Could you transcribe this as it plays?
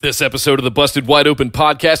This episode of the Busted Wide Open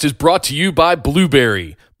podcast is brought to you by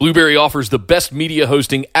Blueberry. Blueberry offers the best media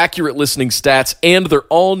hosting, accurate listening stats, and their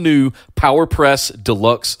all-new PowerPress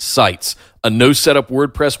Deluxe sites. A no-setup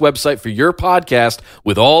WordPress website for your podcast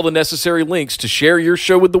with all the necessary links to share your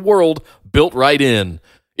show with the world built right in.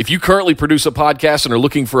 If you currently produce a podcast and are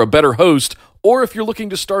looking for a better host, or if you're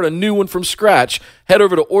looking to start a new one from scratch, head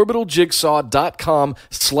over to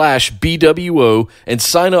orbitaljigsaw.com/BWO and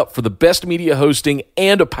sign up for the best media hosting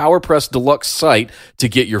and a PowerPress Deluxe site to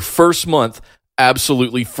get your first month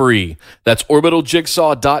absolutely free. That's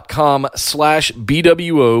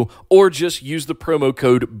orbitaljigsaw.com/BWO, or just use the promo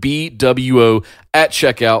code BWO at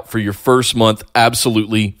checkout for your first month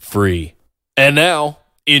absolutely free. And now,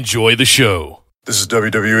 enjoy the show. This is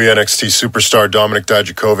WWE NXT superstar Dominik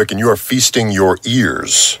Dijakovic, and you are feasting your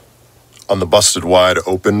ears on the Busted Wide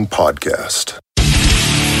Open podcast.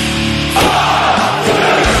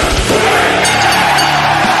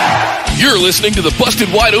 You're listening to the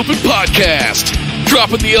Busted Wide Open podcast,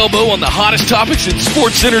 dropping the elbow on the hottest topics in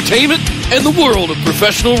sports entertainment and the world of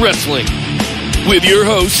professional wrestling. With your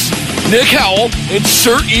hosts, Nick Howell and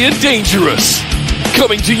Sir Ian Dangerous.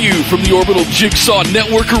 Coming to you from the Orbital Jigsaw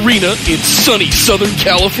Network Arena in sunny Southern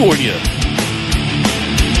California.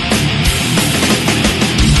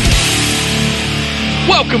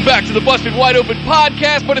 Welcome back to the Busted Wide Open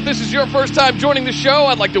podcast, but if this is your first time joining the show,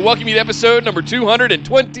 I'd like to welcome you to episode number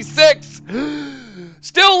 226.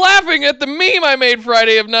 Still laughing at the meme I made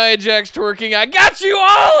Friday of Nia Jax twerking. I got you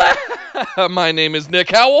all! My name is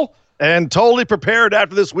Nick Howell. And totally prepared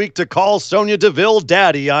after this week to call Sonya Deville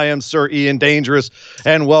daddy. I am Sir Ian Dangerous,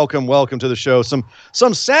 and welcome to the show. Some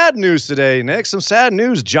sad news today, Nick. Some sad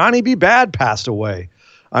news. Johnny B. Bad passed away,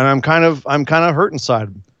 and I'm kind of hurt inside.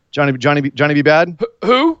 Johnny B. Bad.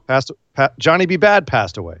 Who? Johnny B. Bad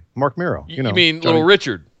passed away. Mark Miro. You mean Little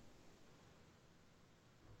Richard?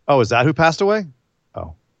 Oh, is that who passed away?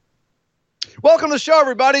 Oh. Welcome to the show,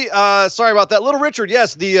 everybody. Sorry about that. Little Richard,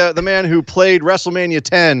 yes, the man who played WrestleMania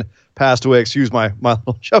 10 passed away. Excuse my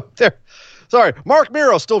little joke there. Sorry. Mark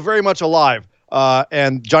Miro still very much alive,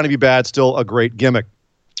 and Johnny B. Bad still a great gimmick.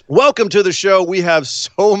 Welcome to the show. We have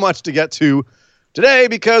so much to get to today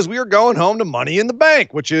because we are going home to Money in the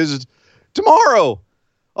Bank, which is tomorrow.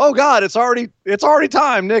 Oh God, it's already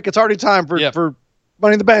time, Nick. It's already time for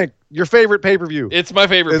Money in the Bank. Your favorite pay-per-view. It's my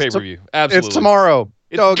favorite pay-per-view. Absolutely. It's tomorrow.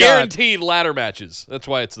 It's guaranteed ladder matches. That's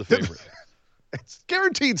why it's the favorite. It's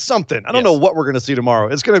guaranteed something. I don't know what we're going to see tomorrow.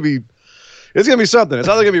 It's going to be something. It's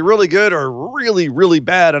either going to be really good or really, really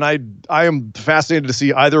bad, and I am fascinated to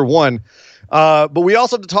see either one. But we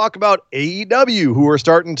also have to talk about AEW, who are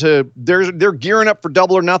starting to they're gearing up for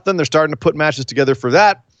Double or Nothing. They're starting to put matches together for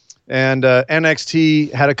that, and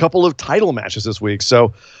NXT had a couple of title matches this week.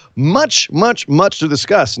 So much to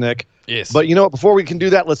discuss, Nick. Yes. But you know what? Before we can do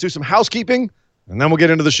that, let's do some housekeeping. And then we'll get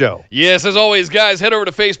into the show. Yes, as always, guys, head over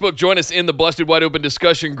to Facebook. Join us in the Busted Wide Open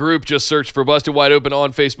discussion group. Just search for Busted Wide Open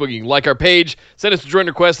on Facebook. You can like our page, send us a join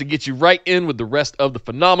request to get you right in with the rest of the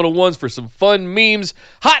phenomenal ones for some fun memes,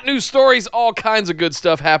 hot news stories, all kinds of good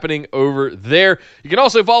stuff happening over there. You can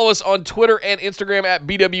also follow us on Twitter and Instagram at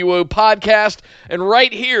BWO Podcast. And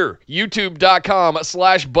right here,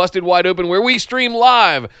 youtube.com/Busted Wide Open, where we stream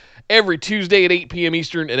live every Tuesday at 8 p.m.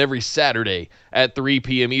 Eastern and every Saturday at 3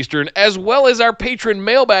 p.m. Eastern, as well as our patron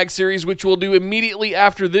mailbag series, which we'll do immediately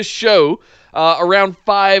after this show, around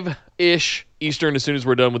 5-ish Eastern. As soon as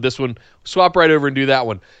we're done with this one, swap right over and do that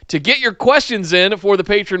one. To get your questions in for the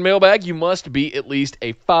patron mailbag, you must be at least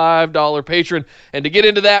a $5 patron. And to get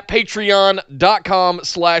into that,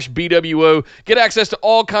 patreon.com/BWO. Get access to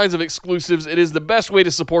all kinds of exclusives. It is the best way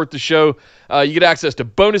to support the show. You get access to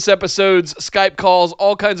bonus episodes, Skype calls,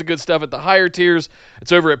 all kinds of good stuff at the higher tiers.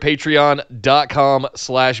 It's over at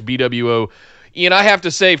patreon.com/BWO. Ian, I have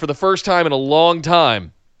to say, for the first time in a long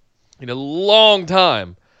time,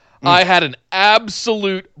 I had an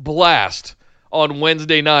absolute blast on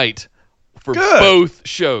Wednesday night for both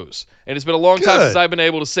shows. And it's been a long time since I've been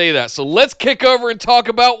able to say that. So let's kick over and talk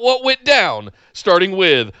about what went down, starting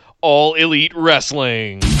with All Elite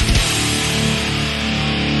Wrestling.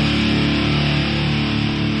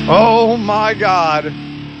 Oh my God.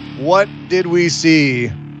 What did we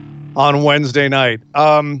see on Wednesday night?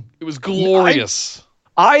 It was glorious.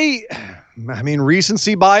 I mean,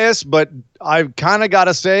 recency bias, but I've kind of got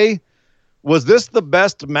to say, was this the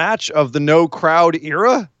best match of the no crowd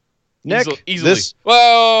era? Nick? Easily.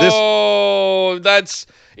 That's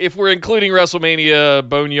if we're including WrestleMania,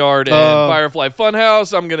 Boneyard, and Firefly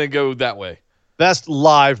Funhouse, I'm going to go that way. Best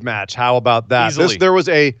live match. How about that? There was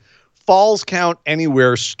a Falls Count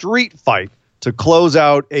Anywhere street fight to close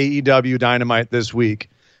out AEW Dynamite this week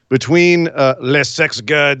between Les Sex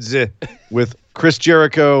Gods with Chris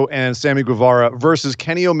Jericho and Sammy Guevara versus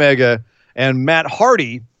Kenny Omega and Matt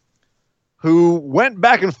Hardy, who went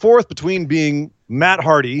back and forth between being Matt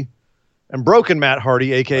Hardy and Broken Matt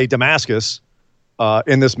Hardy, a.k.a. Damascus,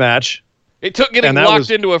 in this match. It took getting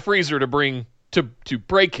locked into a freezer to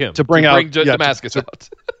break him. To bring Damascus out.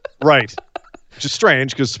 Right. Which is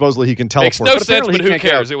strange because supposedly he can teleport. Makes no sense, but who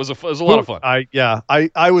cares? It was a lot of fun.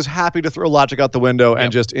 I was happy to throw logic out the window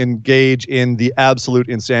and just engage in the absolute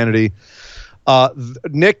insanity.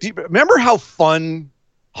 Nick, remember how fun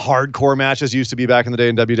hardcore matches used to be back in the day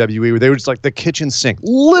in WWE, where they were just like the kitchen sink,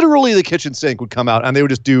 literally the kitchen sink would come out and they would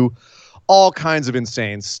just do all kinds of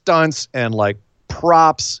insane stunts and like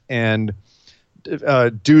props, and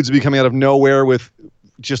dudes would be coming out of nowhere with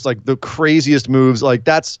just like the craziest moves. Like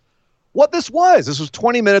that's what this was. This was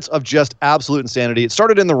 20 minutes of just absolute insanity. It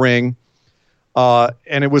started in the ring,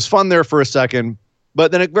 and it was fun there for a second,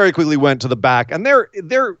 but then it very quickly went to the back. And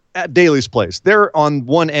they're at Daly's place. They're on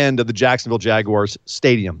one end of the Jacksonville Jaguars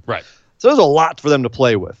stadium. Right. So there's a lot for them to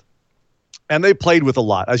play with. And they played with a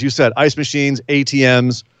lot. As you said, ice machines,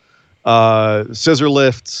 ATMs, scissor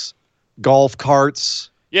lifts, golf carts.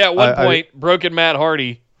 Yeah, at one point, Broken Matt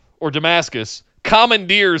Hardy, or Damascus,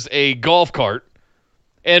 commandeers a golf cart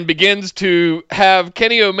and begins to have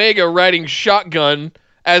Kenny Omega riding shotgun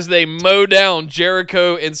as they mow down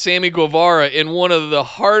Jericho and Sammy Guevara in one of the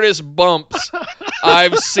hardest bumps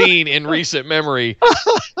I've seen in recent memory.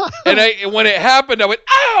 And when it happened, I went,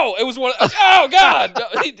 ow! It was one. Oh, God!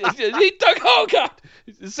 He took, oh, God!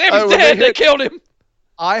 Sammy's dead. They killed him.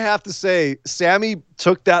 I have to say, Sammy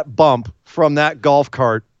took that bump from that golf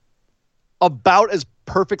cart about as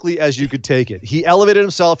perfectly as you could take it. He elevated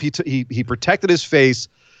himself. He protected his face.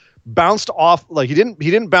 Bounced off, like he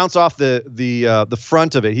didn't bounce off the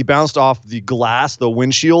front of it. He bounced off the glass, the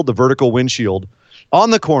windshield, the vertical windshield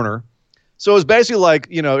on the corner. So it was basically like,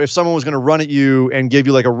 if someone was going to run at you and give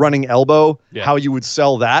you like a running elbow, how you would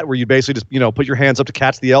sell that, where you basically just, put your hands up to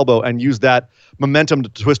catch the elbow and use that momentum to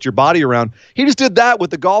twist your body around. He just did that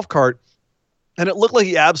with the golf cart, and it looked like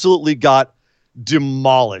he absolutely got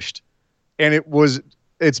demolished. And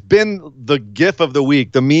it's been the GIF of the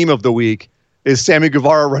week, the meme of the week, is Sammy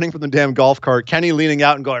Guevara running from the damn golf cart, Kenny leaning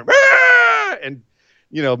out and going, "Rah!" And,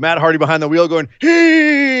 Matt Hardy behind the wheel going,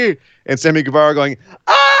 "Hey!" And Sammy Guevara going,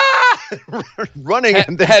 "Ah!" running.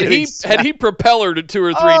 Had he propellered 2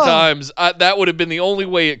 or 3 times, that would have been the only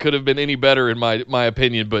way it could have been any better in my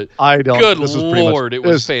opinion. But I don't. Good Lord, it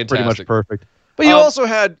was fantastic. Pretty much perfect. But you also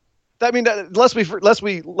had, lest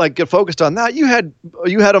we like get focused on that, you had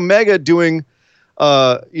Omega doing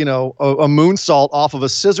a moonsault off of a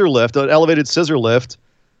scissor lift, an elevated scissor lift.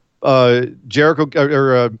 Jericho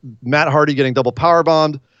or Matt Hardy getting double power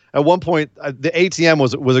bombed. At one point, the ATM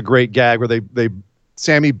was a great gag where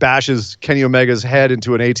Sammy bashes Kenny Omega's head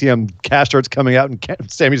into an ATM. Cash starts coming out,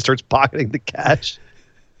 and Sammy starts pocketing the cash.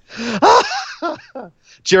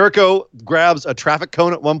 Jericho grabs a traffic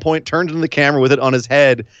cone at one point, turns into the camera with it on his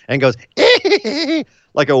head, and goes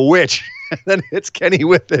like a witch, and then hits Kenny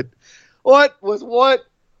with it. What?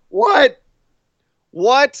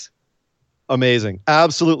 Amazing.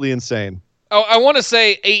 Absolutely insane. I want to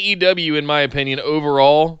say AEW, in my opinion,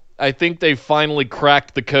 overall, I think they finally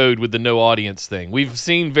cracked the code with the no audience thing. We've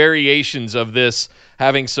seen variations of this,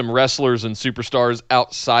 having some wrestlers and superstars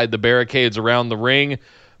outside the barricades around the ring,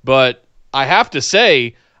 but I have to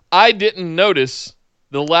say, I didn't notice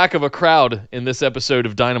the lack of a crowd in this episode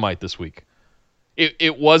of Dynamite this week.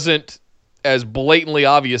 It wasn't as blatantly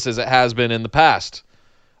obvious as it has been in the past.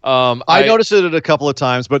 I noticed it a couple of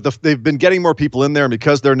times, but they've been getting more people in there, and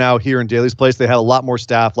because they're now here in Daly's place, they had a lot more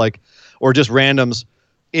staff, or just randoms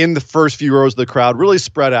in the first few rows of the crowd, really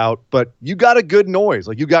spread out. But you got a good noise,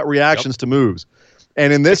 you got reactions to moves,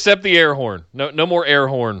 and in this, except the air horn, no more air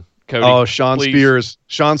horn, Cody. Oh, Sean Spears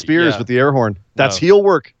with the air horn. That's heel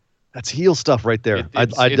work. That's heel stuff right there. I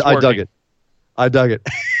dug it. I dug it.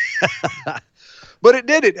 But it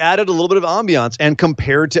did. It added a little bit of ambiance, and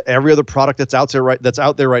compared to every other product that's out there right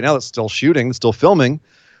now, that's still shooting, that's still filming,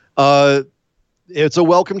 it's a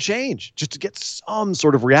welcome change just to get some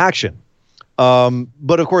sort of reaction.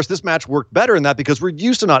 But of course, this match worked better in that because we're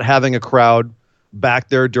used to not having a crowd back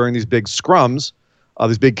there during these big scrums,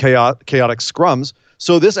 these big chaotic scrums.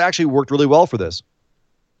 So this actually worked really well for this,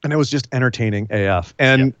 and it was just entertaining AF.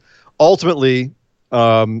 And ultimately,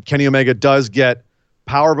 Kenny Omega does get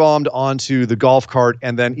powerbombed onto the golf cart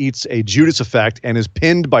and then eats a Judas effect and is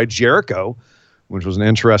pinned by Jericho, which was an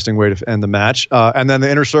interesting way to end the match. And then the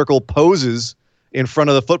Inner Circle poses in front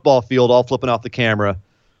of the football field, all flipping off the camera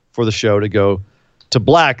for the show to go to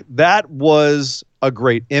black. That was a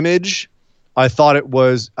great image. I thought it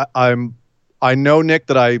was. I know, Nick,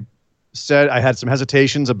 that I said I had some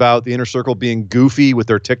hesitations about the Inner Circle being goofy with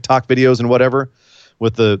their TikTok videos and whatever,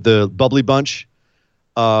 with the bubbly bunch,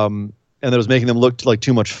 and that was making them look like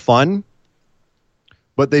too much fun.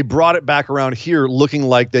 But they brought it back around here, looking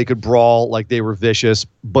like they could brawl, like they were vicious,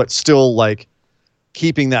 but still like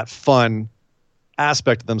keeping that fun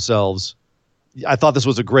aspect of themselves. I thought this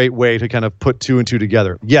was a great way to kind of put 2 and 2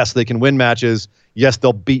 together. Yes, they can win matches. Yes,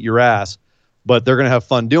 they'll beat your ass, but they're going to have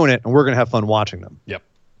fun doing it, and we're going to have fun watching them. Yep.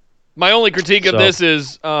 My only critique of this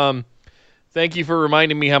is, thank you for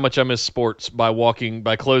reminding me how much I miss sports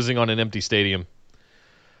by closing on an empty stadium.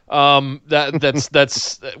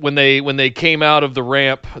 That's when they came out of the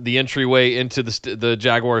ramp, the entryway into the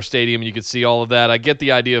Jaguar Stadium, and you could see all of that. I get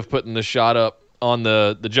the idea of putting the shot up on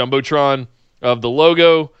the Jumbotron of the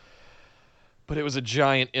logo, but it was a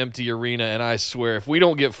giant empty arena, and I swear, if we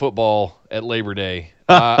don't get football at Labor Day,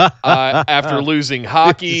 after losing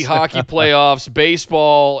hockey playoffs,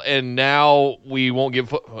 baseball, and now we won't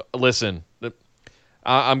get listen,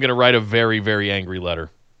 I'm going to write a very, very angry letter.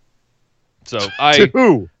 So I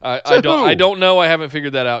don't know. I haven't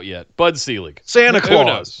figured that out yet. Bud Selig, Santa Claus. Who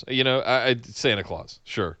knows? You know, Santa Claus.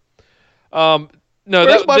 Sure. No,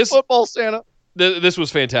 where's my football, Santa? This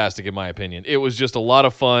was fantastic in my opinion. It was just a lot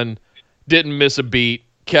of fun. Didn't miss a beat.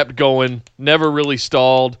 Kept going. Never really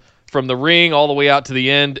stalled. From the ring all the way out to the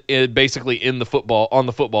end, basically on the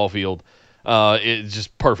football field. It's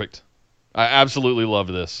just perfect. I absolutely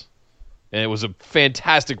loved this. And it was a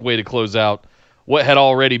fantastic way to close out what had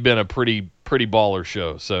already been a pretty baller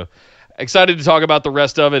show. So excited to talk about the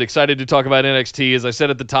rest of it. Excited to talk about NXT. As I said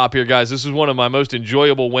at the top here, guys, this is one of my most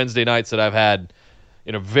enjoyable Wednesday nights that I've had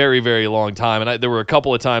in a very, very long time. And there were a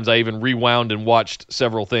couple of times I even rewound and watched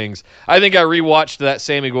several things. I think I rewatched that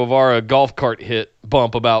Sammy Guevara golf cart hit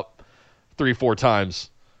bump about 3-4 times.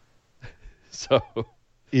 So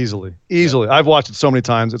easily. I've watched it so many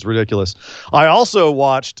times. It's ridiculous. I also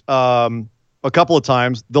watched a couple of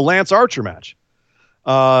times the Lance Archer match.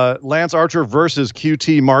 Lance Archer versus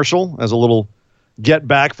QT Marshall as a little get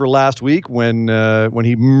back for last week when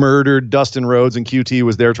he murdered Dustin Rhodes and QT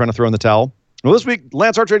was there trying to throw in the towel. Well, this week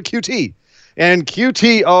Lance Archer had QT, and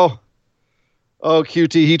QT,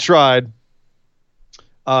 QT, he tried.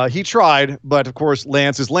 He tried, but of course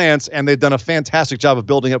Lance is Lance, and they've done a fantastic job of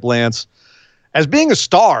building up Lance as being a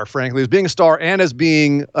star, frankly, as being a star and as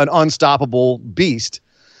being an unstoppable beast.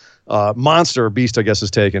 Monster beast, I guess,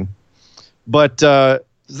 is taken. But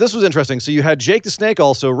this was interesting. So you had Jake the Snake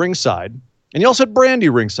also ringside, and you also had Brandy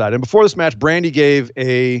ringside. And before this match, Brandy gave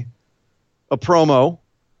a promo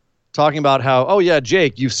talking about how, oh yeah,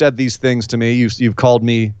 Jake, you've said these things to me. You've called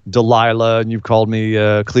me Delilah, and you've called me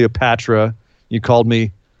Cleopatra. You called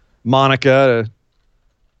me Monica.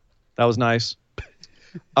 That was nice.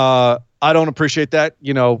 I don't appreciate that.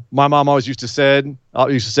 You know, my mom always used to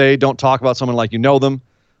say, don't talk about someone like you know them,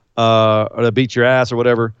 or they'll beat your ass or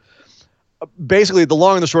whatever. Basically, the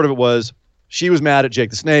long and the short of it was she was mad at Jake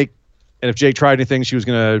the Snake, and if Jake tried anything, she was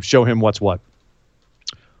going to show him what's what.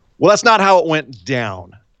 Well, that's not how it went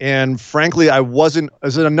down. And frankly, it was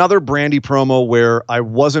another Brandy promo where I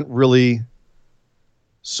wasn't really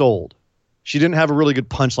sold. She didn't have a really good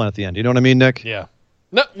punchline at the end. You know what I mean, Nick? Yeah.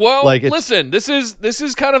 No, well, listen, this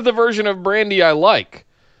is kind of the version of Brandy I like.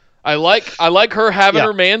 I like her having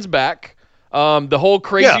her man's back. The whole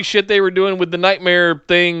crazy shit they were doing with the Nightmare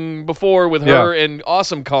thing before with her and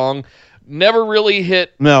Awesome Kong never really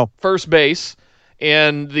hit first base.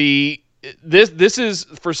 And this is,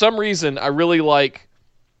 for some reason, I really like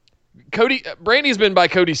Cody. Brandy's been by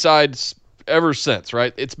Cody's side ever since,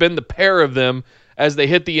 right? It's been the pair of them as they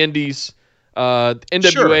hit the Indies,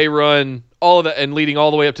 NWA run, all of that, and leading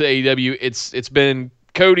all the way up to AEW. It's been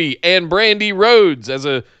Cody and Brandy Rhodes as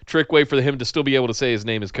a trick way for him to still be able to say his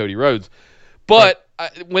name is Cody Rhodes. But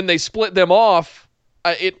when they split them off,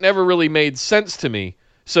 it never really made sense to me.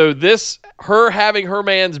 So her having her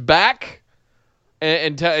man's back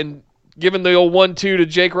and giving the old 1-2 to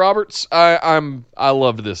Jake Roberts, I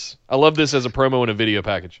loved this. I love this as a promo and a video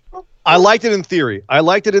package. I liked it in theory.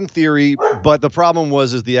 But the problem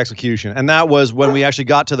was the execution, and that was when we actually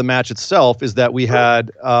got to the match itself. Is that we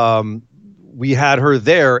had her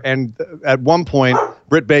there, and at one point,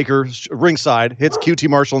 Britt Baker ringside hits QT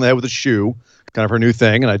Marshall in the head with a shoe, kind of her new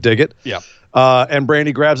thing, and I dig it. Yeah. And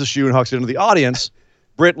Brandy grabs the shoe and hucks it into the audience.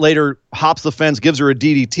 Britt later hops the fence, gives her a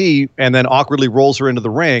DDT, and then awkwardly rolls her into the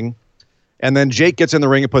ring. And then Jake gets in the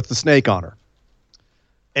ring and puts the snake on her.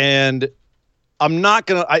 And I'm not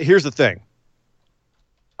going to... Here's the thing.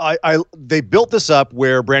 They built this up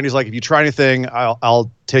where Brandy's like, if you try anything,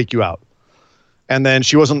 I'll take you out. And then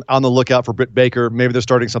she wasn't on the lookout for Britt Baker. Maybe they're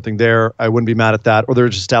starting something there. I wouldn't be mad at that. Or they're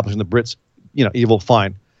just establishing the Brits, evil.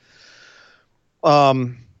 Fine.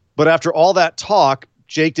 But after all that talk,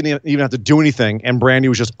 Jake didn't even have to do anything, and Brandi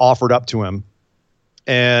was just offered up to him.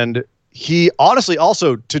 And he honestly,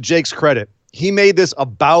 also to Jake's credit, he made this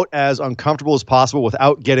about as uncomfortable as possible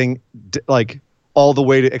without getting all the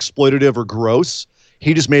way to exploitative or gross.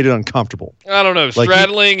 He just made it uncomfortable. I don't know,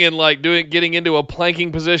 straddling and getting into a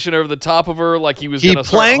planking position over the top of her, like he was going to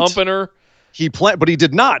start humping her. But he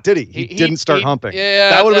did not, did he? He didn't start humping. Yeah,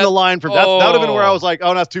 that would have been the line for that. That would have been where I was like,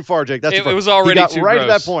 "Oh, that's too far, Jake. That's too far." It was already he got too right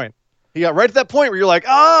gross. at that point. He got right at that point where you're like,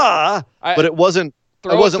 but it wasn't.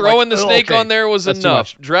 Throwing the snake on there was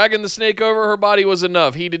enough. Dragging the snake over her body was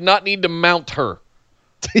enough. He did not need to mount her.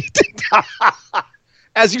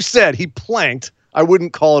 As you said, he planked. I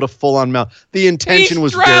wouldn't call it a full-on mount. The intention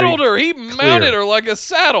was very clear. He straddled her. He mounted her like a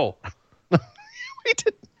saddle. He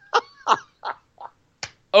did.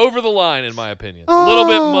 Over the line, in my opinion. A little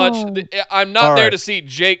bit much. I'm not there to see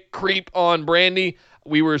Jake creep on Brandi.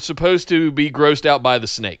 We were supposed to be grossed out by the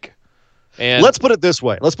snake. And let's put it this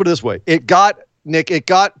way. It got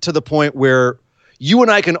to the point where you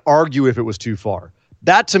and I can argue if it was too far.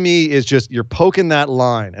 That to me is just, you're poking that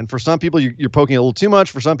line. And for some people, you're poking it a little too much.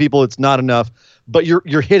 For some people, it's not enough. But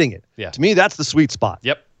you're hitting it. Yeah. To me, that's the sweet spot.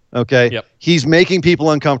 Yep. Okay? Yep. He's making people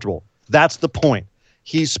uncomfortable. That's the point.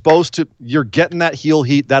 He's supposed to, you're getting that heel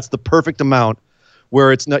heat. That's the perfect amount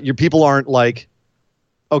where it's not, your people aren't like,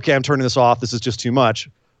 okay, I'm turning this off. This is just too much.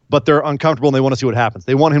 But they're uncomfortable and they want to see what happens.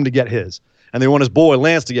 They want him to get his. And they want his boy,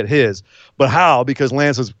 Lance, to get his. But how? Because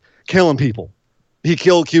Lance is killing people. He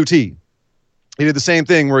killed QT. He did the same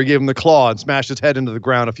thing where he gave him the claw and smashed his head into the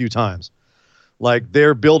ground a few times. Like,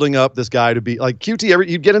 they're building up this guy to be like QT.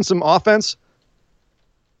 You'd get in some offense.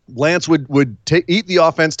 Lance would eat the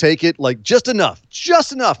offense, take it like just enough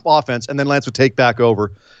offense, and then Lance would take back over.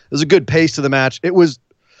 It was a good pace to the match.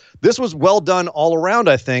 This was well done all around.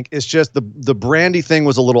 I think it's just the Brandi thing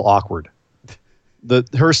was a little awkward.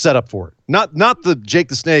 Her setup for it, not the Jake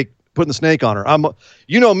the Snake putting the snake on her.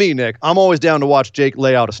 You know me, Nick. I'm always down to watch Jake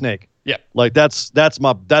lay out a snake. Yeah, like that's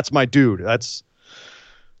my dude. That's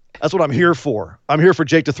what I'm here for. I'm here for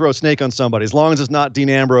Jake to throw a snake on somebody, as long as it's not Dean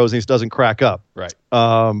Ambrose and he doesn't crack up. Right.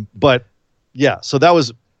 But yeah, so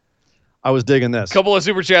I was digging this. Couple of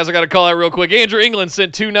super chats I got to call out real quick. Andrew England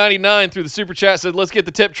sent $2.99 through the super chat. Said, "Let's get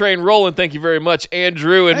the tip train rolling." Thank you very much,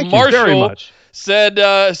 Andrew. And Thank Marshall you very much. Said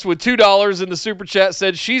with $2 in the super chat,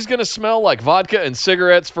 said she's gonna smell like vodka and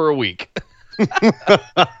cigarettes for a week.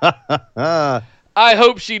 I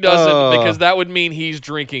hope she doesn't, because that would mean he's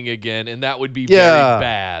drinking again, and that would be very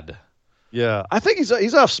bad. Yeah, I think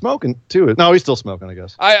he's off smoking too. No, he's still smoking, I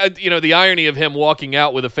guess. The irony of him walking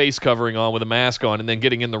out with a face covering on, with a mask on, and then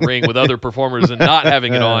getting in the ring with other performers and not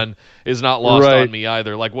having it on is not lost on me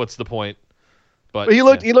either. Like, what's the point? But he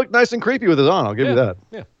looked nice and creepy with it on. I'll give you that.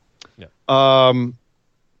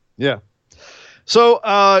 Yeah. So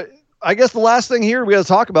I guess the last thing here we got to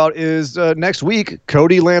talk about is next week,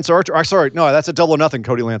 Cody Lance Archer. Sorry, no, that's a Double or Nothing.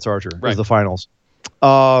 Cody Lance Archer is the finals.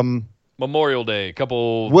 Memorial Day,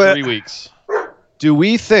 3 weeks. Do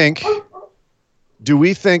we think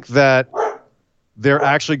that they're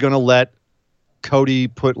actually going to let Cody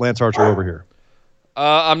put Lance Archer over here?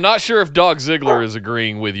 I'm not sure if Dog Ziggler is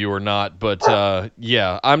agreeing with you or not, but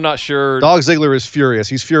I'm not sure. Dog Ziggler is furious.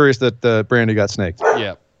 He's furious that Brandi got snaked.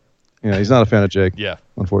 Yeah. Yeah, he's not a fan of Jake. Yeah.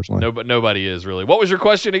 Unfortunately. No, but nobody is really. What was your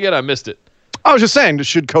question again? I missed it. I was just saying,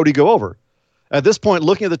 should Cody go over? At this point,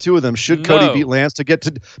 looking at the two of them, should Cody beat Lance to get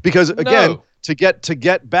to, because again, to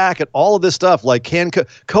get back at all of this stuff, like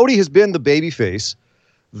Cody has been the babyface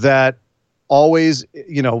that always,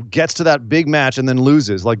 gets to that big match and then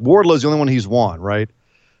loses. Like Wardlow's the only one he's won, right?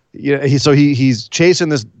 Yeah, he's chasing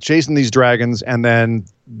these dragons, and then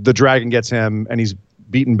the dragon gets him and he's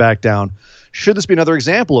beaten back down. Should this be another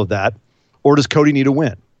example of that, or does Cody need a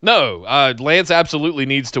win? No, Lance absolutely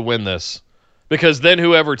needs to win this. Because then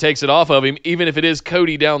whoever takes it off of him, even if it is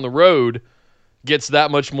Cody down the road, gets that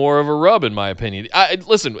much more of a rub, in my opinion.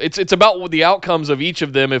 Listen, it's about the outcomes of each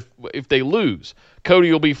of them. If they lose, Cody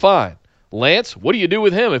will be fine. Lance, what do you do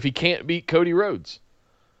with him if he can't beat Cody Rhodes?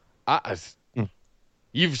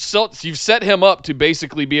 You've set him up to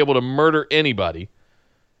basically be able to murder anybody,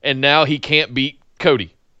 and now he can't beat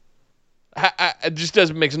Cody. It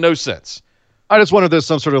just makes no sense. I just wonder if there's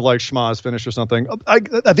some sort of like schmaz finish or something. At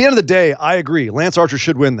the end of the day, I agree. Lance Archer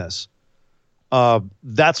should win this.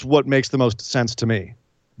 That's what makes the most sense to me.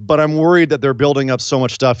 But I'm worried that they're building up so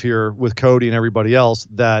much stuff here with Cody and everybody else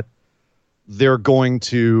that they're going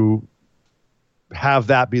to have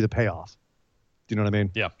that be the payoff. Do you know what I mean?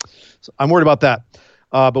 Yeah. So I'm worried about that.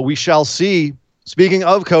 But we shall see speaking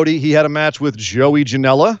of Cody, he had a match with Joey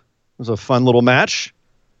Janela. It was a fun little match.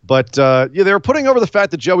 But, they were putting over the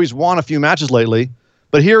fact that Joey's won a few matches lately.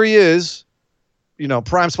 But here he is,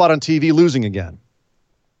 prime spot on TV, losing again.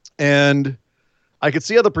 And I could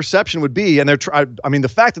see how the perception would be. And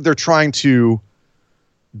the fact that they're trying to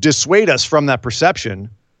dissuade us from that perception,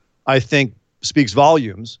 I think, speaks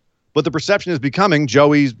volumes. But the perception is becoming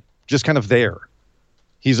Joey's just kind of there.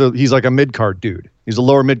 He's like a mid-card dude. He's a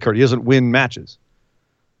lower mid-card. He doesn't win matches.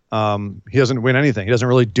 He doesn't win anything. He doesn't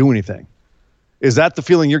really do anything. Is that the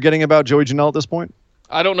feeling you're getting about Joey Janela at this point?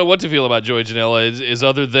 I don't know what to feel about Joey Janela is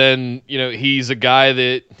other than, he's a guy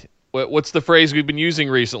that, what's the phrase we've been using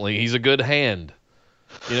recently? He's a good hand.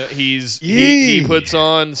 He puts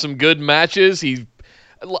on some good matches.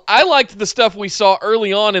 I liked the stuff we saw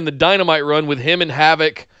early on in the Dynamite run with him and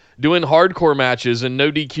Havoc doing hardcore matches and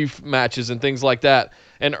no DQ matches and things like that.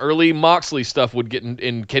 And early Moxley stuff would get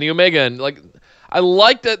in Kenny Omega. And I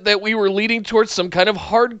liked that we were leading towards some kind of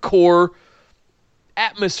hardcore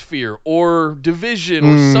atmosphere or division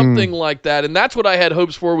or something like that. And that's what I had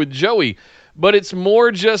hopes for with Joey. But it's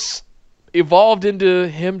more just evolved into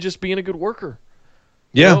him just being a good worker.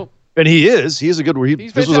 Yeah. And he is. He's a good worker.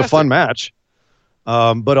 This fantastic. was a fun match.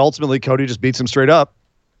 But ultimately, Cody just beats him straight up,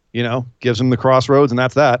 gives him the crossroads, and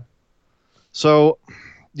that's that. So,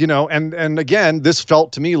 and again, this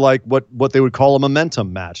felt to me like what they would call a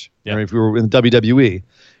momentum match. Yeah. I mean, if we were in WWE,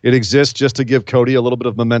 it exists just to give Cody a little bit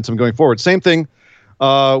of momentum going forward. Same thing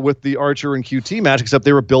with the Archer and QT match, except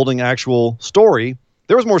they were building actual story.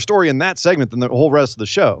 There was more story in that segment than the whole rest of the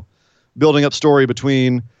show. Building up story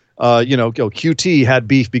between, QT had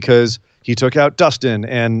beef because he took out Dustin,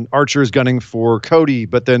 and Archer's gunning for Cody,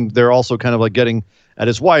 but then they're also kind of like getting at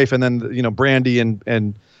his wife, and then Brandy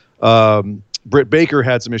and Britt Baker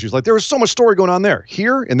had some issues. Like, there was so much story going on there.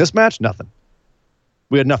 Here in this match, nothing.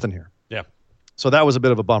 We had nothing here. Yeah. So that was a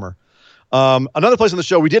bit of a bummer. Another place on the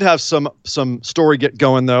show, we did have some story get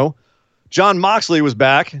going though. Jon Moxley was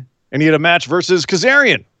back, and he had a match versus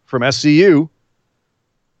Kazarian from SCU.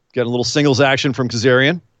 Getting a little singles action from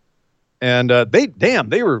Kazarian. And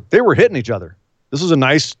they were hitting each other. This was a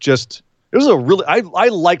nice, I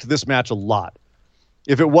liked this match a lot.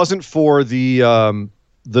 If it wasn't for the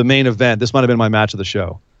main event, this might have been my match of the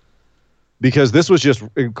show. Because this was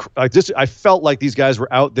I felt like these guys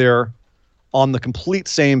were out there on the complete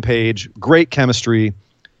same page, great chemistry,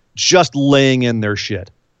 just laying in their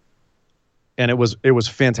shit. And it was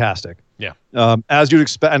fantastic. Yeah. As you'd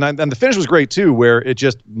expect, and the finish was great too, where it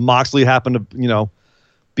just Moxley happened to,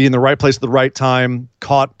 be in the right place at the right time,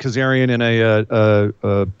 caught Kazarian in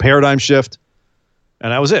a paradigm shift,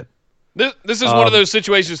 and that was it. This is one of those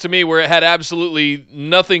situations to me where it had absolutely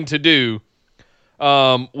nothing to do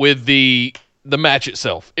with the match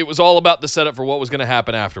itself. It was all about the setup for what was going to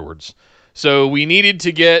happen afterwards. So we needed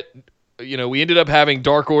to get, we ended up having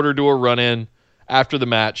Dark Order do a run-in after the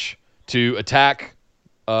match to attack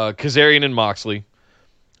Kazarian and Moxley.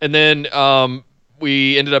 And then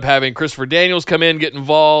we ended up having Christopher Daniels come in, get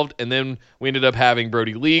involved, and then we ended up having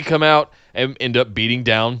Brody Lee come out and end up beating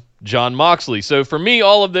down Jon Moxley. So for me,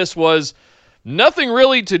 all of this was nothing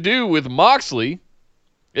really to do with Moxley.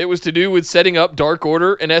 It was to do with setting up Dark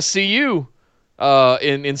Order and SCU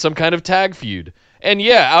in some kind of tag feud. And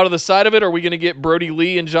yeah, out of the side of it, are we going to get Brody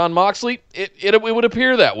Lee and Jon Moxley? It would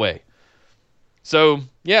appear that way. So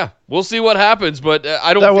yeah, we'll see what happens. But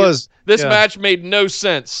I don't. This match made no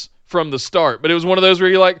sense from the start. But it was one of those where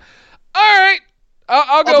you're like, all right,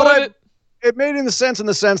 I'll go with it. It made in the sense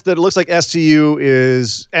that it looks like SCU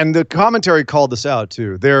is, and the commentary called this out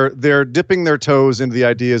too. They're dipping their toes into the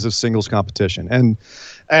ideas of singles competition, and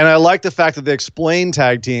I like the fact that they explain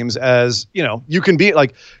tag teams as, you can be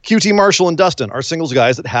like QT Marshall and Dustin are singles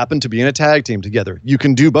guys that happen to be in a tag team together. You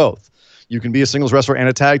can do both. You can be a singles wrestler and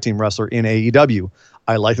a tag team wrestler in AEW.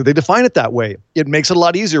 I like that they define it that way. It makes it a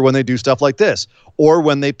lot easier when they do stuff like this, or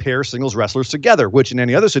when they pair singles wrestlers together, which in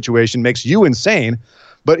any other situation makes you insane.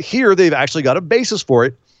 But here they've actually got a basis for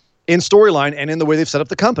it in storyline and in the way they've set up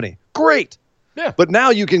the company. Great. Yeah. But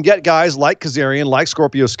now you can get guys like Kazarian, like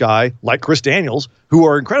Scorpio Sky, like Chris Daniels, who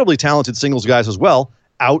are incredibly talented singles guys as well,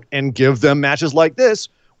 out and give them matches like this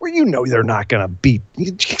where they're not going to beat –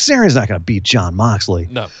 Kazarian's not going to beat Jon Moxley.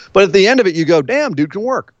 No. But at the end of it, you go, damn, dude can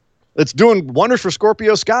work. It's doing wonders for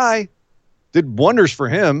Scorpio Sky. Did wonders for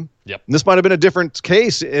him. Yep. And this might have been a different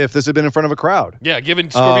case if this had been in front of a crowd. Yeah, giving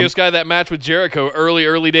Scorpio Sky that match with Jericho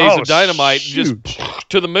early days of Dynamite, huge. Just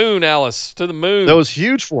to the moon, Alice, to the moon. That was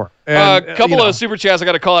huge for him. A couple of super chats I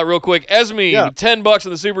got to call out real quick. Esme, $10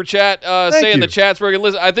 in the super chat, saying the chat's working.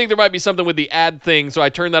 Listen, I think there might be something with the ad thing, so I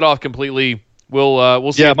turned that off completely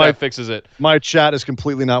We'll see if that fixes it. My chat is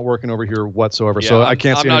completely not working over here whatsoever, so I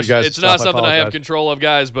can't see any of you guys. It's not something I have control of,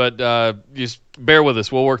 guys, but just bear with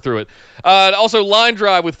us. We'll work through it. Also, Line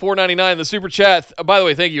Drive with $4.99 in the super chat. By the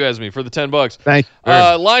way, thank you, Esme, for the $10. Thank you.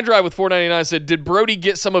 Line Drive with $4.99 said, "Did Brody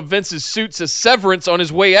get some of Vince's suits as severance on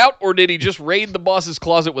his way out, or did he just raid the boss's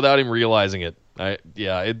closet without him realizing it?"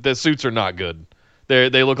 The suits are not good.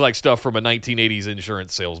 They look like stuff from a 1980s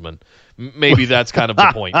insurance salesman. Maybe that's kind of the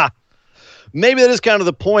point. Maybe that is kind of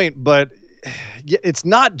the point, but it's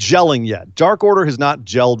not gelling yet. Dark Order has not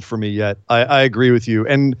gelled for me yet. I agree with you.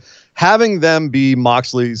 And having them be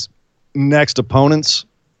Moxley's next opponents,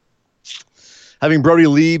 having Brody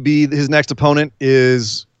Lee be his next opponent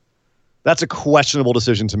that's a questionable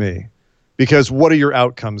decision to me. Because what are your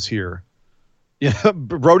outcomes here?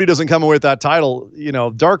 Brody doesn't come away with that title.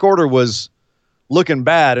 Dark Order was looking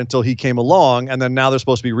bad until he came along, and then now they're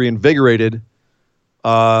supposed to be reinvigorated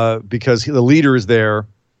because the leader is there,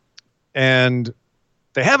 and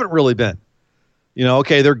they haven't really been.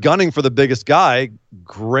 Okay, they're gunning for the biggest guy,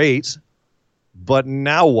 great, but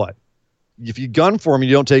now what? If you gun for him and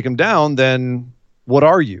you don't take him down, then what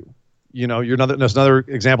are you? That's another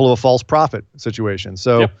example of a false prophet situation.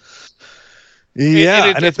 So, yep.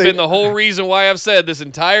 Yeah. It's been the whole reason why I've said this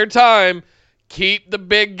entire time, keep the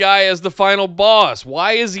big guy as the final boss.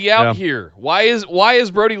 Why is he out here? Why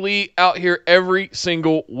is Brody Lee out here every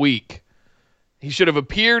single week? He should have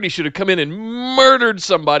appeared. He should have come in and murdered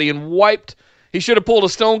somebody and wiped. He should have pulled a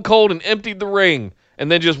Stone Cold and emptied the ring and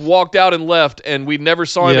then just walked out and left, and we never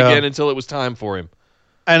saw him again until it was time for him.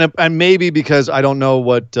 And maybe because I don't know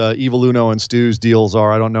what Evil Uno and Stu's deals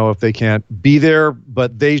are. I don't know if they can't be there,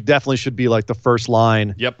 but they definitely should be like the first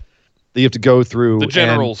line. Yep. That you have to go through. The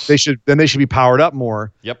generals. They should be powered up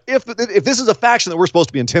more. Yep. If this is a faction that we're supposed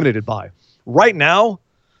to be intimidated by, right now,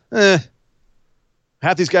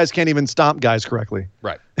 half these guys can't even stomp guys correctly.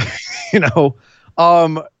 Right.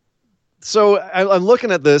 So I'm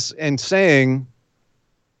looking at this and saying,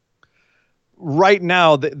 right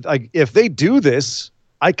now, that if they do this,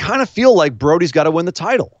 I kind of feel like Brody's got to win the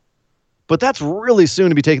title, but that's really soon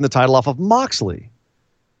to be taking the title off of Moxley.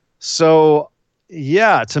 So,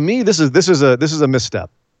 yeah, to me, this is a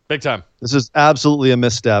misstep. Big time. This is absolutely a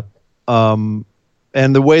misstep. And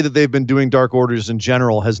the way that they've been doing Dark Orders in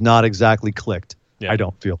general has not exactly clicked. Yeah. I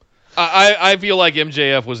don't feel. I feel like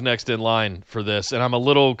MJF was next in line for this, and I'm a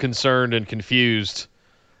little concerned and confused.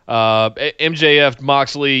 MJF,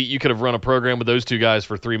 Moxley, you could have run a program with those two guys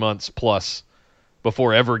for 3 months plus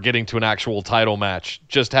before ever getting to an actual title match,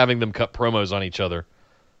 just having them cut promos on each other.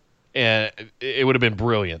 And it would have been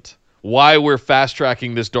brilliant. Why we're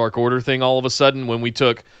fast-tracking this Dark Order thing all of a sudden when we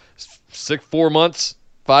took 5 months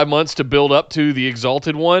to build up to the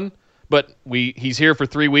Exalted One, but he's here for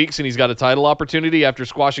 3 weeks and he's got a title opportunity after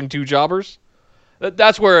squashing 2 jobbers?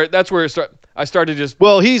 That's where I started just...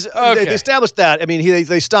 Well, they established that. I mean,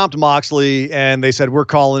 they stomped Moxley and they said, we're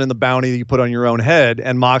calling in the bounty that you put on your own head.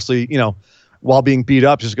 And Moxley, while being beat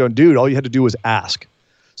up, just going, dude, all you had to do was ask.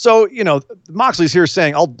 So, Moxley's here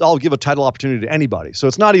saying, I'll give a title opportunity to anybody. So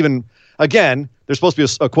it's not even, again, they're supposed to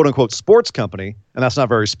be a quote-unquote sports company, and that's not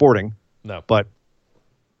very sporting. No. But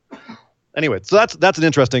anyway, so that's an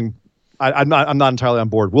interesting... I'm not entirely on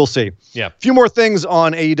board. We'll see. Yeah. A few more things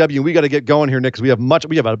on AEW. We got to get going here, Nick, because we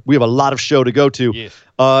have a lot of show to go to. Yes.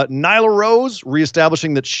 Nyla Rose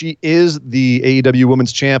reestablishing that she is the AEW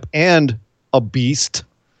Women's Champ and a beast.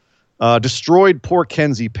 Destroyed poor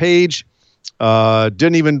Kenzie Page.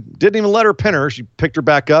 Didn't even let her pin her. She picked her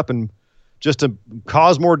back up and just to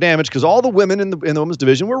cause more damage because all the women in the women's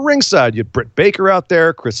division were ringside. You had Britt Baker out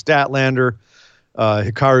there, Chris Statlander,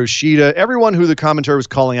 Hikaru Shida, everyone who the commentary was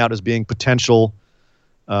calling out as being potentials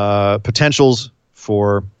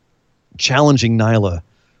for challenging Nyla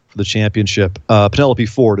for the championship. Penelope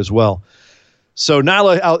Ford as well. So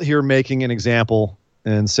Nyla out here making an example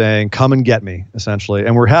and saying, come and get me, essentially.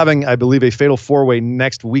 And we're having, I believe, a fatal 4-way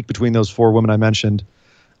next week between those 4 women I mentioned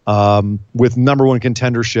with number 1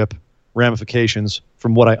 contendership ramifications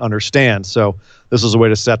from what I understand. So this is a way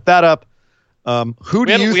to set that up. We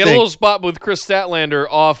had a little spot with Chris Statlander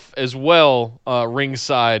off as well,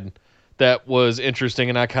 ringside, that was interesting,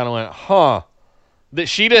 and I kind of went, That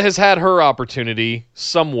Shida has had her opportunity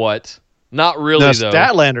somewhat. Not really, though.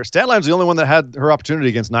 Statlander's the only one that had her opportunity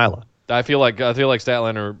against Nyla. I feel like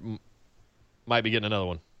Statlander might be getting another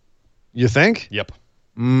one. You think? Yep.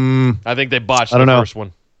 I think they botched the first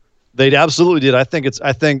one. They absolutely did. I think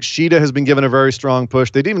Shida has been given a very strong push.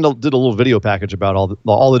 They even did a little video package about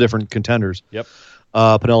all the different contenders. Yep.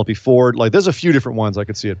 Penelope Ford. Like, there's a few different ones I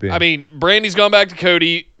could see it being. I mean, Brandy's gone back to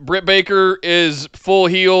Cody. Britt Baker is full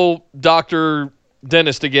heel Dr.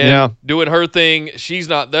 Dentist again, doing her thing. She's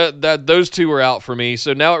not that. Those two are out for me.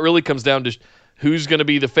 So now it really comes down to who's going to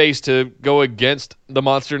be the face to go against the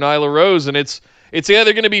monster Nyla Rose, and it's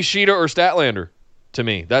either going to be Shida or Statlander. To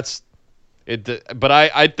me, that's it. But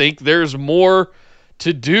I think there's more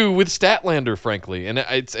to do with Statlander, frankly, and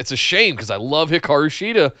it's a shame because I love Hikaru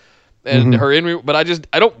Shida and her in, but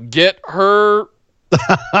I don't get her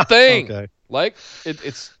thing. Okay. Like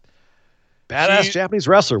it's. Badass Japanese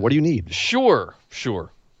wrestler. What do you need? Sure.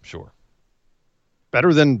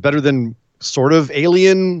 Better than sort of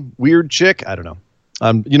alien weird chick. I don't know.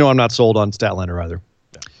 I'm not sold on Statlander either.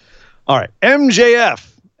 Yeah. All right, MJF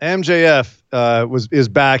is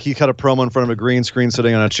back. He cut a promo in front of a green screen,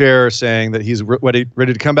 sitting on a chair, saying that he's ready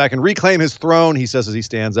to come back and reclaim his throne. He says as he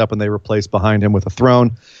stands up, and they replace behind him with a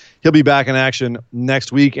throne. He'll be back in action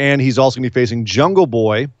next week, and he's also going to be facing Jungle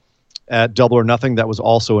Boy at Double or Nothing. That was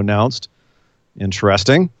also announced.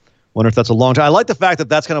 Interesting. Wonder if that's a long time. I like the fact that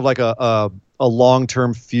that's kind of like a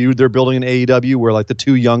long-term feud they're building in AEW, where like the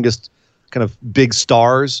two youngest kind of big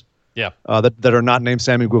stars, that are not named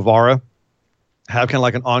Sammy Guevara, have kind of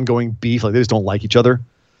like an ongoing beef. Like they just don't like each other,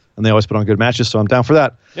 and they always put on good matches. So I'm down for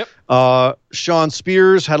that. Yep. Sean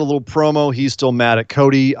Spears had a little promo. He's still mad at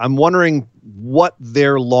Cody. I'm wondering what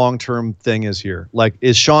their long-term thing is here. Like,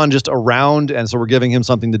 is Sean just around, and so we're giving him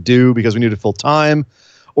something to do because we need to fill time?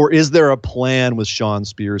 Or is there a plan with Sean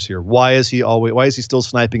Spears here? Why is he still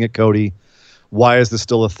sniping at Cody? Why is this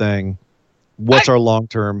still a thing? What's our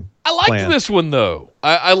long-term plan? This one, though.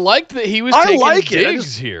 I liked that he was taking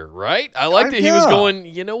digs here, right? I liked that he was going,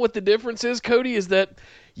 you know what the difference is, Cody, is that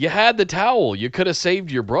you had the towel. You could have saved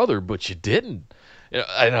your brother, but you didn't.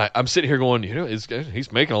 And I'm sitting here going,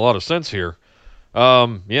 he's making a lot of sense here.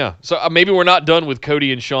 So maybe we're not done with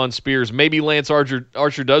Cody and Sean Spears. Maybe Lance Archer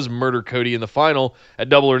does murder Cody in the final at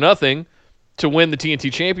Double or Nothing to win the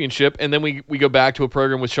TNT Championship, and then we go back to a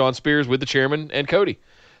program with Sean Spears with the chairman and Cody.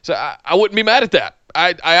 So I wouldn't be mad at that.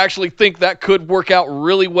 I actually think that could work out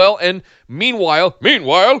really well. And meanwhile,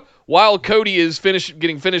 while Cody is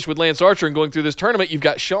getting finished with Lance Archer and going through this tournament, you've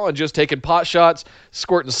got Sean just taking pot shots,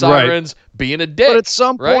 squirting sirens, being a dick. But at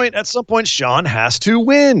some point, Sean has to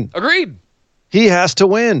win. Agreed. He has to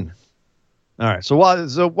win. All right.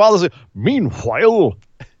 Meanwhile,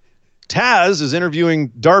 Taz is interviewing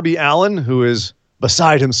Darby Allin, who is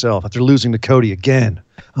beside himself after losing to Cody again.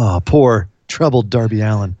 Oh, poor troubled Darby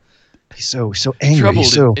Allin. He's so angry.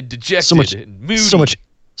 Troubled and dejected and moody. So much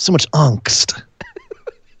angst.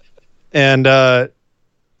 And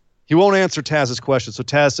he won't answer Taz's question. So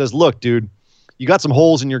Taz says, "Look, dude, you got some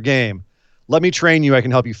holes in your game. Let me train you. I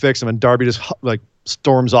can help you fix them." And Darby just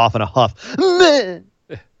storms off in a huff.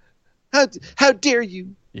 How dare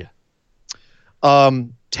you? Yeah.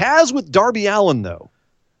 Taz with Darby Allin, though,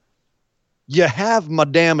 you have my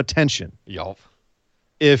damn attention. Y'all.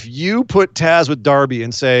 If you put Taz with Darby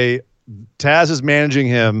and say Taz is managing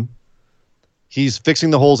him, he's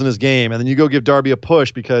fixing the holes in his game, and then you go give Darby a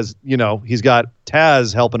push because he's got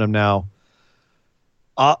Taz helping him now,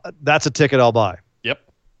 that's a ticket I'll buy. Yep.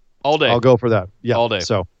 All day. I'll go for that. Yeah. All day.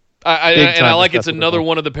 So. I like it's another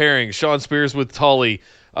one of the pairings. Sean Spears with Tully,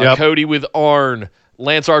 Cody with Arn,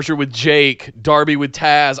 Lance Archer with Jake, Darby with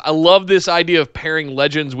Taz. I love this idea of pairing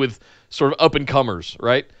legends with sort of up-and-comers,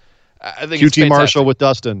 right? I think QT Marshall with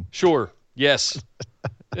Dustin. Sure. Yes.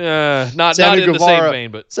 Not in the same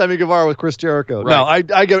vein, but Sammy Guevara with Chris Jericho. Right.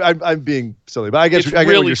 No, I'm being silly, but I get it's what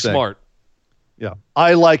really you're saying. Smart. Yeah,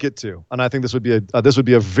 I like it too, and I think this would be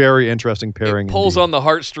a very interesting pairing. It pulls on the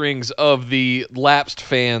heartstrings of the lapsed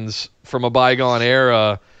fans from a bygone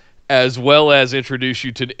era, as well as introduce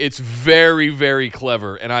you to. It's very, very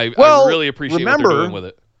clever, and I really appreciate what they're doing with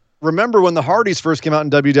it. Remember when the Hardys first came out in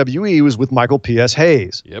WWE? It was with Michael P.S.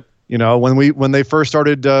 Hayes. Yep. When they first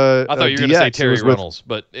started. I thought you were going to say Terry Reynolds,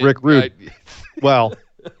 but Rick Rude. Well.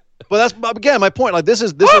 But that's again my point. Like this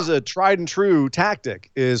is a tried and true tactic: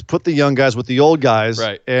 is put the young guys with the old guys,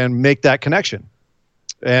 right, and make that connection.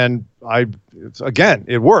 And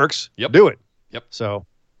it works. Yep. Do it. Yep. So,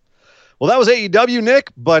 well, that was AEW,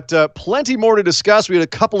 Nick. But plenty more to discuss. We had a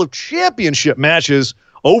couple of championship matches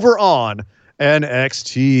over on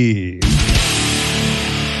NXT.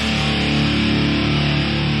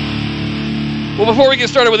 Well, before we get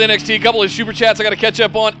started with NXT, a couple of super chats I got to catch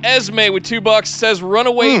up on. Esme with $2 says,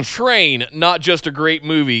 Runaway Train, not just a great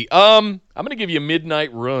movie. I'm going to give you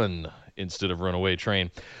Midnight Run instead of Runaway Train.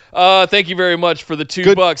 Thank you very much for the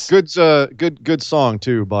 $2. Good song,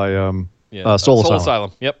 too, by Soul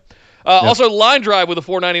Asylum. Yep. Also, Line Drive with a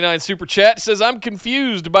 $4.99 super chat says, I'm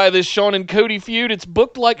confused by this Sean and Cody feud. It's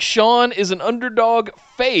booked like Sean is an underdog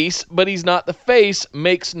face, but he's not the face.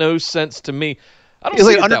 Makes no sense to me. I don't He's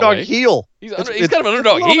see like it that underdog way. heel. He's kind of an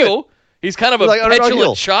underdog heel. He's kind of a like underdog petulant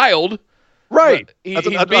heel. child. Right. He's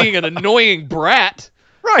being an annoying brat.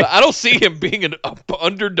 Right. I don't see him being an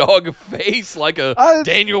underdog face like a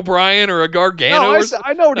Daniel Bryan or a Gargano.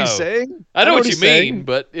 I know what he's saying. I know what you mean,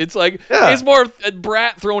 but it's like it's more a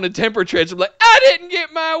brat throwing a temper tantrum. Like, I didn't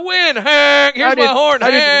get my win, Hank. Here's my horn,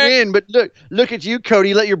 I Hank. didn't win, but look at you,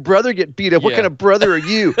 Cody. Let your brother get beat up. What kind of brother are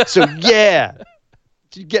you? So yeah, what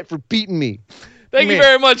you get for beating me. Thank you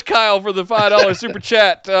very much, Kyle, for the $5 super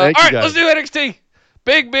chat. All right, let's do NXT.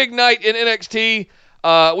 Big night in NXT.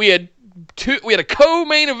 We had a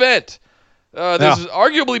co-main event. This is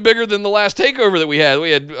arguably bigger than the last takeover that we had.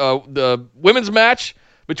 We had the women's match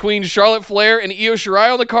between Charlotte Flair and Io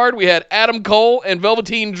Shirai on the card. We had Adam Cole and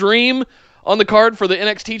Velveteen Dream on the card for the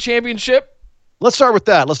NXT Championship. Let's start with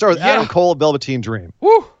that. Let's start with Adam Cole and Velveteen Dream.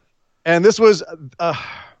 Woo! And this was, a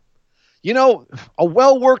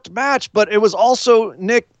well-worked match, but it was also,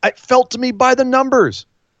 Nick, it felt to me by the numbers.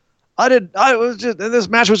 This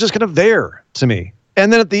match was just kind of there to me.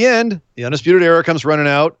 And then at the end, the Undisputed Era comes running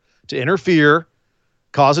out to interfere,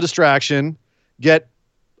 cause a distraction, get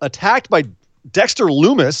attacked by Dexter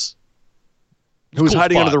Lumis, who's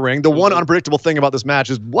hiding under the ring. The one unpredictable thing about this match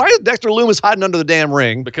is, why is Dexter Lumis hiding under the damn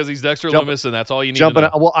ring? Because he's Dexter Lumis, and that's all you need to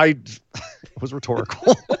know. It was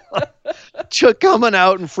rhetorical. Coming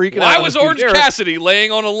out and freaking out. Why was Orange Cassidy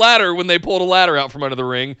laying on a ladder when they pulled a ladder out from under the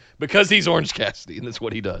ring? Because he's Orange Cassidy, and that's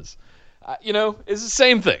what he does. It's the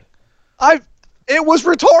same thing. It was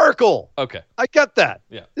rhetorical. Okay. I get that.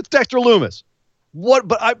 Yeah. It's Dexter Lumis.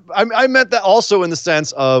 But I meant that also in the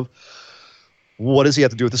sense of, what does he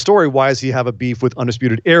have to do with the story? Why does he have a beef with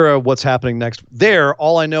Undisputed Era? What's happening next there?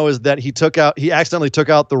 All I know is that he accidentally took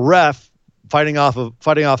out the ref fighting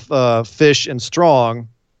off Fish and Strong,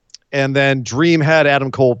 and then Dream had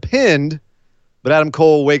Adam Cole pinned, but Adam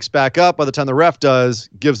Cole wakes back up by the time the ref does,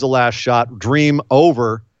 gives the last shot, Dream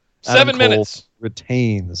over. 7 minutes.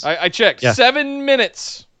 Retains. I checked. Yeah. 7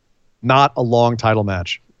 minutes. Not a long title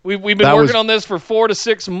match. We've been working on this for 4 to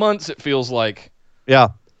 6 months, it feels like. Yeah.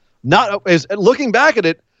 Looking back at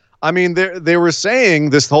it, I mean, they were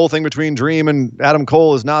saying this whole thing between Dream and Adam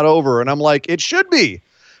Cole is not over, and I'm like, it should be.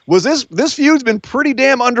 This feud's been pretty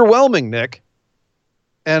damn underwhelming, Nick.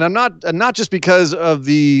 And I'm not just because of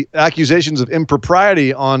the accusations of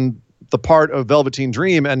impropriety on the part of Velveteen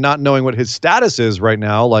Dream and not knowing what his status is right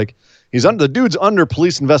now. Like, the dude's under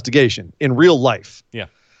police investigation in real life. Yeah.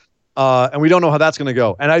 And we don't know how that's going to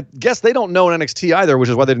go. And I guess they don't know in NXT either, which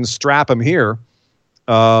is why they didn't strap him here.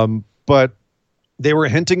 But they were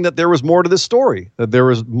hinting that there was more to this story, that there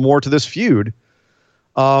was more to this feud.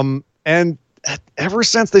 And ever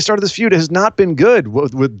since they started this feud, it has not been good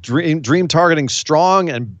with Dream targeting Strong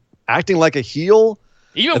and acting like a heel.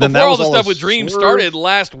 Even before all the stuff with Dream started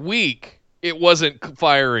last week, it wasn't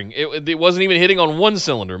firing. It wasn't even hitting on one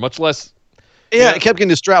cylinder, much less. Yeah, it kept getting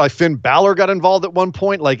distracted. Like Finn Balor got involved at one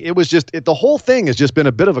point. Like it was just the whole thing has just been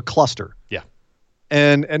a bit of a cluster. Yeah,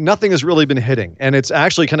 and nothing has really been hitting, and it's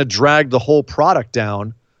actually kind of dragged the whole product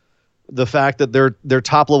down. The fact that their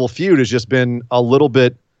top level feud has just been a little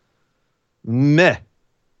bit meh.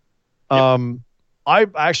 Yep. I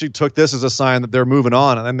actually took this as a sign that they're moving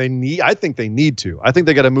on, and I think they need to. I think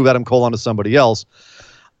they got to move Adam Cole onto somebody else,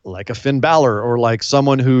 like a Finn Balor or like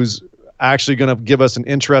someone who's actually going to give us an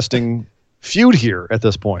interesting feud here at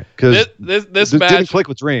this point. Because this match didn't click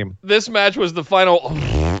with Dream. This match was the final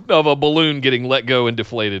of a balloon getting let go and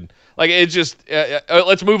deflated. Like it just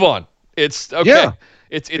let's move on. It's okay. Yeah.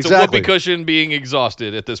 It's exactly. A whoopee cushion being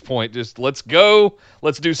exhausted at this point. Just let's go.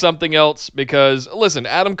 Let's do something else because, listen,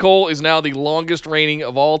 Adam Cole is now the longest reigning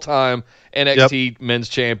of all time NXT men's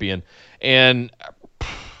champion. And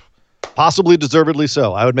possibly deservedly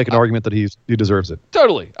so. I would make an argument that he deserves it.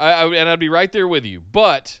 Totally. I'd be right there with you.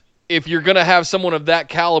 But if you're going to have someone of that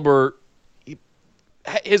caliber,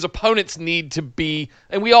 his opponents need to be,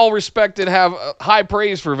 and we all respect and have high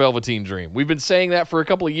praise for Velveteen Dream. We've been saying that for a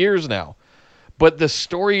couple of years now. But the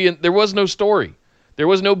story, there was no story. There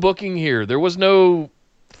was no booking here. There was no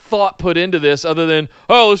thought put into this other than,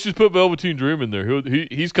 let's just put Velveteen Dream in there.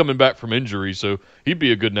 He's coming back from injury, so he'd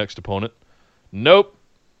be a good next opponent. Nope.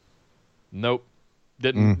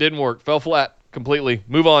 Didn't work. Fell flat completely.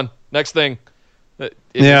 Move on. Next thing. It's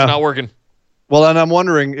not working. Well, and I'm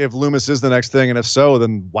wondering if Lumis is the next thing, and if so,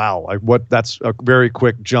 then wow, that's a very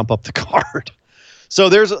quick jump up the card. So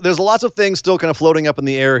there's lots of things still kind of floating up in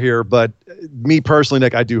the air here, but me personally,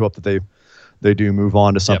 Nick, I do hope that they do move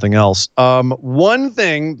on to something else. One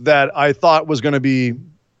thing that I thought was going to be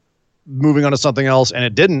moving on to something else, and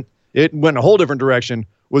it didn't. It went in a whole different direction.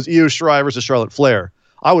 Was Io Shirai versus Charlotte Flair.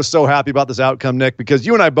 I was so happy about this outcome, Nick, because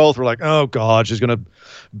you and I both were like, oh, God, she's going to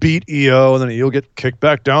beat Io, and then Io get kicked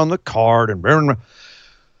back down the card. And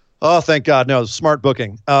oh, thank God. No, smart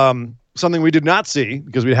booking. Something we did not see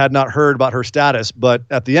because we had not heard about her status. But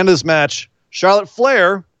at the end of this match, Charlotte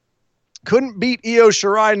Flair couldn't beat Io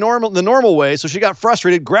Shirai the normal way, so she got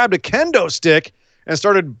frustrated, grabbed a kendo stick, and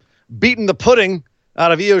started beating the pudding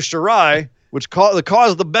out of Io Shirai, which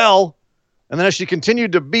caused the bell. And then as she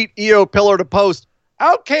continued to beat Io pillar to post,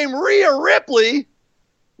 out came Rhea Ripley.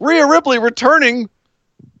 Rhea Ripley returning.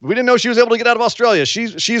 We didn't know she was able to get out of Australia.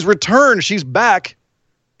 She's returned. She's back.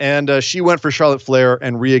 And she went for Charlotte Flair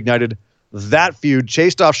and reignited that feud,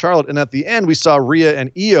 chased off Charlotte. And at the end, we saw Rhea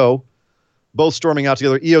and Io both storming out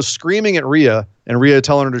together. Io screaming at Rhea and Rhea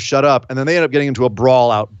telling her to shut up. And then they end up getting into a brawl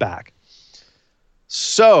out back.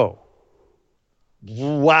 So,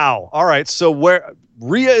 wow. All right. So where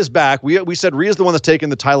Rhea is back. We said Rhea's the one that's taking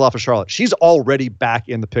the title off of Charlotte. She's already back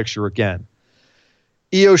in the picture again.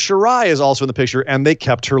 Io Shirai is also in the picture, and they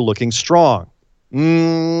kept her looking strong.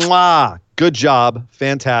 Mwah. Good job.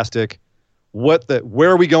 Fantastic. Where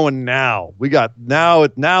are we going now?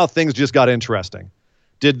 Now things just got interesting.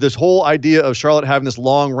 Did this whole idea of Charlotte having this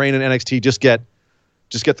long reign in NXT just get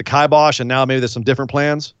the kibosh, and now maybe there's some different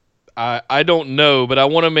plans? I don't know, but I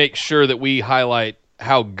want to make sure that we highlight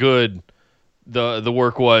how good the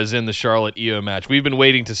work was in the Charlotte Io match. We've been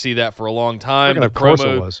waiting to see that for a long time. The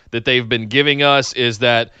promo that they've been giving us is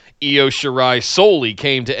that Io Shirai solely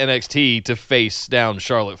came to NXT to face down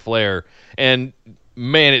Charlotte Flair, and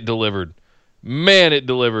man, it delivered. Man, it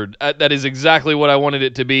delivered. That is exactly what I wanted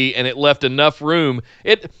it to be, and it left enough room.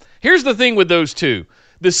 Here's the thing with those two.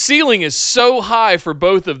 The ceiling is so high for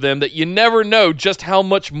both of them that you never know just how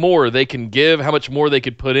much more they can give, how much more they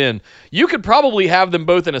could put in. You could probably have them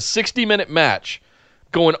both in a 60-minute match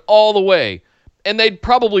going all the way, and they'd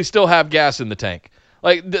probably still have gas in the tank.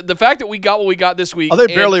 Like the fact that we got what we got this week. Oh,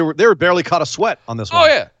 they were barely caught a sweat on this one. Oh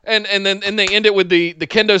yeah, and then they end it with the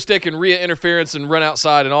kendo stick and Rhea interference and run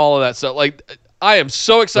outside and all of that stuff. Like I am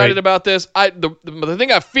so excited about this. The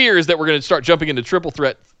thing I fear is that we're going to start jumping into triple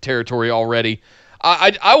threat territory already.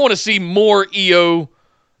 I want to see more Io.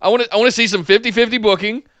 I want to see some 50-50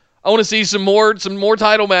 booking. I want to see some more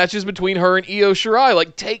title matches between her and Io Shirai.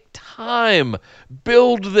 Like take time,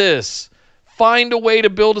 build this. Find a way to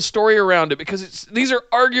build a story around it because these are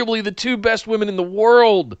arguably the two best women in the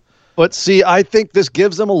world. But see, I think this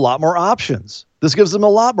gives them a lot more options. Because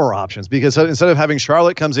instead of having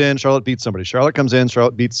Charlotte comes in, Charlotte beats somebody. Charlotte comes in,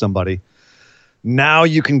 Charlotte beats somebody. Now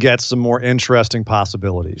you can get some more interesting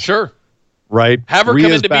possibilities. Sure. Right? Have her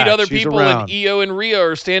come in to beat other people, and Io and Rhea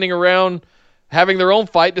are standing around having their own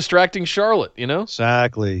fight, distracting Charlotte, you know?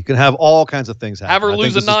 Exactly. You can have all kinds of things happen. Have her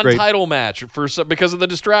lose a non-title match because of the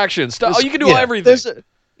distraction. You can do everything. You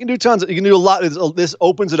can do tons. You can do a lot. This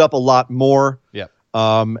opens it up a lot more. Yeah.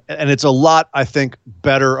 And it's a lot, I think,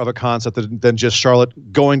 better of a concept than just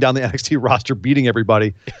Charlotte going down the NXT roster, beating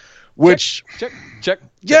everybody. Which, check.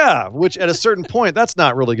 Yeah, which at a certain point, that's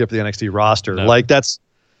not really good for the NXT roster. No. Like, that's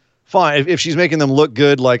fine if she's making them look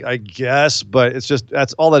good, like I guess, but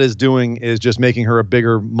that's all that is doing is just making her a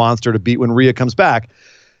bigger monster to beat when Rhea comes back.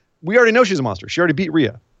 We already know she's a monster. She already beat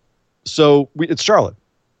Rhea, so it's Charlotte.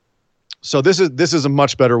 So this is a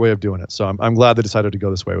much better way of doing it. So I'm glad they decided to go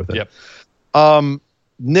this way with it. Yep.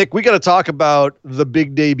 Nick, we got to talk about the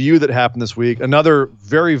big debut that happened this week. Another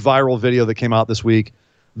very viral video that came out this week.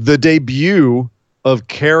 The debut of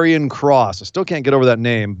Karrion Kross. I still can't get over that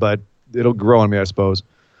name, but it'll grow on me, I suppose.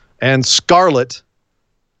 And Scarlett,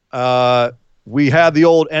 we had the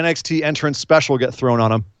old NXT entrance special get thrown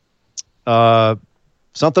on him.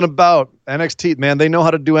 Something about NXT, man, they know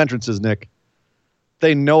how to do entrances, Nick.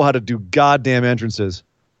 They know how to do goddamn entrances.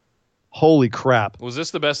 Holy crap. Was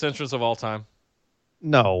this the best entrance of all time?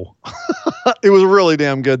 No. It was really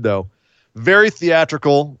damn good, though. Very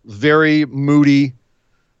theatrical, very moody,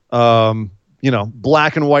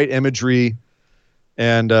 black and white imagery.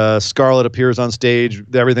 And Scarlett appears on stage.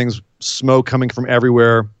 Everything's smoke coming from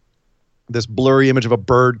everywhere. This blurry image of a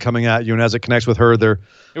bird coming at you, and as it connects with her,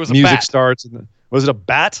 music starts. Was it a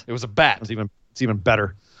bat? It was a bat. It's even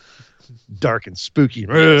better. Dark and spooky,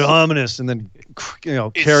 and ominous, and then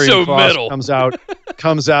Karrion Kross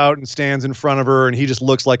comes out and stands in front of her, and he just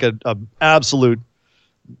looks like a absolute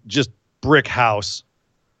just brick house.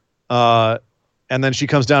 And then she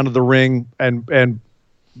comes down to the ring, and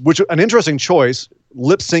which an interesting choice.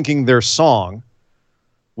 Lip syncing their song,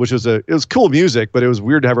 which was it was cool music, but it was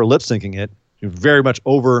weird to have her lip syncing it. Very much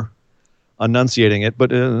over enunciating it,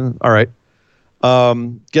 but all right.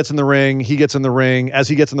 Gets in the ring. He gets in the ring. As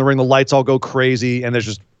he gets in the ring, the lights all go crazy, and there's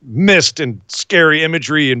just mist and scary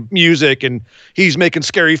imagery and music, and he's making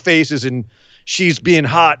scary faces, and she's being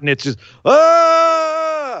hot, and it's just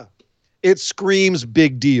it screams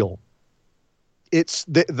big deal.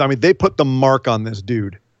 They put the mark on this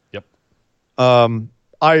dude. Yep.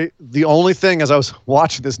 The only thing as I was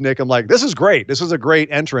watching this, Nick, I'm like, this is great. This is a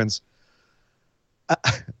great entrance.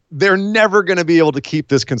 They're never going to be able to keep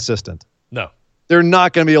this consistent. No. They're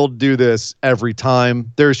not going to be able to do this every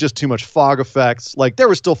time. There's just too much fog effects. Like, there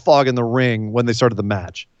was still fog in the ring when they started the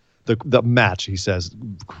match. The match, he says,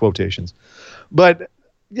 quotations. But,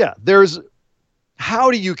 yeah,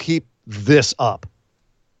 how do you keep this up?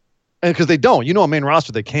 And because they don't. On main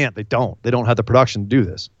roster, they can't. They don't. They don't have the production to do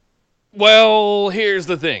this. Well, here's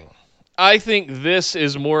the thing. I think this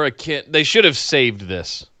is more akin. They should have saved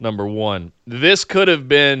this, number one. This could have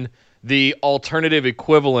been the alternative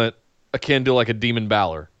equivalent akin to like a Demon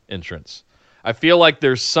Balor entrance. I feel like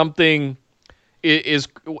there's something.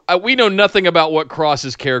 We know nothing about what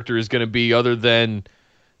Cross's character is going to be other than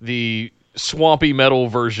the swampy metal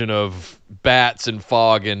version of bats and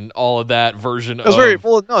fog and all of that version.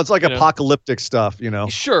 It's like apocalyptic stuff,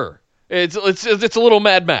 Sure. It's a little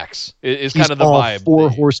Mad Max. It's kind of the vibe. 4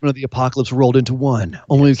 horsemen of the apocalypse rolled into one.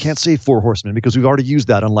 Only we can't say 4 horsemen because we've already used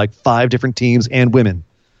that on like 5 different teams and women.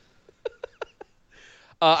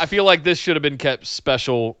 I feel like this should have been kept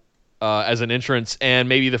special as an entrance, and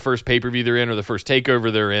maybe the first pay-per-view they're in or the first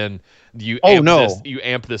takeover they're in. You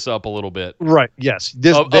amp this up a little bit. Right. Yes.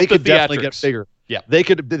 They could definitely get bigger. Yeah. They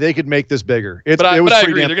could make this bigger. But I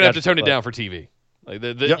agree. They're gonna have to tone it down for TV. Like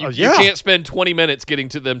you can't spend 20 minutes getting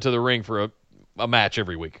them to the ring for a match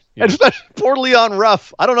every week. And especially poor Leon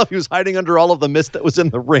Ruff. I don't know if he was hiding under all of the mist that was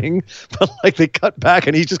in the ring, but like they cut back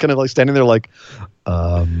and he's just kind of like standing there like,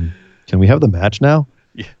 can we have the match now?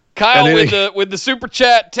 Yeah. Kyle with the super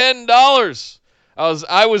chat, $10.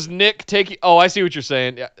 I was Nick taking. Oh, I see what you're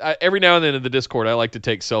saying. Every now and then in the Discord, I like to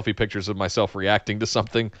take selfie pictures of myself reacting to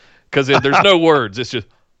something because there's no words. It's just.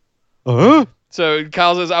 So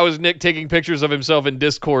Kyle says, I was Nick taking pictures of himself in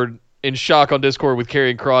Discord, in shock on Discord with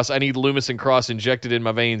Karrion Kross. I need Loomis and Cross injected in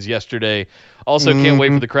my veins yesterday. Also, can't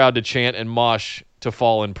wait for the crowd to chant and mosh to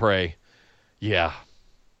Fall and Pray. Yeah.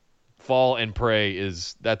 Fall and Pray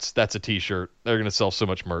that's a t-shirt. They're going to sell so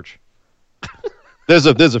much merch. There's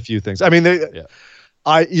a few things. I mean,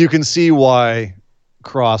 you can see why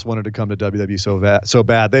Kross wanted to come to WWE so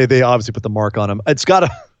bad. They obviously put the mark on him. It's got to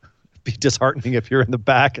be disheartening if you're in the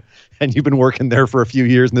back and you've been working there for a few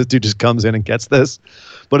years and this dude just comes in and gets this.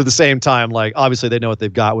 But at the same time, like, obviously they know what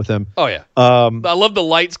they've got with him. Oh yeah. I love the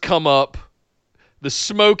lights come up. The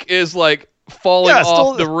smoke is like falling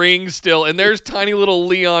off the ring still, and there's tiny little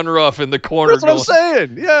Leon Ruff in the corner. That's what I'm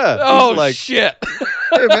saying. Yeah. Oh, like, shit.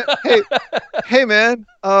 Hey man. Hey man.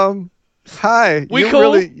 Hi. We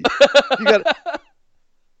cool? You got.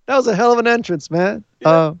 That was a hell of an entrance, man.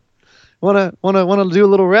 Yeah. Wanna do a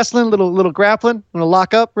little wrestling, little grappling? Wanna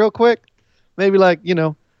lock up real quick? Maybe like,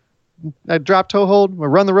 a drop toe hold or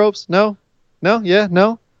run the ropes? No? Yeah?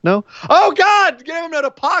 No? Oh God! Gave him an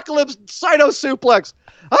apocalypse Cyto suplex.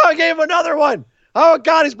 Oh, I gave him another one. Oh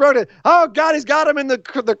God, he's broken it. Oh God, he's got him in the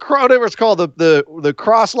whatever it's called, the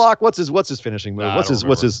cross lock. What's his finishing move?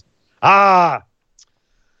 What's his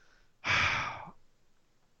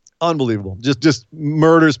unbelievable. Just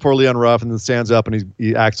murders poor Leon Ruff and then stands up and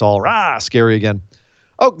he acts all scary again.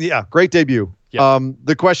 Oh yeah, great debut. Yep.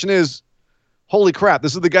 The question is, holy crap,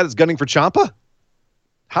 this is the guy that's gunning for Ciampa?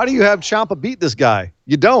 How do you have Ciampa beat this guy?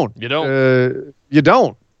 You don't. You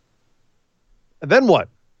don't. And then what?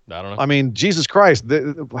 I don't know. I mean, Jesus Christ,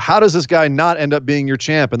 how does this guy not end up being your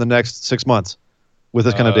champ in the next 6 months with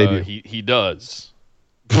this kind of debut? He does.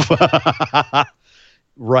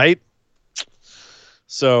 Right?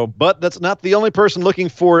 So, but that's not the only person looking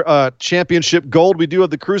for championship gold. We do have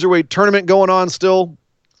the Cruiserweight tournament going on still.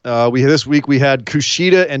 This week we had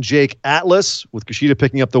Kushida and Jake Atlas, with Kushida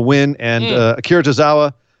picking up the win and Akira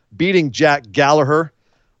Tozawa beating Jack Gallagher.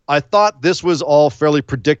 I thought this was all fairly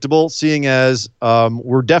predictable, seeing as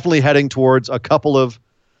we're definitely heading towards a couple of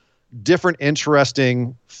different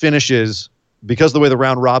interesting finishes because of the way the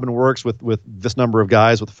round robin works with this number of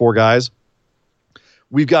guys, with 4 guys.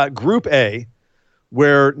 We've got Group A,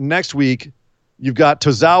 where next week you've got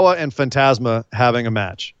Tozawa and Phantasma having a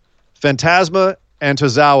match. Phantasma and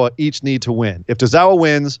Tozawa each need to win. If Tozawa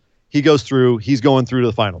wins, he goes through. He's going through to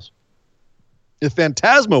the finals. If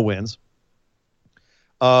Phantasma wins,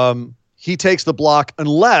 he takes the block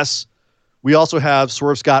unless we also have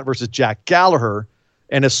Swerve Scott versus Jack Gallagher.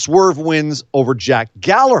 And if Swerve wins over Jack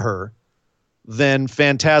Gallagher, then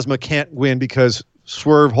Phantasma can't win because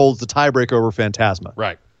Swerve holds the tiebreaker over Phantasma.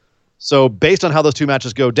 Right. So based on how those two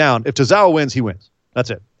matches go down, if Tozawa wins, he wins. That's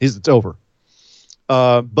it. It's over.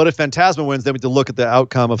 But if Phantasma wins, then we have to look at the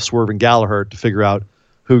outcome of Swerve and Gallagher to figure out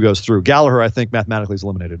who goes through. Gallagher, I think, mathematically is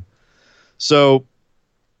eliminated. So,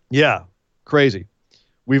 yeah, crazy.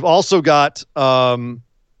 We've also got,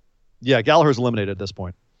 Gallagher's eliminated at this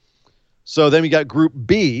point. So then we got Group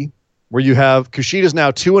B, where you have Kushida's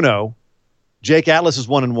now 2-0. Jake Atlas is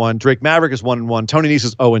 1-1. Drake Maverick is 1-1. Tony Nese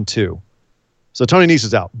is 0-2. So Tony Nese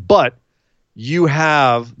is out. But you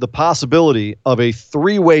have the possibility of a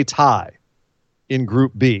three-way tie in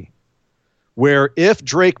Group B, where if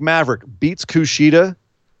Drake Maverick beats Kushida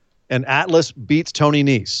and Atlas beats Tony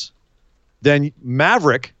Nese, then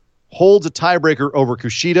Maverick holds a tiebreaker over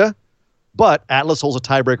Kushida, but Atlas holds a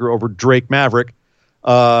tiebreaker over Drake Maverick.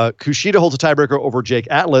 Kushida holds a tiebreaker over Jake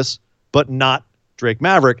Atlas, but not Drake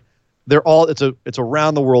Maverick. It's a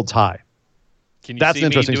round the world tie. Can you That's see an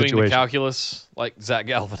interesting me doing situation. the calculus like Zach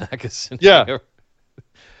Galifianakis? Yeah.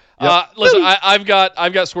 Listen, I've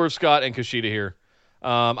got Swerve Scott and Kushida here.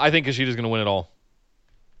 I think Kushida's going to win it all.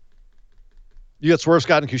 You got Swerve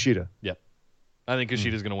Scott and Kushida. Yep. I think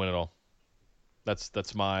Kushida's going to win it all.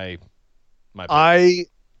 That's my pick. I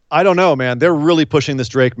don't know, man. They're really pushing this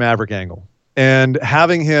Drake Maverick angle. And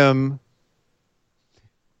having him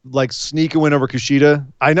like sneak a win over Kushida.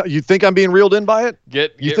 I know you think I'm being reeled in by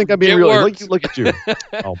it. You think I'm being reeled in? Look at you.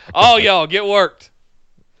 Oh, y'all get worked.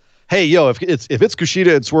 Hey, yo, if it's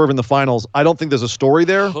Kushida and Swerve in the finals, I don't think there's a story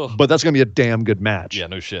there, but that's going to be a damn good match. Yeah,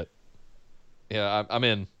 no shit. Yeah, I'm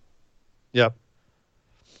in. Yep.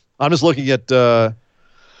 I'm just looking at.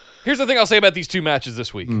 Here's the thing I'll say about these two matches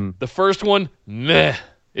this week. The first one, meh.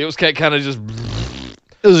 It was kind of just.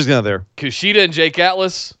 It was just kind of there. Kushida and Jake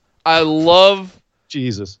Atlas. I love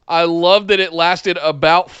that it lasted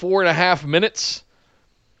about 4.5 minutes.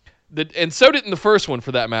 And so did in the first one,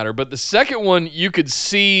 for that matter. But the second one, you could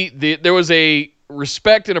see there was a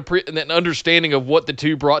respect and an understanding of what the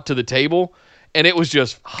two brought to the table. And it was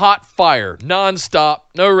just hot fire, nonstop,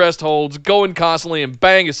 no rest holds, going constantly, and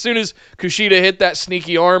bang. As soon as Kushida hit that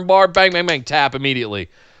sneaky arm bar, bang, bang, bang, tap immediately.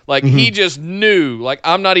 Like, he just knew, like,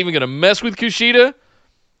 I'm not even going to mess with Kushida.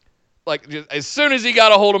 Like, just, as soon as he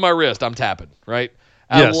got a hold of my wrist, I'm tapping, right?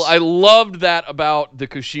 Yes. I loved that about the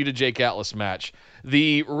Kushida-Jake Atlas match.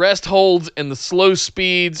 The rest holds and the slow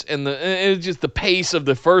speeds and just the pace of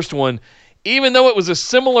the first one, even though it was a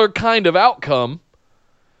similar kind of outcome,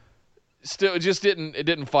 still, it just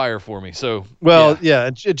didn't fire for me. So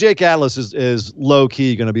Jake Atlas is low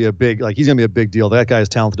key going to be he's going to be a big deal. That guy is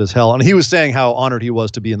talented as hell, and he was saying how honored he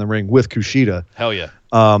was to be in the ring with Kushida. Hell yeah.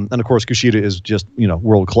 And of course Kushida is just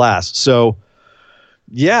world class. So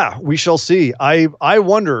yeah, we shall see. I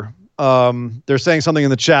wonder. They're saying something in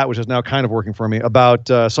the chat, which is now kind of working for me, about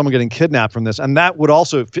someone getting kidnapped from this, and that would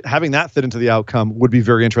also having that fit into the outcome would be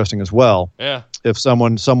very interesting as well. Yeah. If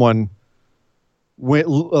someone gets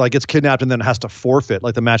kidnapped and then has to forfeit,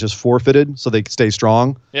 like the match is forfeited so they stay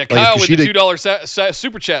strong. Yeah, Kyle with the $2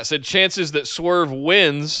 super chat said chances that Swerve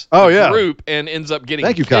wins the group and ends up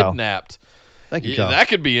getting kidnapped. Thank you, Kyle. That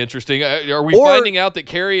could be interesting. Are we finding out that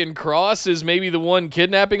Karrion Kross is maybe the one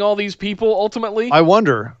kidnapping all these people ultimately? I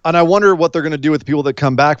wonder what they're going to do with the people that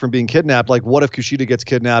come back from being kidnapped. Like, what if Kushida gets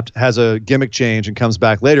kidnapped, has a gimmick change, and comes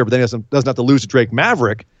back later, but then he doesn't have to lose to Drake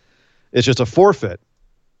Maverick? It's just a forfeit.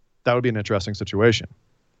 That would be an interesting situation.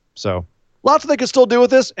 So, lots they could still do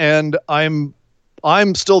with this, and I'm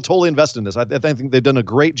still totally invested in this. I think they've done a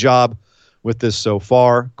great job with this so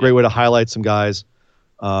far. Great way to highlight some guys.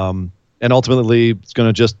 And ultimately, it's going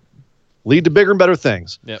to just lead to bigger and better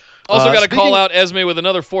things. Yep. Also got to call out Esme with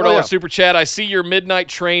another $4 super chat. I see your midnight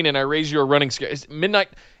train, and I raise you a running scare. It's midnight.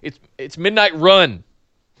 It's Midnight Run,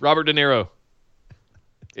 Robert De Niro.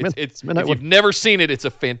 It's Midnight. If you've never seen it, it's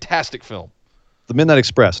a fantastic film. The Midnight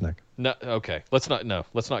Express, Nick. No, okay. Let's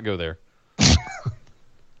not go there.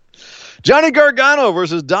 Johnny Gargano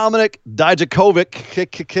versus Dominik Dijakovic.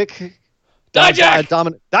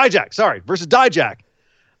 Dijak. Versus Dijak.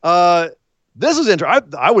 This is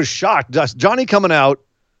interesting. I was shocked. Johnny coming out,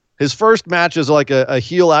 his first match is like a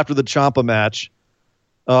heel after the Ciampa match.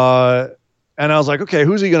 And I was like, okay,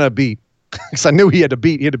 who's he going to beat? Because I knew he had to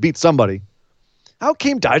beat somebody. Out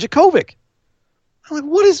came Dijakovic. I'm like,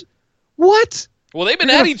 what? Well, they've been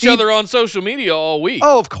at each other on social media all week.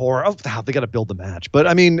 Oh, of course. They got to build the match. But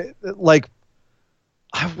I mean, like,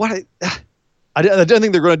 I didn't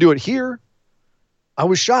think they're going to do it here. I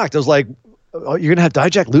was shocked. I was like, oh, you're going to have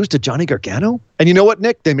Dijak lose to Johnny Gargano? And you know what,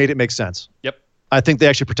 Nick? They made it make sense. Yep. I think they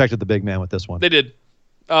actually protected the big man with this one. They did.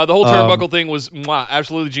 The whole turnbuckle thing was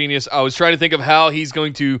absolutely genius. I was trying to think of how he's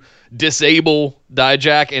going to disable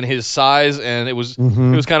Dijak and his size, and it was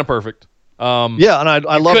kind of perfect. Yeah, and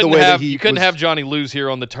I love the way that you couldn't have Johnny lose here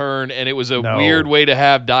on the turn, and it was a weird way to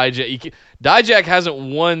have Dijak. Dijak hasn't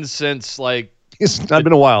won since it's not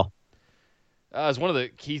been a while. It's one of the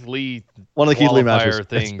Keith Lee matches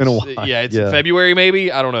things. It's been a while. Yeah, it's February maybe.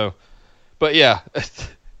 I don't know, but yeah, both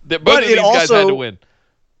of these guys had to win.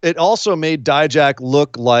 It also made Dijak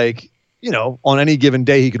look like, on any given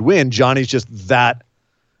day he could win. Johnny's just that,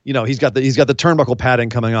 he's got the turnbuckle padding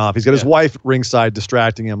coming off. He's got his wife ringside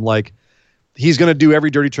distracting him. Like, he's going to do every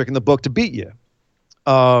dirty trick in the book to beat you.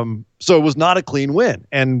 So it was not a clean win.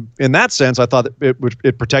 And in that sense, I thought that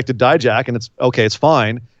it protected Dijak, and it's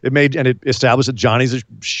fine. It established that Johnny's a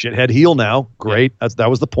shithead heel now. Great. Yeah. That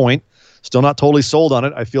was the point. Still not totally sold on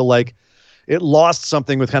it. I feel like it lost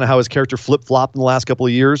something with kind of how his character flip-flopped in the last couple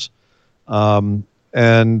of years. And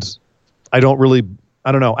I don't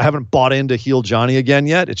know. I haven't bought into heel Johnny again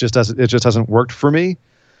yet. It just hasn't worked for me.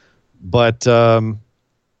 But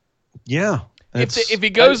yeah. If he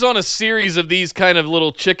goes on a series of these kind of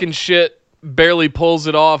little chicken shit, barely pulls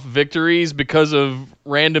it off victories because of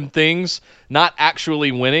random things, not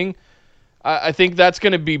actually winning, I think that's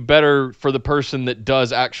going to be better for the person that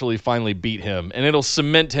does actually finally beat him. And it'll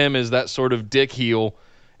cement him as that sort of dick heel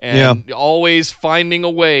and always finding a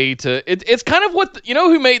way to... It's kind of what...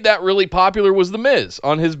 who made that really popular was The Miz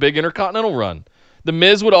on his big Intercontinental run. The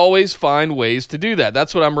Miz would always find ways to do that.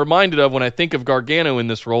 That's what I'm reminded of when I think of Gargano in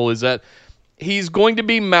this role, is that he's going to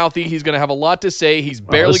be mouthy. He's going to have a lot to say. He's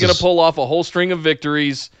barely going to pull off a whole string of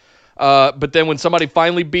victories. But then when somebody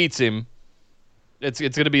finally beats him, it's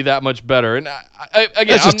going to be that much better. And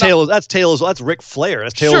again, that's Ric Flair.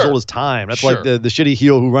 That's Taylor's old as time. That's like the shitty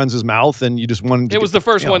heel who runs his mouth, and you just want. It was the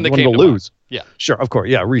first one that came to lose. Yeah, sure, of course,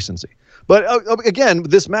 yeah, recency. But again,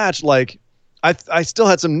 this match, I still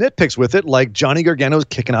had some nitpicks with it. Like, Johnny Gargano's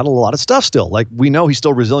kicking out a lot of stuff still. Like, we know he's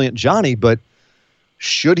still resilient Johnny, but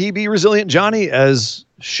should he be resilient Johnny as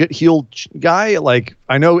shit heel guy? Like,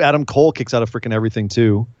 I know Adam Cole kicks out of freaking everything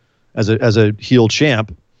too, as a heel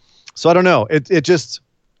champ. So I don't know. It just.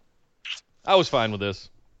 I was fine with this.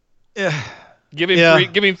 Yeah. Give him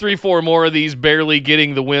 3-4 more of these barely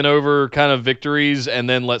getting the win over kind of victories, and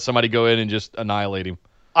then let somebody go in and just annihilate him.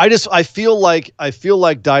 I feel like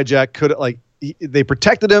Dijak could, they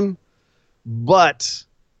protected him, but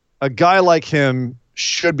a guy like him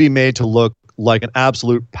should be made to look like an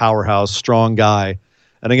absolute powerhouse, strong guy.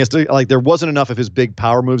 And I guess there wasn't enough of his big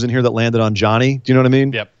power moves in here that landed on Johnny. Do you know what I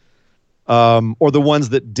mean? Yep. Or the ones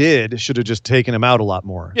that did should have just taken him out a lot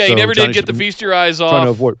more. Yeah, he never did get the feast your eyes off. Trying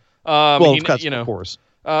to avoid. Of course.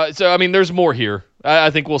 So, I mean, there's more here. I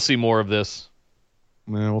think we'll see more of this.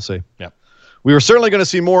 Yeah, we'll see. Yeah. We were certainly going to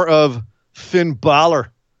see more of Finn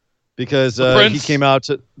Balor because he came out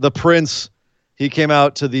to the Prince. He came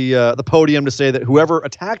out to the podium to say that whoever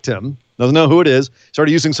attacked him, doesn't know who it is,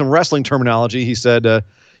 started using some wrestling terminology. He said,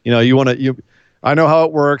 I know how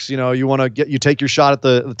it works. You take your shot at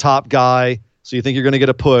the top guy, so you think you're going to get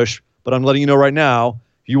a push. But I'm letting you know right now,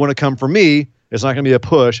 if you want to come for me, it's not going to be a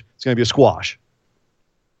push. It's going to be a squash.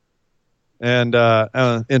 And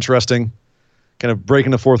interesting, kind of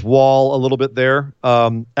breaking the fourth wall a little bit there,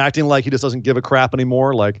 acting like he just doesn't give a crap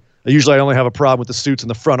anymore. Like, usually I only have a problem with the suits in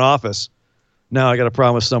the front office. Now I got a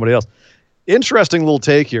problem with somebody else. Interesting little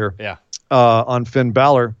take here on Finn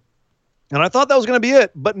Balor. And I thought that was going to be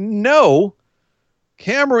it, but no.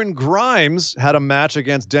 Cameron Grimes had a match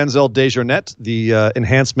against Denzel Dejournette, the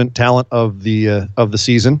enhancement talent of the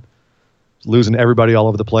season, losing everybody all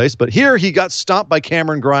over the place. But here he got stomped by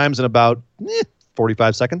Cameron Grimes in about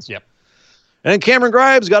 45 seconds. Yep. And Cameron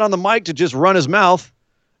Grimes got on the mic to just run his mouth.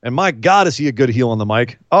 And my God, is he a good heel on the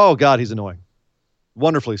mic? Oh God, he's annoying.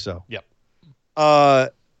 Wonderfully so. Yep.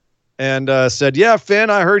 And said, "Yeah, Finn,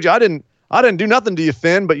 I heard you. I didn't do nothing to you,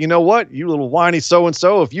 Finn, but you know what? You little whiny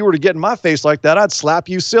so-and-so, if you were to get in my face like that, I'd slap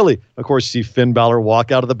you silly." Of course, you see Finn Balor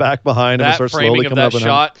walk out of the back behind him and start slowly coming up. That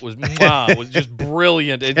framing of that shot was just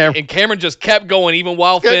brilliant. And Cameron just kept going even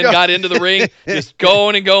while Finn got into the ring, just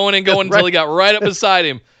going and going and going until he got right up beside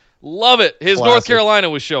him. Love it. His Classic. North Carolina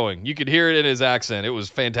was showing. You could hear it in his accent. It was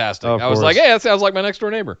fantastic. Of I was course. like, hey, that sounds like my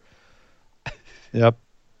next-door neighbor. Yep.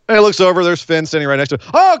 And he looks over. There's Finn standing right next to him.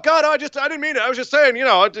 Oh God! I didn't mean it. I was just saying.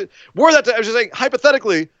 I was just saying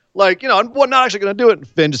hypothetically, I'm not actually going to do it. And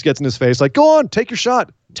Finn just gets in his face, like, "Go on, take your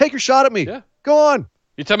shot. Take your shot at me. Yeah. Go on."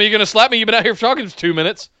 You tell me you're going to slap me? You've been out here talking for 2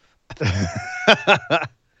 minutes.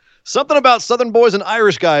 Something about Southern boys and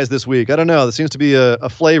Irish guys this week. I don't know. There seems to be a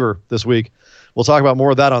flavor this week. We'll talk about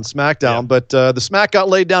more of that on SmackDown. Yeah. But the smack got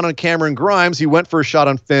laid down on Cameron Grimes. He went for a shot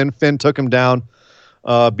on Finn. Finn took him down.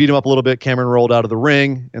 beat him up a little bit. Cameron rolled out of the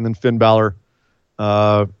ring, and then Finn Balor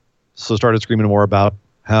started screaming more about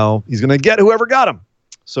how he's going to get whoever got him.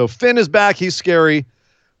 So Finn is back. He's scary.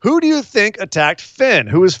 Who do you think attacked Finn?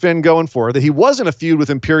 Who is Finn going for? That he wasn't a feud with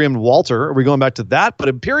Imperium and Walter. Are we going back to that? But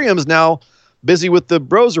Imperium's now busy with the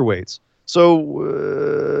Broserweights.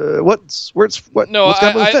 So what's Finn?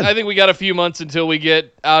 I think we got a few months until we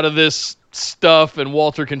get out of this stuff and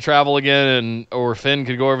Walter can travel again or Finn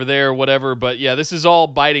could go over there or whatever. But yeah, this is all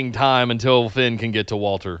biding time until Finn can get to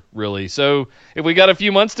Walter, really. So if we got a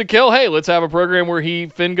few months to kill, hey, let's have a program where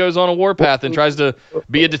Finn goes on a warpath and tries to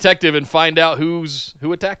be a detective and find out who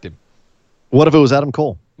attacked him. What if it was Adam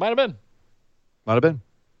Cole? Might have been.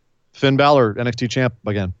 Finn Balor, NXT champ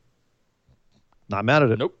again. Not mad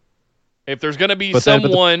at it. Nope. If there's going to be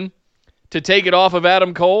someone to take it off of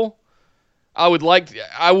Adam Cole, I would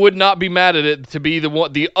not be mad at it to be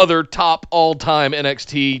the other top all-time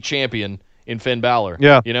NXT champion in Finn Balor.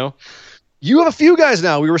 Yeah. You know? You have a few guys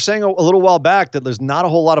now. We were saying a little while back that there's not a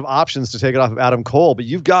whole lot of options to take it off of Adam Cole, but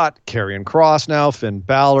you've got Karrion Kross now, Finn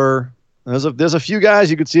Balor. There's a few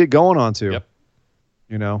guys you could see it going on to. Yep.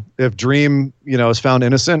 You know, if Dream, is found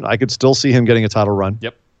innocent, I could still see him getting a title run.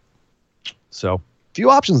 Yep. So, few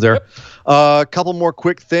options there. Yep. A couple more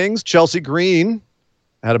quick things. Chelsea Green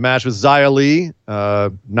had a match with Xia Li.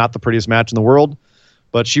 Not the prettiest match in the world,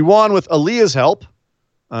 but she won with Aaliyah's help.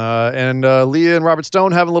 And Leah and Robert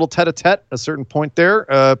Stone having a little tete-a-tete at a certain point there.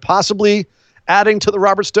 Possibly adding to the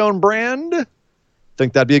Robert Stone brand.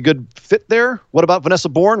 Think that'd be a good fit there. What about Vanessa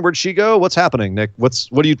Bourne? Where'd she go? What's happening, Nick? What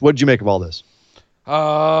did you make of all this?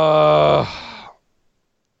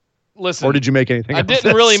 Listen, or did you make anything? I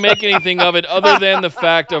didn't really make anything of it other than the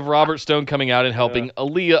fact of Robert Stone coming out and helping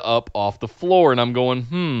Aaliyah up off the floor. And I'm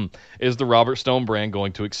going, is the Robert Stone brand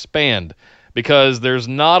going to expand? Because there's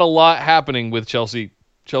not a lot happening with Chelsea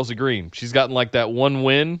Green. She's gotten like that one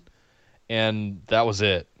win, and that was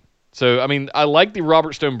it. So, I mean, I like the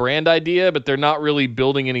Robert Stone brand idea, but they're not really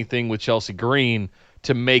building anything with Chelsea Green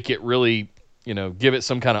to make it really, give it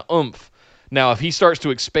some kind of oomph. Now, if he starts to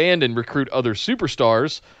expand and recruit other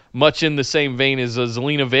superstars, much in the same vein as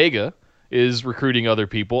Zelina Vega is recruiting other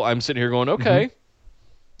people, I'm sitting here going, okay.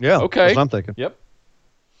 Mm-hmm. Yeah, okay. That's what I'm thinking. Yep.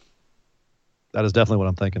 That is definitely what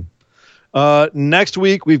I'm thinking. Next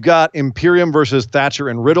week, we've got Imperium versus Thatcher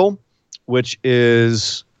and Riddle, which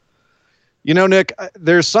is, Nick,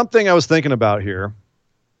 there's something I was thinking about here,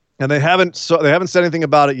 and they haven't said anything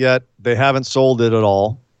about it yet. They haven't sold it at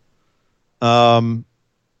all.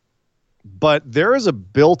 But there is a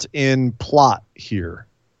built-in plot here,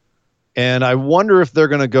 and I wonder if they're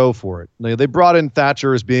going to go for it. They brought in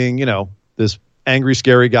Thatcher as being, this angry,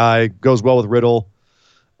 scary guy, goes well with Riddle.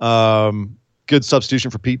 Good substitution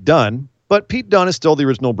for Pete Dunne. But Pete Dunne is still the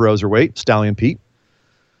original Broserweight, Stallion Pete.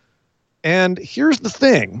 And here's the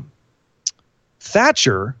thing.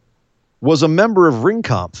 Thatcher was a member of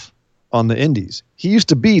Ringkampf on the Indies. He used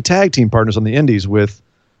to be tag team partners on the Indies with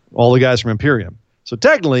all the guys from Imperium. So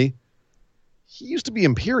technically, he used to be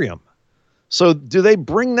Imperium. So do they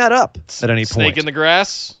bring that up at any point? Snake in the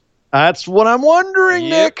grass? That's what I'm wondering,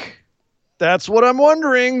 Yep. Nick. That's what I'm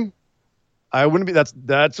wondering. I wouldn't be.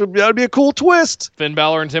 That would be a cool twist. Finn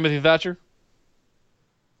Balor and Timothy Thatcher?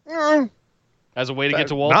 As a way to get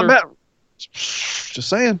to Walter? Not bad. Just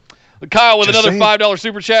saying. Kyle with Just another saying. $5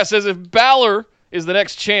 super chat says, if Balor is the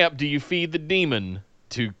next champ, do you feed the demon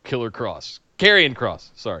to Karrion Kross?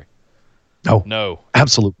 Sorry. No.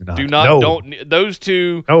 Absolutely not. Do not. No. Don't. Those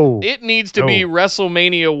two. No. It needs to be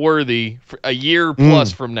WrestleMania worthy for a year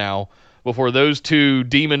plus from now before those two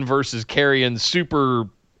Demon versus Karrion super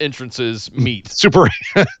entrances meet. Super.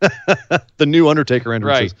 The new Undertaker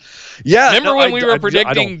entrances. Right. Yeah. Remember when we were I don't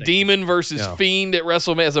predicting think- Demon versus Fiend at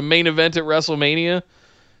WrestleMania as a main event at WrestleMania?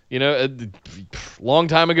 A long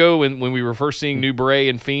time ago when we were first seeing New Bray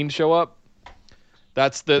and Fiend show up.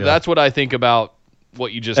 That's what I think about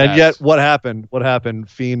what you just And asked. yet, what happened? What happened?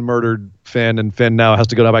 Fiend murdered Finn, and Finn now has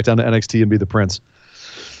to go back down to NXT and be the Prince.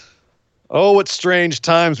 Oh, what strange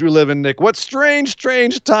times we live in, Nick. What strange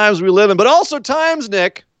times we live in. But also times,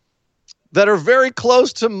 Nick, that are very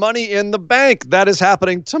close to Money in the Bank. That is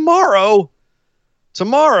happening tomorrow. So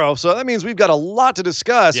that means we've got a lot to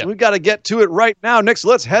discuss. Yep. We've got to get to it right now. Nick, so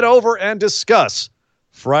let's head over and discuss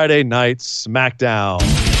Friday Night SmackDown.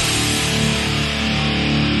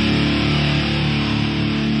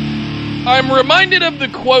 I'm reminded of the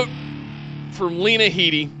quote from Lena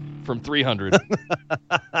Headey from 300.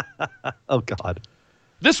 Oh, God.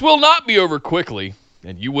 This will not be over quickly,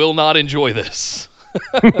 and you will not enjoy this.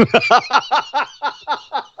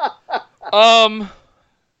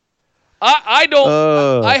 I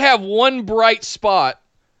don't. I have one bright spot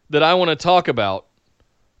that I want to talk about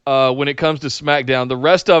when it comes to SmackDown. The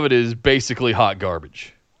rest of it is basically hot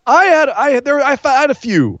garbage. I had a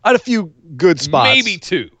few good spots. Maybe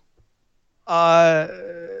two.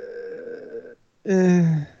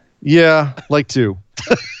 Yeah, like two.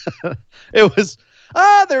 It was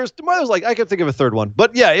there's like I could think of a third one,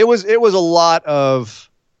 but yeah, it was a lot of.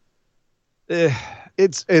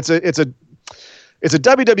 It's a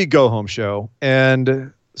WWE go home show,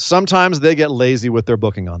 and sometimes they get lazy with their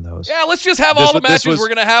booking on those. Yeah, let's just have all the matches we're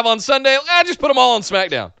gonna have on Sunday. Just put them all on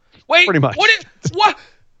SmackDown. Wait, pretty much. What?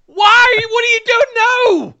 Why? What are you doing?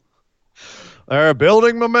 No. They're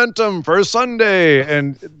building momentum for Sunday,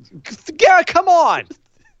 and yeah, come on.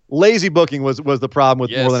 Lazy booking was the problem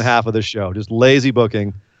with more than half of the show. Just lazy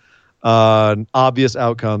booking, obvious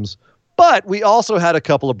outcomes. But we also had a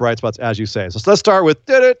couple of bright spots, as you say. So let's start with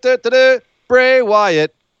Bray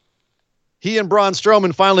Wyatt. He and Braun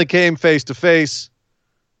Strowman finally came face to face.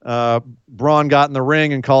 Braun got in the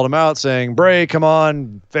ring and called him out, saying, "Bray, come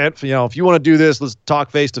on, if you want to do this, let's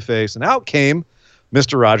talk face to face." And out came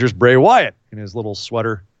Mr. Rogers, Bray Wyatt, in his little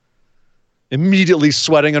sweater, immediately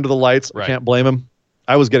sweating under the lights. Right. I can't blame him.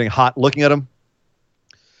 I was getting hot looking at him.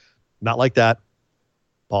 Not like that.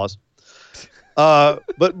 Pause.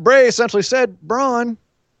 But Bray essentially said, "Braun,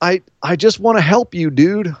 I just want to help you,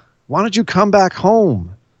 dude. Why don't you come back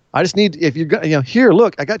home? I just need, if you're here,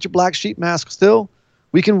 look, I got your black sheep mask still.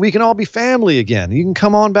 We can all be family again. You can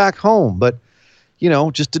come on back home. But,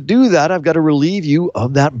 just to do that, I've got to relieve you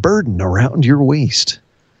of that burden around your waist."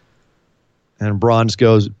 And Braun just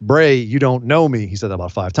goes, "Bray, you don't know me." He said that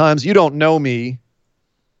about 5 times. "You don't know me.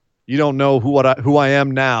 You don't know who I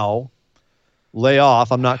am now. Lay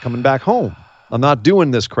off. I'm not coming back home. I'm not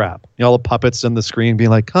doing this crap." All the puppets on the screen being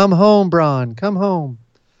like, "Come home, Braun. Come home."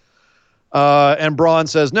 And Braun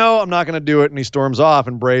says, "No, I'm not going to do it." And he storms off.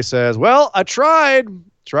 And Bray says, "Well, I tried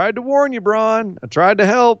to warn you, Braun. I tried to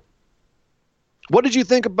help." What did you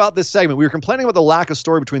think about this segment? We were complaining about the lack of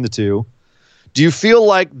story between the two. Do you feel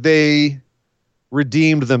like they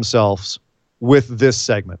redeemed themselves with this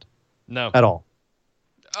segment? No. At all?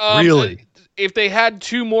 Really? If they had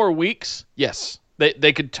 2 more weeks, yes,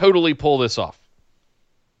 they could totally pull this off.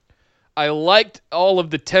 I liked all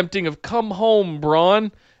of the tempting of "come home,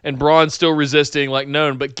 Braun," and Braun still resisting, like,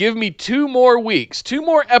 "No, but give me 2 more weeks, 2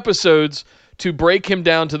 more episodes to break him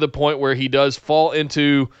down to the point where he does fall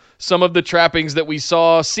into some of the trappings that we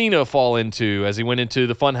saw Cena fall into as he went into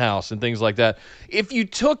the Funhouse and things like that." If you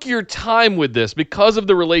took your time with this, because of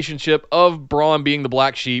the relationship of Braun being the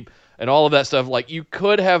black sheep and all of that stuff, like, you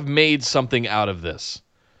could have made something out of this.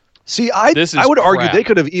 See, I would argue they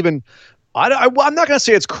could have even. I'm not going to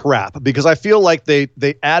say it's crap, because I feel like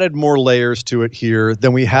they added more layers to it here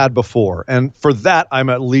than we had before. And for that, I'm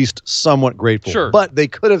at least somewhat grateful. Sure. But they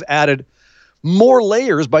could have added more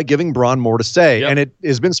layers by giving Braun more to say. Yep. And it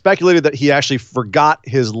has been speculated that he actually forgot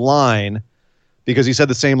his line because he said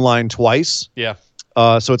the same line twice. Yeah.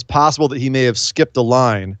 So it's possible that he may have skipped a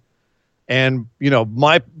line. And,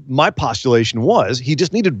 my postulation was he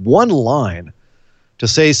just needed one line to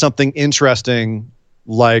say something interesting,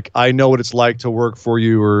 like, "I know what it's like to work for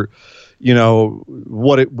you," or,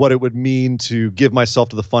 what it would mean to give myself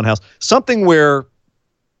to the Funhouse. Something where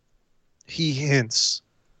he hints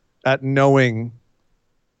at knowing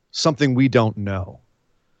something we don't know.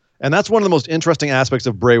 And that's one of the most interesting aspects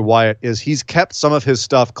of Bray Wyatt is he's kept some of his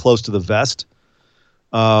stuff close to the vest.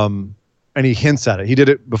 And he hints at it. He did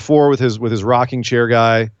it before with his rocking chair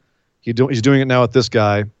guy. He's doing it now with this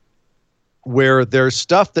guy, where there's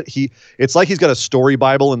stuff that it's like he's got a story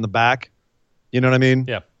Bible in the back. You know what I mean?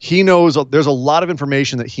 Yeah. He knows there's a lot of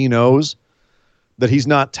information that he knows that he's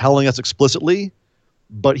not telling us explicitly,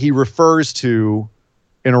 but he refers to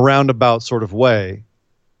in a roundabout sort of way.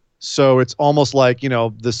 So it's almost like,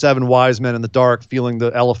 the 7 wise men in the dark feeling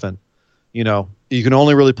the elephant. You can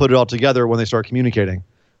only really put it all together when they start communicating.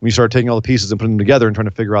 When you start taking all the pieces and putting them together and trying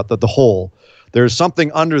to figure out the whole. There's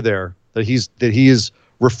something under there that he is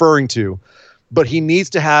referring to, but he needs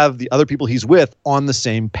to have the other people he's with on the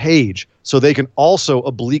same page so they can also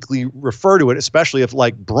obliquely refer to it, especially if,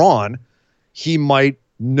 like Braun, he might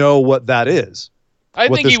know what that is. I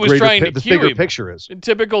think he was trying to cue bigger him. Picture is. In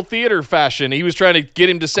typical theater fashion, he was trying to get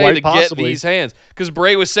him to say, Quite to possibly. get these hands. Because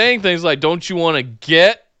Bray was saying things like, "Don't you want to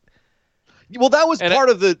get?" Well, that was part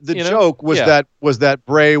of the joke was yeah. that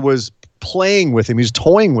Bray was playing with him. He's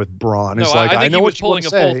toying with Braun. No, it's like, I think know he was what you want pulling to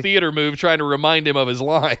a say. full theater move, trying to remind him of his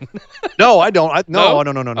line. No, I don't. No.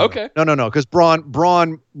 Okay. No. Because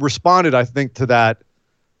Braun responded, I think, to that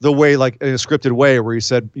the way, like in a scripted way, where he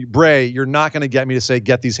said, "Bray, you're not going to get me to say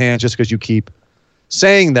get these hands just because you keep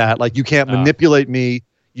saying that. Like, you can't manipulate me.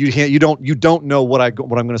 You don't know what I'm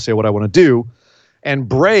going to say, what I want to do." And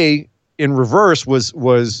Bray in reverse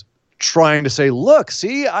was trying to say, look,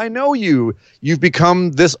 see, I know you. You've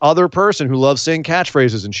become this other person who loves saying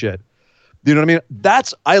catchphrases and shit. You know what I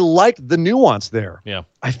mean? I like the nuance there. Yeah.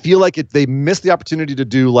 I feel like they missed the opportunity to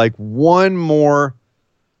do like one more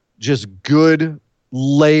just good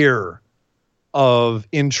layer of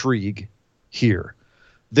intrigue here.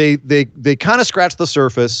 They kind of scratched the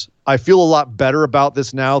surface. I feel a lot better about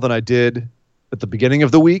this now than I did at the beginning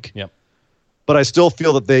of the week. Yep. But I still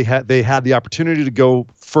feel that they had the opportunity to go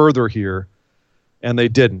further here, and they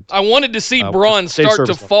didn't. I wanted to see Braun start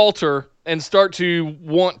to falter and start to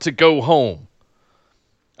want to go home.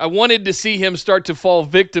 I wanted to see him start to fall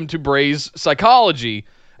victim to Bray's psychology,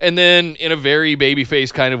 and then in a very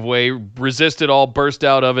babyface kind of way, resist it all, burst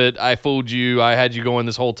out of it. I fooled you. I had you going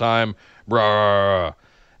this whole time. Bruh.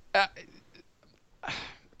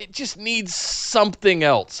 It just needs something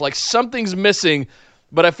else. Like something's missing,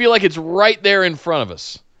 but I feel like it's right there in front of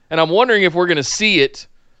us. And I'm wondering if we're going to see it,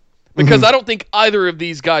 because I don't think either of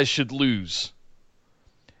these guys should lose.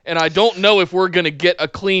 And I don't know if we're going to get a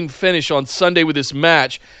clean finish on Sunday with this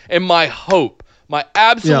match. And my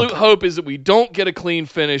absolute hope is that we don't get a clean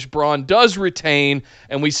finish. Braun does retain,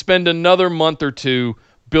 and we spend another month or two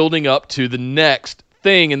building up to the next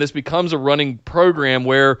thing, and this becomes a running program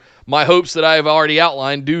where my hopes that I have already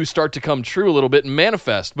outlined do start to come true a little bit and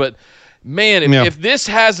manifest. But, man, if this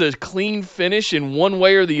has a clean finish in one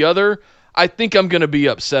way or the other, I think I'm going to be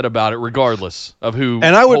upset about it regardless of who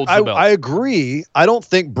holds the belt. I agree. I don't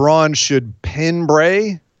think Braun should pin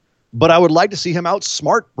Bray, but I would like to see him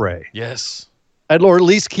outsmart Bray. Yes. Or at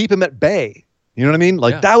least keep him at bay. You know what I mean?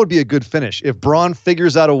 Like, that would be a good finish. If Braun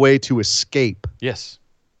figures out a way to escape. Yes.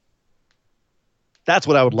 That's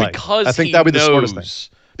what I would like. Because I think that would be the smartest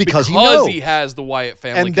thing. Because he has the Wyatt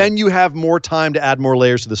family. And then you have more time to add more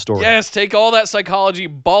layers to the story. Yes, take all that psychology,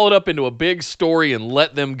 ball it up into a big story, and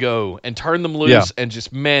let them go and turn them loose. And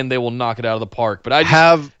just, man, they will knock it out of the park. But I just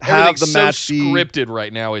have the match so scripted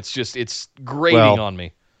right now. It's just it's grating on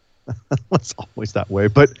me. It's always that way.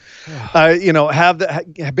 But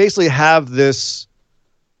basically have this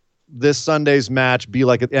Sunday's match be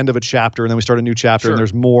like at the end of a chapter, and then we start a new chapter, and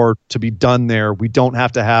there's more to be done there. We don't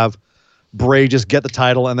have to have Bray just get the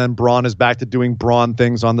title, and then Braun is back to doing Braun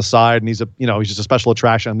things on the side, and he's just a special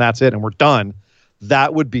attraction, and that's it, and we're done.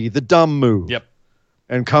 That would be the dumb move. Yep.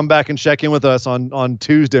 And come back and check in with us on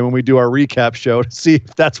Tuesday when we do our recap show to see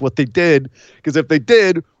if that's what they did. Because if they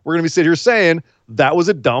did, we're going to be sitting here saying that was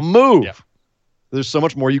a dumb move. Yep. There's so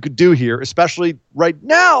much more you could do here, especially right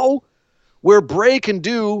now where Bray can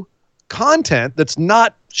do content that's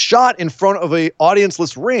not shot in front of a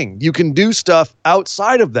audienceless ring. You can do stuff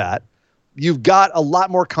outside of that. You've got a lot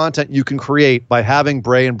more content you can create by having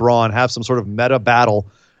Bray and Braun have some sort of meta battle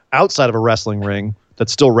outside of a wrestling ring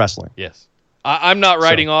that's still wrestling. Yes. I'm not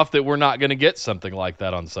writing off that we're not going to get something like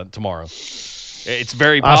that on tomorrow. It's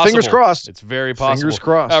very possible. Fingers crossed. It's very possible. Fingers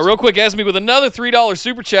crossed. Real quick, Esme with another $3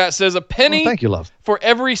 super chat says a penny thank you, love. For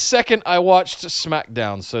every second I watched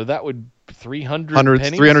SmackDown. So that would 300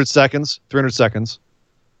 pennies? 300 seconds. 300 seconds.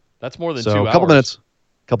 That's more than 2 hours. A couple minutes.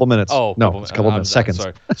 Couple minutes. Oh, no, it's a couple minutes. Seconds.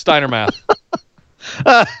 Sorry. Steiner math.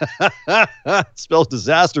 Spells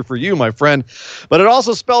disaster for you, my friend. But it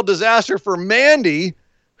also spelled disaster for Mandy,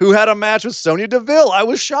 who had a match with Sonya Deville. I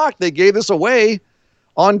was shocked they gave this away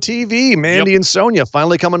on TV. Mandy and Sonya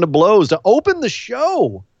finally coming to blows to open the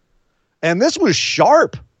show. And this was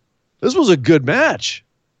sharp. This was a good match.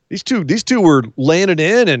 These two were laying it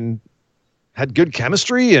in and had good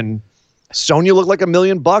chemistry, and Sonya looked like $1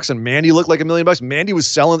 million and Mandy looked like $1 million. Mandy was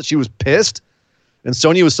selling that she was pissed, and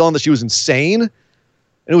Sonya was selling that she was insane. And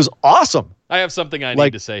it was awesome. I have something I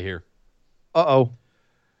need to say here. I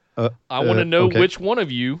want to know which one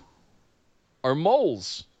of you are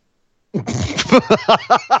moles.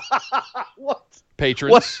 What?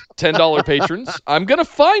 Patrons, What? $10 patrons. I'm going to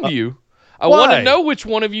find you. I want to know which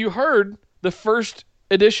one of you heard the first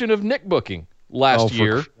edition of Nick Booking last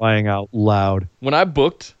year. Crying out loud. When I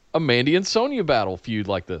booked a Mandy and Sonya battle feud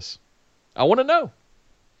like this. I want to know.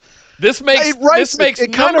 It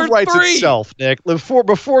kind of writes itself, Nick.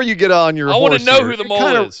 Before you get on your I want to know who the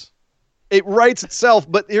mole is. It writes itself,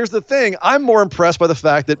 but here's the thing. I'm more impressed by the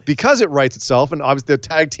fact that because it writes itself, and obviously the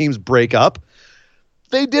tag teams break up,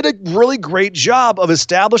 they did a really great job of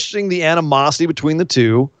establishing the animosity between the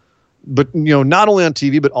two, but not only on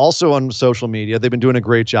TV, but also on social media. They've been doing a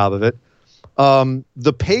great job of it.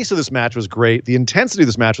 The pace of this match was great. The intensity of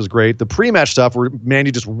this match was great. The pre-match stuff where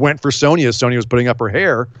Mandy just went for Sonya. Sonya was putting up her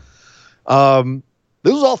hair.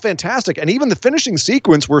 This was all fantastic. And even the finishing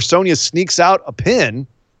sequence where Sonya sneaks out a pin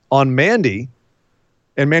on Mandy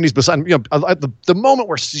and Mandy's beside, the moment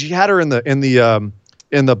where she had her in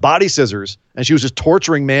the body scissors and she was just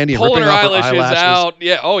torturing Mandy and pulling ripping her off her eyelashes eyelashes out.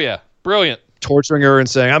 Yeah. Oh yeah. Brilliant. torturing her and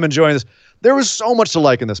saying, I'm enjoying this. There was so much to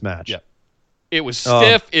like in this match. Yeah. It was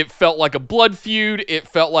stiff. It felt like a blood feud. It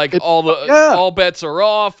felt like all bets are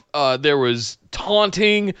off. There was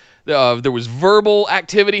taunting. There was verbal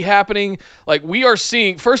activity happening. Like, we are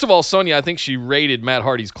seeing, first of all, Sonya, I think she raided Matt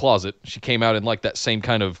Hardy's closet. She came out in like that same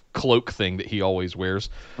kind of cloak thing that he always wears.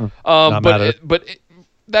 But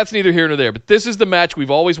that's neither here nor there. But this is the match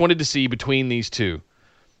we've always wanted to see between these two.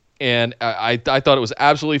 And I thought it was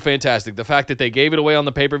absolutely fantastic. The fact that they gave it away on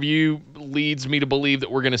the pay-per-view leads me to believe that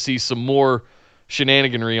we're going to see some more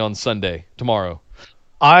shenaniganry on Sunday, tomorrow.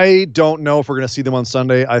 I don't know if we're going to see them on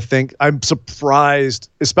Sunday. I think I'm surprised,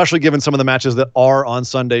 especially given some of the matches that are on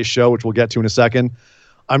Sunday's show, which we'll get to in a second.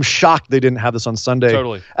 I'm shocked they didn't have this on Sunday.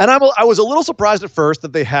 Totally. And I was a little surprised at first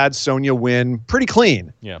that they had Sonya win pretty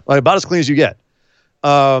clean. Yeah. Like about as clean as you get.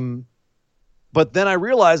 But then I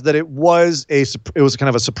realized that it was kind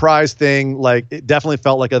of a surprise thing. Like, it definitely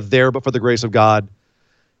felt like a there but for the grace of God,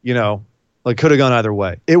 like could have gone either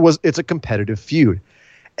way. It's a competitive feud.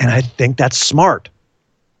 And I think that's smart.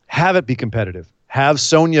 Have it be competitive. Have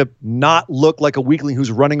Sonya not look like a weakling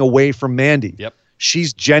who's running away from Mandy. Yep.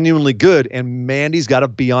 She's genuinely good, and Mandy's got to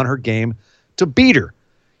be on her game to beat her.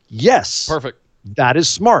 Yes. Perfect. That is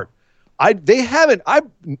smart. When's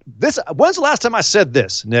the last time I said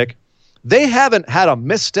this, Nick? They haven't had a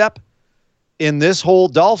misstep in this whole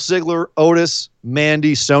Dolph Ziggler, Otis,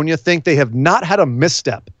 Mandy, Sonya thing. They have not had a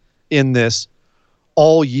misstep in this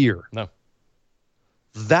all year. No.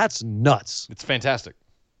 That's nuts. It's fantastic.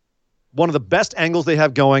 One of the best angles they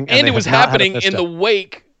have going. And it was happening in the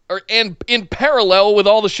wake and in parallel with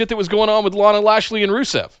all the shit that was going on with Lana, Lashley, and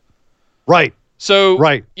Rusev. Right. So,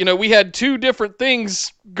 right. We had two different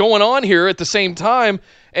things going on here at the same time,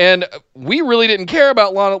 and we really didn't care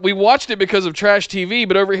about Lana. We watched it because of trash TV,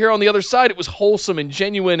 but over here on the other side, it was wholesome and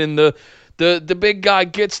genuine, and the big guy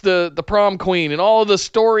gets the prom queen, and all of the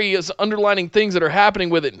story is underlining things that are happening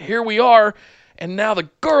with it. And here we are, and now the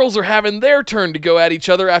girls are having their turn to go at each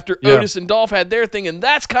other after Otis and Dolph had their thing, and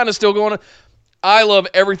that's kind of still going on. I love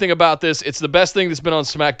everything about this. It's the best thing that's been on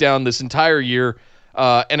SmackDown this entire year.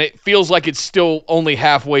 And it feels like it's still only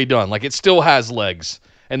halfway done. Like, it still has legs,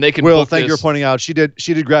 and they can. Will, thank you for pointing out. She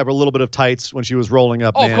did grab a little bit of tights when she was rolling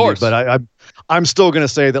up. Mandy, of course. But I'm still going to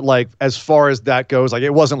say that, like, as far as that goes, like,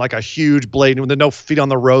 it wasn't like a huge blade with no feet on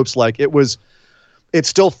the ropes. Like, it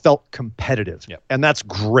still felt competitive, and that's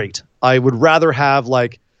great. I would rather have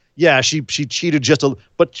she cheated just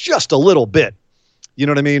a little bit. You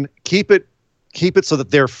know what I mean? Keep it so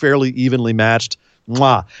that they're fairly evenly matched.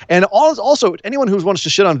 Mwah. And also, anyone who wants to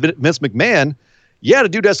shit on Vince McMahon, the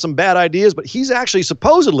dude has some bad ideas, but he's actually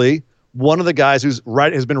supposedly one of the guys has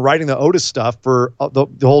been writing the Otis stuff for the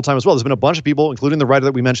whole time as well. There's been a bunch of people, including the writer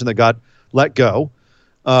that we mentioned, that got let go.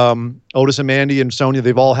 Otis and Mandy and Sonya,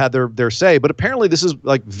 they've all had their say, but apparently this is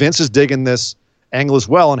like Vince is digging this angle as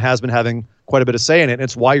well and has been having quite a bit of say in it. And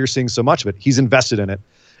it's why you're seeing so much of it. He's invested in it,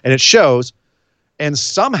 and it shows. And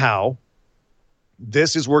somehow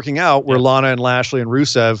this is working out where Lana and Lashley and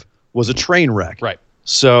Rusev was a train wreck. Right.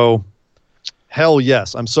 So, hell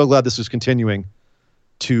yes. I'm so glad this is continuing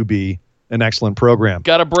to be an excellent program.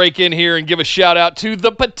 Got to break in here and give a shout out to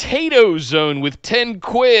the Potato Zone with 10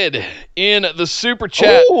 quid in the super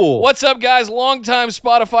chat. Ooh. What's up, guys? Longtime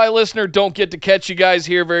Spotify listener. Don't get to catch you guys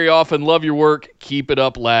here very often. Love your work. Keep it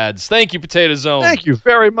up, lads. Thank you, Potato Zone. Thank you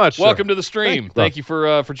very much. Welcome to the stream. Thank you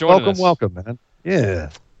for joining us. Welcome, man.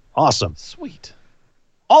 Yeah. Awesome. Sweet.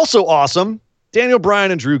 Also awesome, Daniel Bryan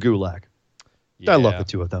and Drew Gulak. I love the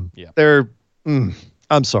two of them. Yeah. They're,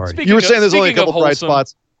 I'm sorry. You were saying there's only a couple bright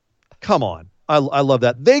spots. Come on. I love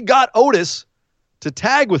that. They got Otis to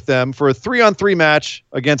tag with them for a 3-on-3 match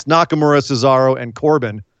against Nakamura, Cesaro, and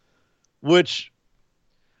Corbin, which,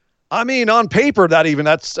 I mean, on paper,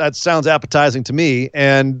 that sounds appetizing to me.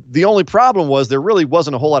 And the only problem was there really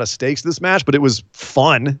wasn't a whole lot of stakes to this match, but it was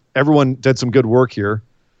fun. Everyone did some good work here.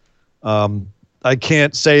 I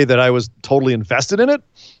can't say that I was totally invested in it.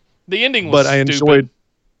 The ending was stupid.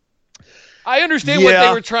 I understand what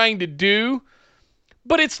they were trying to do,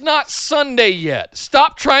 but it's not Sunday yet.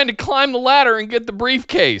 Stop trying to climb the ladder and get the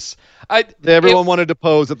briefcase. Everyone wanted to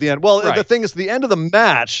pose at the end. Well, the thing is, the end of the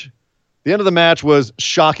match was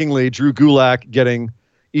shockingly Drew Gulak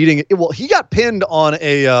eating. Well, he got pinned on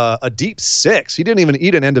a deep six. He didn't even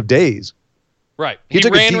eat an end of days. Right. He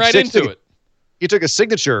ran right into it. He took a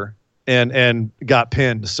signature and got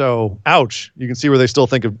pinned. So, ouch. You can see where they still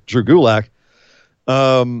think of Drew Gulak.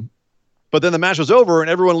 But then the match was over and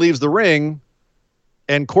everyone leaves the ring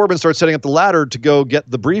and Corbin starts setting up the ladder to go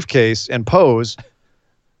get the briefcase and pose.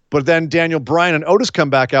 But then Daniel Bryan and Otis come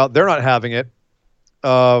back out. They're not having it.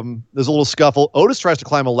 There's a little scuffle. Otis tries to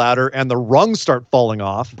climb a ladder, and the rungs start falling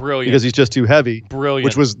off. Brilliant. Because he's just too heavy.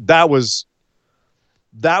 Brilliant. That was,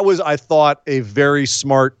 I thought, a very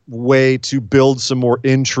smart way to build some more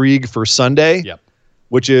intrigue for Sunday. Yep.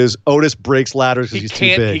 Which is Otis breaks ladders because he's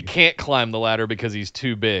too big. He can't climb the ladder because he's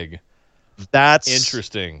too big. That's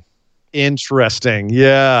interesting.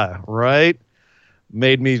 Yeah, right.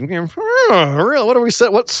 Made me real.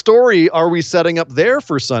 What story are we setting up there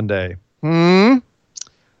for Sunday? But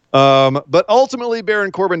ultimately,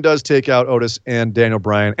 Baron Corbin does take out Otis and Daniel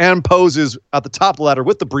Bryan and poses at the top of the ladder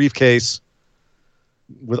with the briefcase,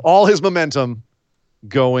 with all his momentum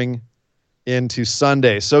going into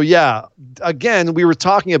Sunday. So yeah, again, we were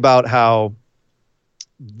talking about how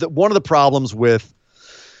one of the problems with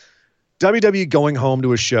WWE going home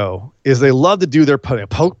to a show is they love to do their point at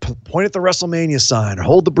the WrestleMania sign or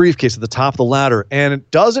hold the briefcase at the top of the ladder, and it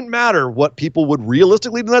doesn't matter what people would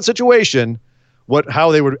realistically do in that situation,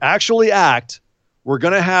 how they would actually act. We're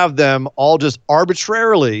going to have them all just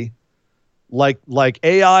arbitrarily, like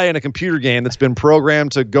AI in a computer game that's been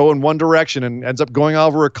programmed to go in one direction and ends up going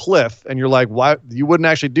over a cliff, and you're like, why? You wouldn't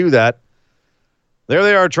actually do that. There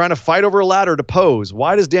they are trying to fight over a ladder to pose.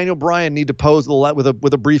 Why does Daniel Bryan need to pose with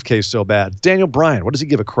a briefcase so bad? It's Daniel Bryan. What does he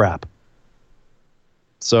give a crap?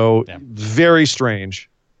 So very strange.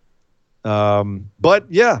 But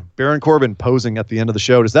yeah, Baron Corbin posing at the end of the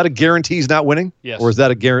show. Is that a guarantee he's not winning? Yes. Or is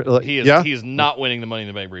that a guarantee? He is not winning the Money in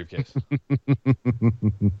the Bank briefcase.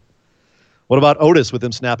 What about Otis with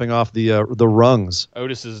him snapping off the rungs?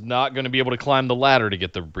 Otis is not going to be able to climb the ladder to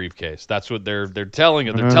get the briefcase. That's what they're telling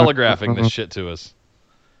us. They're telegraphing this shit to us.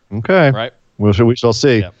 Okay. Right? We shall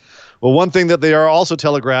see. Yeah. Well, one thing that they are also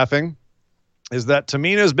telegraphing is that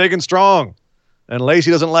Tamina's big and strong, and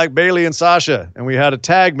Lacey doesn't like Bayley and Sasha. And we had a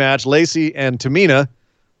tag match, Lacey and Tamina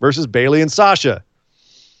versus Bayley and Sasha.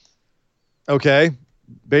 Okay.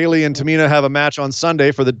 Bayley and Tamina have a match on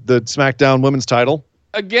Sunday for the SmackDown Women's title.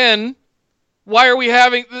 Again, why are we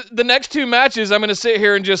having the next two matches? I'm going to sit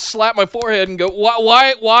here and just slap my forehead and go,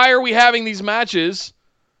 why are we having these matches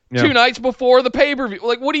 2 nights before the pay-per-view?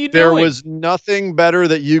 Like, what are you doing? There was nothing better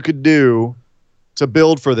that you could do to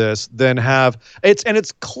build for this than have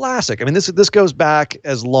it's classic. I mean, this goes back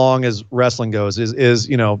as long as wrestling goes. Is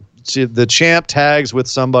the champ tags with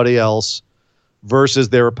somebody else versus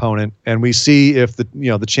their opponent, and we see if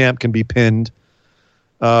the champ can be pinned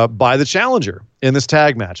by the challenger in this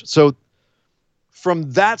tag match. So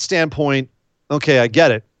from that standpoint, okay, I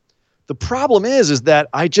get it. The problem is that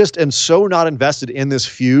I just am so not invested in this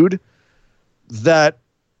feud that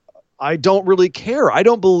I don't really care. I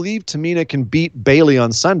don't believe Tamina can beat Bayley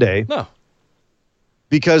on Sunday. No.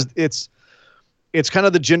 Because it's kind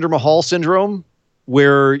of the Jinder Mahal syndrome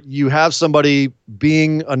where you have somebody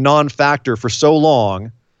being a non-factor for so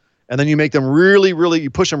long, and then you make them you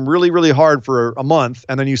push them really, really hard for a month,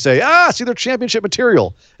 and then you say, see, they're championship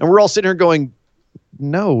material. And we're all sitting here going,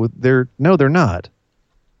 no, they're not.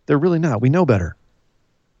 They're really not. We know better.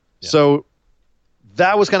 Yeah. So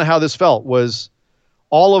that was kind of how this felt, was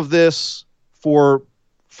all of this for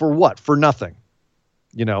what? For nothing.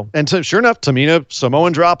 And sure enough, Tamina,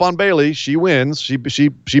 Samoan drop on Bayley. She wins. She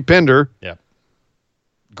pinned her. Yeah.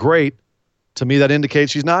 Great. To me, that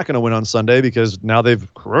indicates she's not going to win on Sunday because now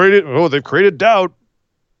they've created doubt.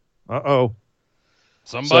 Uh-oh.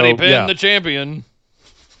 Somebody pinned the champion.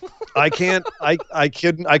 I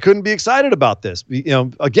couldn't be excited about this.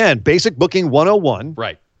 Again, basic booking 101.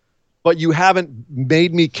 Right. But you haven't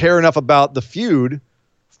made me care enough about the feud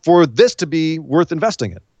for this to be worth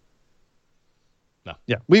investing in. No.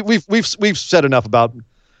 Yeah. We've said enough about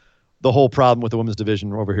the whole problem with the women's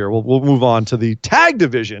division over here. We'll move on to the tag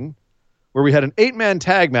division, where we had an 8-man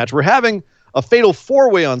tag match. We're having a fatal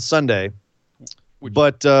 4-way on Sunday.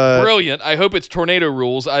 But brilliant. I hope it's tornado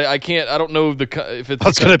rules. I don't know if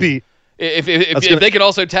it's going to be. If they can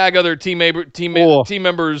also tag other team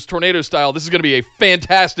members tornado style, this is going to be a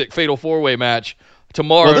fantastic fatal 4-way match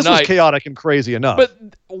tomorrow night. This was chaotic and crazy enough. But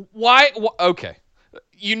why? Okay,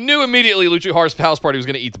 you knew immediately Lucha House Party was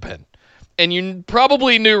going to eat the pin, and you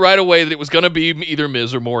probably knew right away that it was going to be either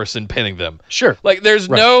Miz or Morrison pinning them. Sure. Like there's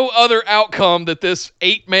no other outcome that this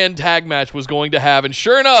 8-man tag match was going to have, and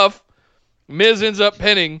sure enough, Miz ends up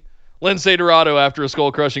pinning Lince Dorado after a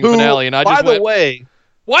skull-crushing finale, and I just by the way,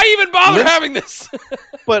 why even bother having this?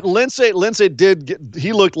 But Lince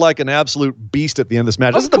he looked like an absolute beast at the end of this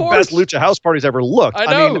match. This is the best Lucha House Party's ever looked. I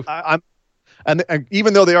know. And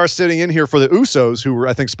even though they are sitting in here for the Usos, who were,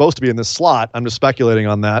 I think, supposed to be in this slot, I'm just speculating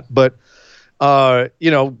on that. But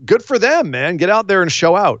Good for them, man. Get out there and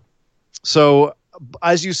show out. So,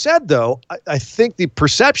 as you said, though, I think the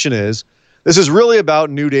perception is this is really about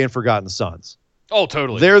New Day and Forgotten Sons. Oh,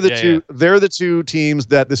 totally. They're the two teams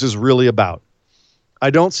that this is really about. I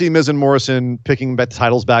don't see Miz and Morrison picking the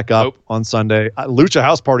titles back up on Sunday. Lucha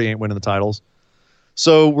House Party ain't winning the titles.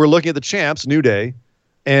 So we're looking at the champs, New Day,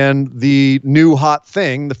 and the new hot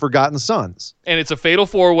thing, the Forgotten Sons. And it's a fatal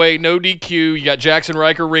 4-way, no DQ. You got Jackson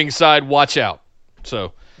Riker ringside. Watch out.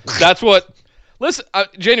 So that's what. Listen,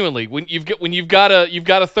 genuinely, when you've got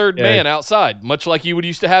a third man outside, much like you would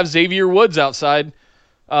used to have Xavier Woods outside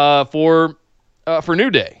for New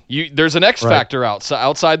Day. There's an X factor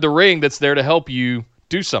outside the ring that's there to help you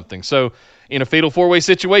do something. So in a fatal 4-way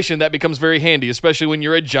situation, that becomes very handy, especially when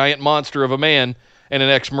you're a giant monster of a man and an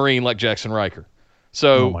ex-Marine like Jackson Riker.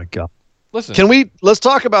 So, oh my God. Listen. Let's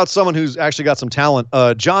talk about someone who's actually got some talent.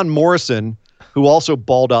 John Morrison, who also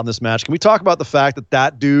balled out in this match. Can we talk about the fact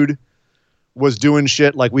that dude was doing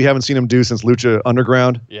shit like we haven't seen him do since Lucha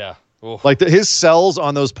Underground? Yeah. Oof. Like his sells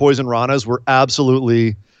on those Poison Ranas were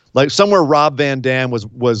absolutely like somewhere Rob Van Dam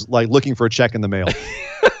was like looking for a check in the mail.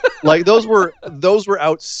 Like those were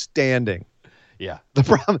outstanding. Yeah.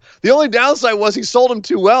 The only downside was he sold him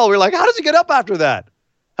too well. We were like, how does he get up after that?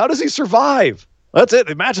 How does he survive? That's it.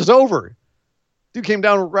 The match is over. Dude came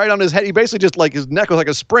down right on his head. He basically just like his neck was like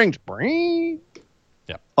a spring.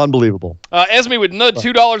 Yeah. Unbelievable. Esme with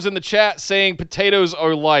 $2 in the chat saying potatoes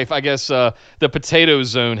are life. I guess the Potato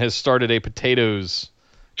Zone has started a potatoes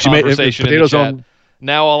conversation in the chat.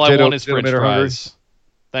 Now all I want is French fries.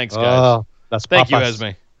 Thanks, guys. Thank you, Esme.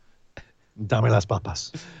 Dame las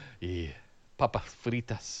papas. Yeah. Papas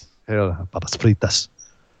fritas. Papas fritas.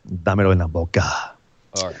 Dámelo en la boca.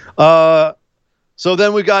 All right. So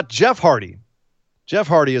then we got Jeff Hardy. Jeff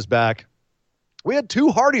Hardy is back. We had two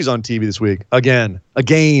Hardys on TV this week. Again.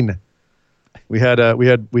 We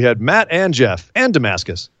had Matt and Jeff and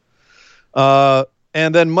Damascus. And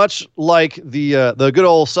then much like the good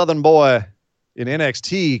old Southern boy in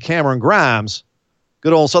NXT, Cameron Grimes,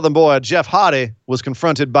 good old Southern boy Jeff Hardy was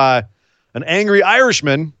confronted by an angry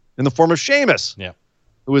Irishman in the form of Sheamus. Yeah.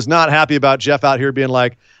 Who was not happy about Jeff out here being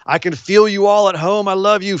like, I can feel you all at home. I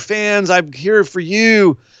love you, fans. I'm here for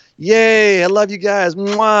you. Yay, I love you guys.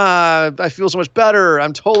 Mwah. I feel so much better.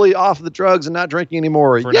 I'm totally off the drugs and not drinking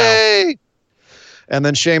anymore. Yay! Now. And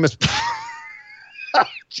then Sheamus,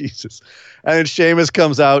 Jesus. And then Sheamus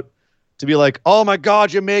comes out to be like, oh my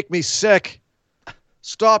God, you make me sick.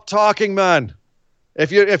 Stop talking, man.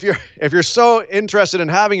 If you're so interested in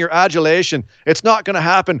having your adulation, it's not going to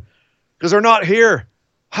happen because they're not here.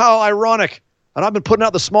 How ironic. And I've been putting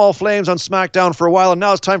out the small flames on SmackDown for a while, and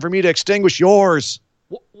now it's time for me to extinguish yours.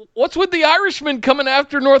 What's with the Irishmen coming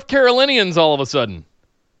after North Carolinians all of a sudden?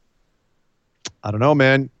 I don't know,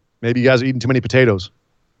 man. Maybe you guys are eating too many potatoes.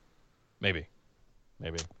 Maybe.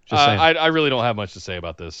 Just saying. I really don't have much to say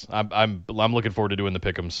about this. I'm looking forward to doing the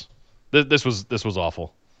pick'ems. This was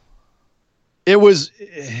awful. It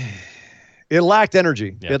lacked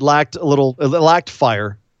energy. Yeah. It lacked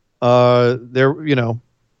fire.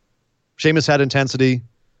 Sheamus had intensity.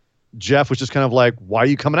 Jeff was just kind of like, why are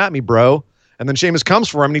you coming at me, bro? And then Sheamus comes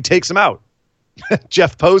for him and he takes him out.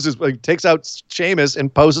 Jeff takes out Sheamus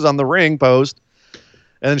and poses on the ring post.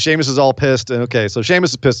 And then Sheamus is all pissed. And okay, so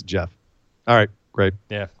Sheamus is pissed at Jeff. All right, great.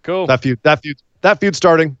 Yeah, cool. That feud's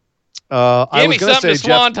starting. Give me something to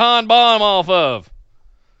Swanton bomb off of.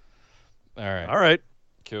 All right.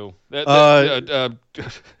 Cool.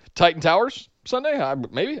 Titan Towers Sunday?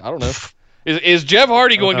 Maybe? I don't know. Is Jeff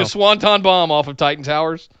Hardy going to Swanton bomb off of Titan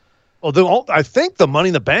Towers? Well, I think the Money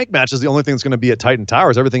in the Bank match is the only thing that's going to be at Titan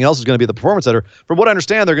Towers. Everything else is going to be at the Performance Center. From what I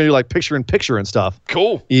understand, they're going to do like picture-in-picture and stuff.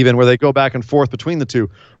 Cool. Even where they go back and forth between the two.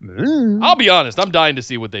 I'll be honest. I'm dying to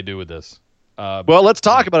see what they do with this. Well, let's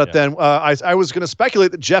talk about it then. I was going to speculate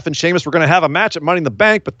that Jeff and Sheamus were going to have a match at Money in the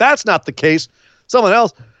Bank, but that's not the case. Someone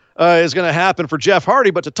else is going to happen for Jeff Hardy.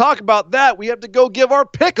 But to talk about that, we have to go give our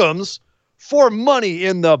pick'ems for Money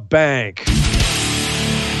in the Bank.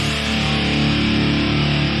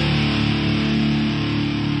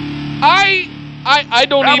 I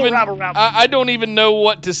don't even know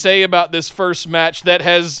what to say about this first match that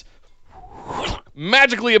has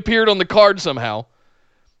magically appeared on the card somehow.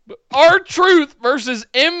 R-Truth versus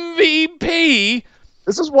MVP.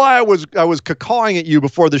 This is why I was cacawing at you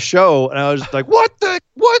before the show, and I was like,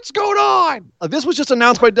 what's going on? This was just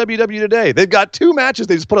announced by WWE today. They've got two matches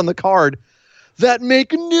they just put on the card that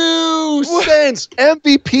make no sense.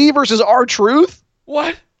 MVP versus R-Truth?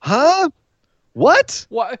 What? Huh? What?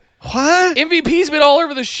 What? MVP's been all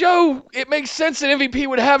over the show. It makes sense that MVP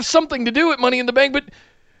would have something to do with Money in the Bank, but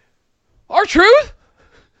R-Truth?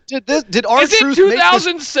 Did R-Truth Is it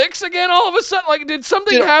 2006 again? All of a sudden, like, did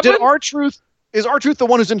something happen? Is R-Truth the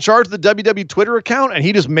one who's in charge of the WWE Twitter account, and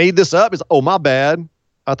he just made this up? My bad.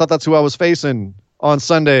 I thought that's who I was facing on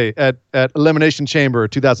Sunday at Elimination Chamber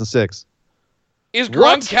 2006. Is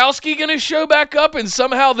Gronkowski going to show back up, and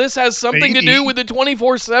somehow this has something to do with the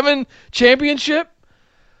 24/7 championship?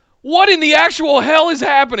 What in the actual hell is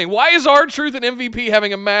happening? Why is R-Truth and MVP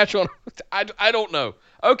having a match on? I don't know.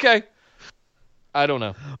 Okay. I don't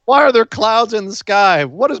know. Why are there clouds in the sky?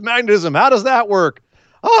 What is magnetism? How does that work?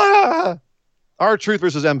 R-Truth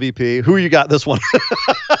versus MVP. Who you got this one?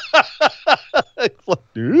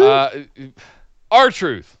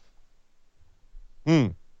 R-Truth.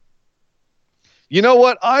 You know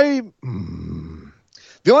what? The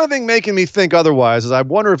only thing making me think otherwise is I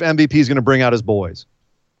wonder if MVP is going to bring out his boys.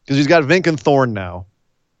 Because he's got Vink and Thorne now.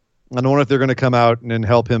 I wonder if they're going to come out and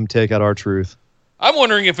help him take out R-Truth. I'm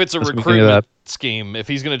wondering if it's a recruitment scheme, if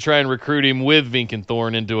he's going to try and recruit him with Vink and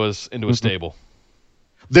Thorne into a stable.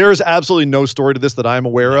 There is absolutely no story to this that I'm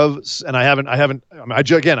aware of, and I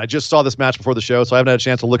just saw this match before the show, so I haven't had a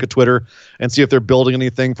chance to look at Twitter and see if they're building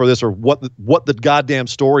anything for this or what the goddamn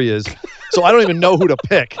story is. So I don't even know who to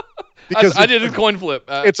pick. Because I did a coin flip.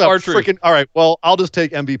 It's a freaking all right. Well, I'll just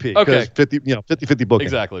take MVP. Okay, 50-50 booking.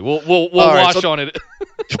 Exactly. We'll wash on it.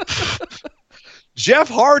 Jeff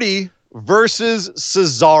Hardy versus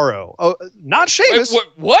Cesaro. Oh, not Sheamus. Wait,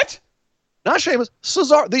 what? Not Sheamus.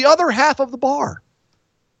 Cesaro, the other half of the bar.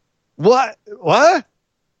 What?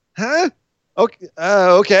 Huh? Okay.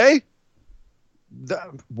 Okay.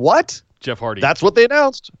 What? Jeff Hardy. That's what they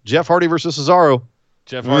announced. Jeff Hardy versus Cesaro.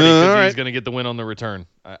 Jeff Hardy, because he's going to get the win on the return,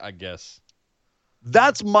 I guess.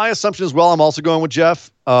 That's my assumption as well. I'm also going with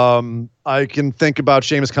Jeff. I can think about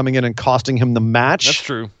Sheamus coming in and costing him the match. That's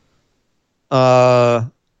true.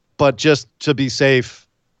 But just to be safe,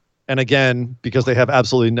 and again, because they have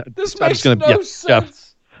absolutely no... This makes no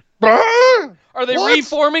sense. Yeah. Are they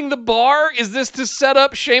reforming the bar? Is this to set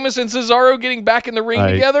up Sheamus and Cesaro getting back in the ring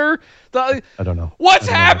together? I don't know. What's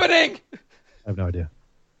happening? I have no idea.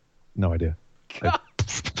 No idea.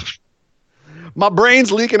 My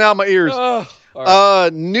brain's leaking out my ears. Right.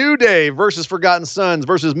 New Day versus Forgotten Sons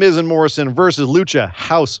versus Miz and Morrison versus Lucha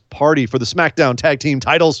House Party for the SmackDown Tag Team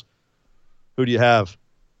titles. Who do you have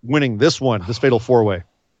winning this one, this fatal four-way?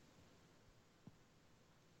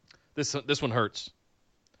 This one hurts.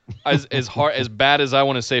 As bad as I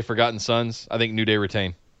want to say Forgotten Sons, I think New Day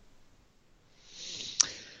retain.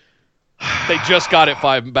 They just got it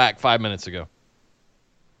 5 minutes ago.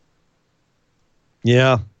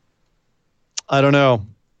 Yeah. I don't know.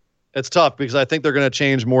 It's tough because I think they're going to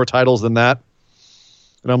change more titles than that.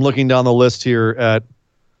 And I'm looking down the list here at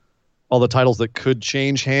all the titles that could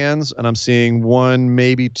change hands, and I'm seeing one,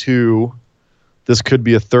 maybe two. This could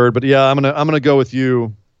be a third, but yeah, I'm gonna go with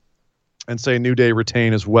you and say New Day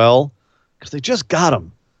retain as well because they just got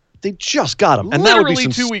him. And that would be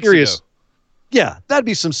some 2 weeks serious. Ago. Yeah, that'd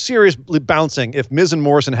be some serious bouncing if Miz and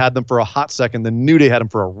Morrison had them for a hot second, then New Day had them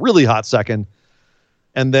for a really hot second,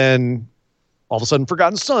 and then all of a sudden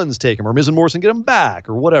Forgotten Sons take him, or Miz and Morrison get him back,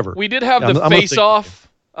 or whatever. We did have the face-off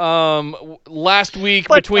last week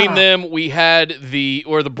between them. We had the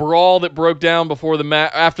brawl that broke down before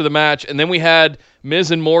after the match, and then we had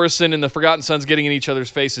Miz and Morrison and the Forgotten Sons getting in each other's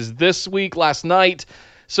faces last night.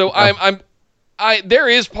 So there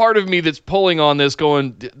is part of me that's pulling on this,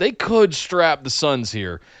 going, they could strap the Sons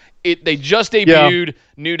here. They just debuted. Yeah.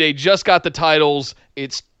 New Day just got the titles.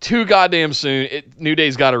 It's too goddamn soon. New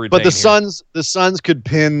Day's got to retain. But the Sons could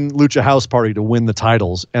pin Lucha House Party to win the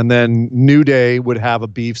titles, and then New Day would have a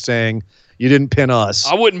beef saying, "You didn't pin us."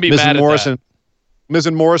 I wouldn't be mad at that. Miz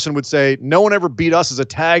and Morrison would say, "No one ever beat us as a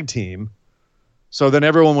tag team." So then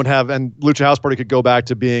everyone would have, and Lucha House Party could go back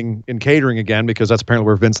to being in catering again because that's apparently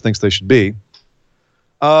where Vince thinks they should be.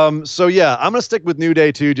 So yeah, I'm gonna stick with New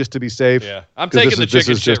Day too, just to be safe. Yeah, I'm taking the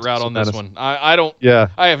chicken shit route on this one. I don't. Yeah,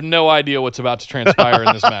 I have no idea what's about to transpire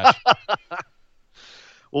in this match.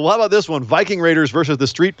 Well, how about this one? Viking Raiders versus the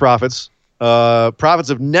Street Profits. Profits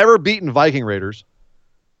have never beaten Viking Raiders,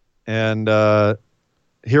 and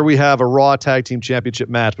here we have a Raw Tag Team Championship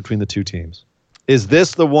match between the two teams. Is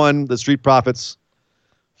this the one the Street Profits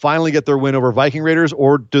finally get their win over Viking Raiders,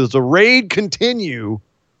 or does the raid continue?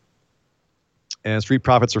 And Street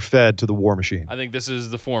Profits are fed to the War Machine. I think this is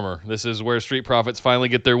the former. This is where Street Profits finally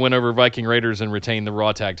get their win over Viking Raiders and retain the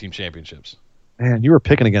Raw Tag Team Championships. Man, you were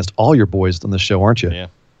picking against all your boys on this show, aren't you? Yeah.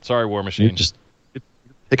 Sorry, War Machine. You're just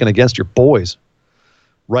picking against your boys,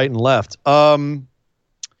 right and left.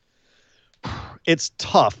 It's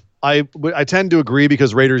tough. I tend to agree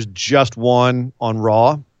because Raiders just won on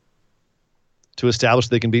Raw to establish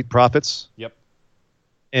they can beat Profits. Yep.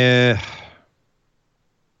 Yeah,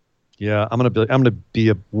 I'm gonna be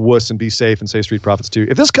a wuss and be safe and say Street Profits 2.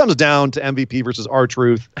 If this comes down to MVP versus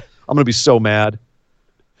R-Truth, I'm gonna be so mad.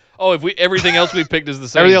 Oh, if everything else we picked is the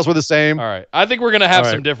same. Everything else were the same. All right. I think we're gonna have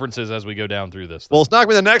All some right. differences as we go down through this. Well, it's not gonna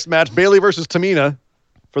be the next match. Bayley versus Tamina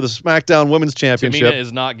for the SmackDown Women's Championship. Tamina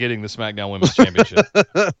is not getting the SmackDown Women's Championship.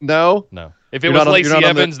 No, If it You're was not on- Lacey you're not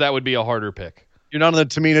on the- Evans, that would be a harder pick. you're not on the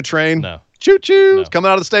Tamina train. No. Choo choo! No. It's coming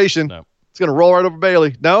out of the station. No. It's gonna roll right over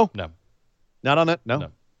Bayley. No, No. not on it. No, No.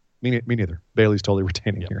 Me neither. Bayley's totally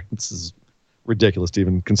retaining here. This is ridiculous to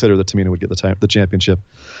even consider that Tamina would get the championship,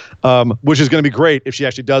 which is going to be great if she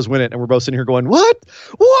actually does win it. And we're both sitting here going, "What?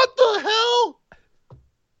 What the hell?"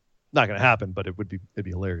 Not going to happen, but it'd be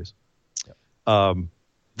hilarious.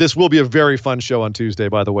 This will be a very fun show on Tuesday,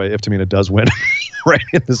 by the way, if Tamina does win right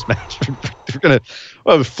in this match. We're going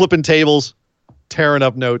to flipping tables, tearing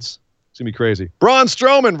up notes. It's going to be crazy. Braun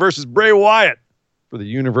Strowman versus Bray Wyatt for the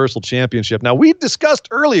Universal Championship. Now, we discussed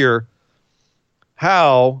earlier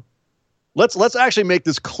how let's actually make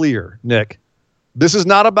this clear, Nick. This is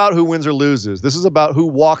not about who wins or loses. This is about who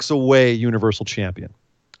walks away Universal Champion.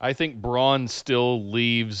 I think Braun still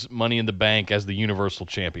leaves Money in the Bank as the Universal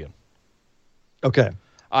Champion. Okay.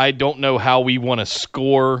 I don't know how we want to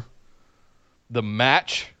score the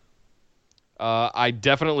match. I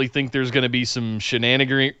definitely think there's going to be some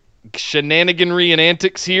shenaniganry and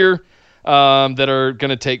antics here that are going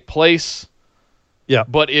to take place. Yeah.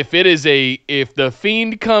 But if the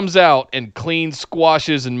Fiend comes out and clean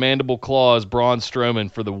squashes and mandible claws Braun Strowman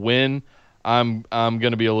for the win, I'm going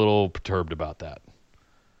to be a little perturbed about that.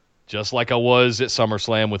 Just like I was at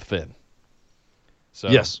SummerSlam with Finn. So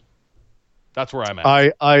Yes. That's where I'm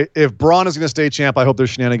at. If Braun is going to stay champ, I hope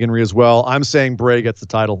there's shenaniganry as well. I'm saying Bray gets the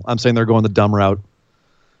title. I'm saying they're going the dumb route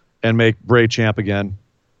and make Bray champ again.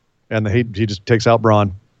 And he just takes out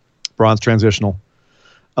Braun. Braun's transitional.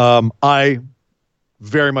 I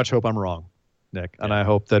very much hope I'm wrong, Nick. And I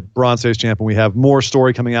hope that Braun stays champ and we have more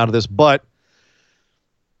story coming out of this. But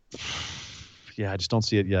yeah, I just don't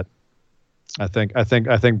see it yet. I think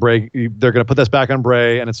Bray, they're going to put this back on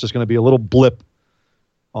Bray, and it's just going to be a little blip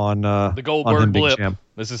on the Goldberg on him being blip. champ.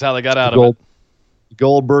 This is how they got out of it.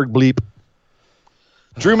 Goldberg bleep.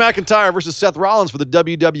 Drew McIntyre versus Seth Rollins for the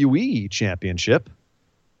WWE Championship.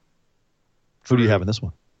 Who do you have in this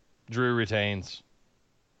one? Drew retains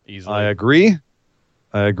easily. I agree.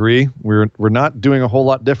 We're not doing a whole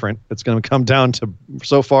lot different. It's going to come down to,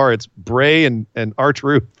 so far, it's Bray and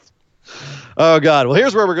R-Truth. Oh, God. Well,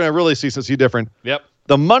 here's where we're going to really see different. Yep.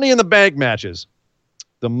 The Money in the Bank matches.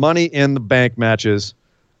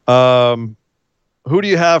 Who do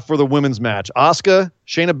you have for the women's match? Asuka,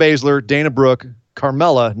 Shayna Baszler, Dana Brooke,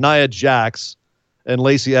 Carmella, Nia Jax, and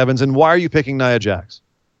Lacey Evans. And why are you picking Nia Jax?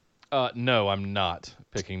 No, I'm not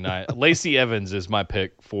picking Nia. Lacey Evans is my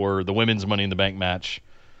pick for the women's Money in the Bank match.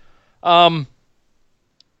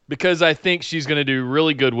 Because I think she's going to do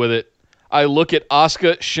really good with it. I look at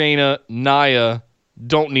Asuka, Shayna, Nia,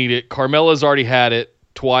 don't need it. Carmella's already had it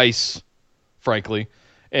twice, frankly.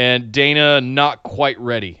 And Dana, not quite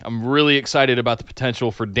ready. I'm really excited about the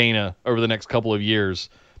potential for Dana over the next couple of years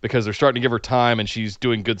because they're starting to give her time and she's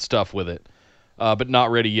doing good stuff with it. But not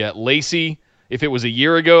ready yet. Lacey, if it was a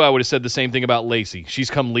year ago, I would have said the same thing about Lacey. She's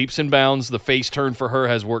come leaps and bounds. The face turn for her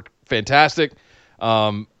has worked fantastic.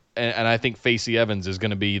 And I think Facey Evans is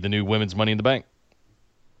going to be the new women's Money in the Bank.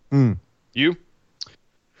 You?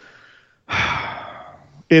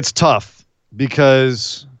 It's tough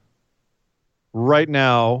because right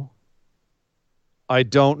now I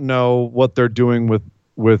don't know what they're doing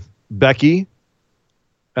with Becky,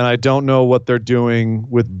 and I don't know what they're doing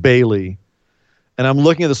with Bayley. And I'm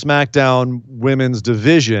looking at the SmackDown women's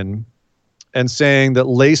division and saying that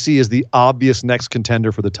Lacey is the obvious next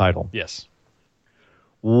contender for the title. Yes.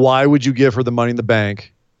 Why would you give her the Money in the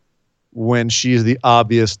Bank when she's the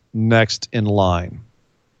obvious next in line?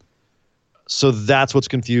 So that's what's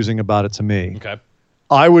confusing about it to me. Okay.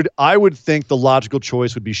 I would think the logical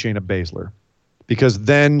choice would be Shayna Baszler, because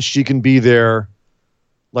then she can be there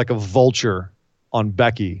like a vulture on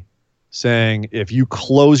Becky saying, if you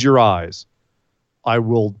close your eyes, I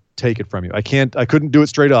will take it from you. I couldn't do it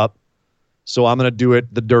straight up, so I'm going to do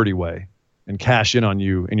it the dirty way and cash in on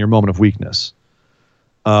you in your moment of weakness.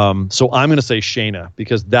 So I'm going to say Shayna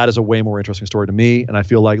because that is a way more interesting story to me, and I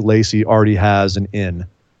feel like Lacey already has an in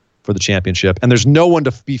for the championship. And there's no one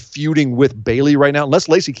to be feuding with Bayley right now, unless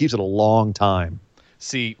Lacey keeps it a long time.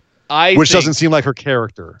 See, which doesn't seem like her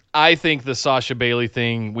character. I think the Sasha Bayley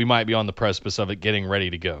thing, we might be on the precipice of it getting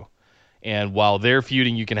ready to go. And while they're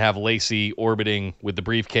feuding, you can have Lacey orbiting with the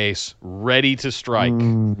briefcase, ready to strike.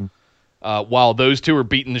 While those two are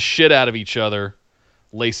beating the shit out of each other,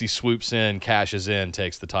 Lacey swoops in, cashes in,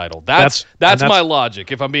 takes the title. That's my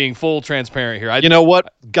logic. If I'm being full transparent here, you know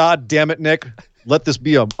what? God damn it, Nick! Let this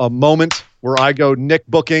be a moment where I go Nick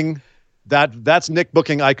booking. That's Nick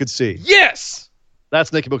booking I could see. Yes,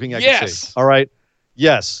 that's Nick booking I could see. All right.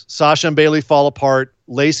 Yes, Sasha and Bayley fall apart.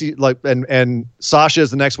 Lacey and Sasha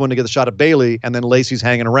is the next one to get the shot at Bayley, and then Lacey's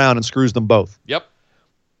hanging around and screws them both. Yep,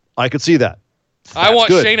 I could see that. I want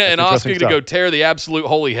Shayna and Asuka to go tear the absolute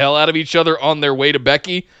holy hell out of each other on their way to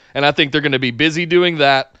Becky, and I think they're going to be busy doing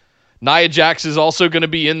that. Nia Jax is also going to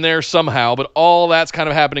be in there somehow, but all that's kind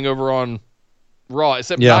of happening over on Raw.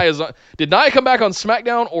 Except Nia's on. Did Nia come back on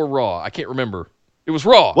SmackDown or Raw? I can't remember. It was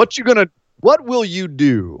Raw. What will you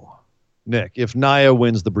do, Nick, if Nia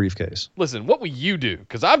wins the briefcase? Listen, what will you do?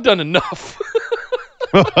 Because I've done enough.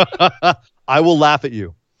 I will laugh at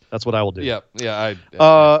you. That's what I will do. Yeah.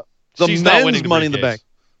 The She's men's not winning the Money in the Bank.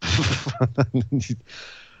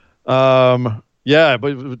 Yeah,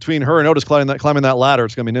 but between her and Otis climbing that ladder,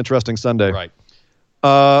 it's going to be an interesting Sunday. Right.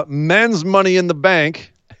 Men's Money in the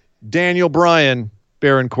Bank: Daniel Bryan,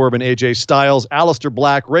 Baron Corbin, AJ Styles, Aleister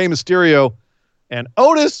Black, Rey Mysterio, and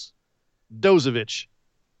Otis Dozovich.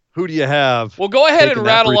 Who do you have? Well, go ahead and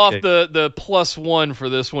rattle off the +1 for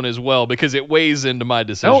this one as well, because it weighs into my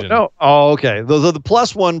decision. No. Oh, okay. The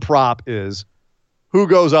 +1 prop is who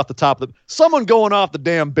goes off the top of someone going off the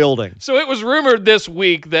damn building. So it was rumored this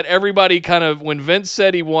week that everybody kind of, when Vince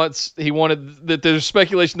said he wanted that there's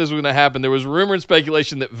speculation this was going to happen, there was rumor and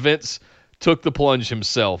speculation that Vince took the plunge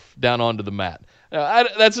himself down onto the mat.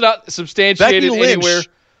 That's not substantiated anywhere.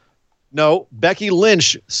 No, Becky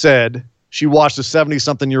Lynch said she watched a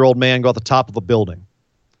 70-something-year-old man go at the top of a building.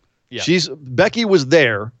 Yeah. Becky was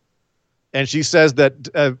there, and she says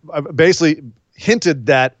that basically hinted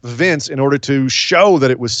that Vince, in order to show that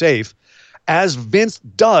it was safe, as Vince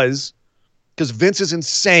does, because Vince is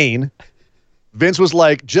insane, Vince was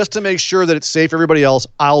like, just to make sure that it's safe for everybody else,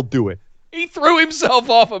 I'll do it. He threw himself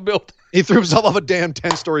off a building. He threw himself off a damn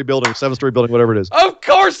 10-story building, 7-story building, whatever it is. Of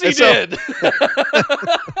course he did.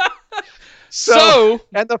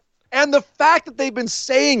 And the fact that they've been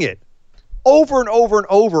saying it over and over and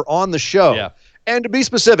over on the show. Yeah. And to be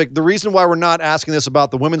specific, the reason why we're not asking this about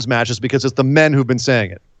the women's match is because it's the men who've been saying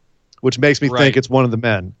it, which makes me think it's one of the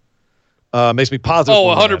men. Makes me positive. Oh,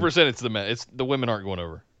 100% it's the men. It's the women aren't going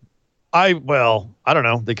over. I don't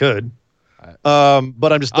know. They could. But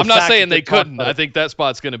I'm not saying they couldn't. I think that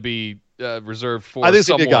spot's going to be reserved for someone. I think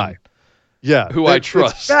it's a guy. Yeah. Who I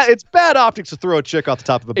trust. It's bad optics to throw a chick off the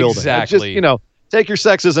top of a building. Exactly. Just, take your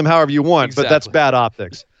sexism however you want, but that's bad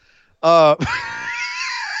optics. It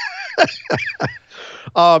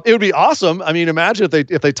would be awesome. I mean, imagine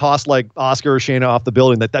if they tossed like Oscar or Shayna off the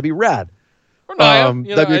building. That'd be rad. Or Nia,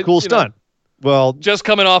 that'd be a cool stunt. Well, just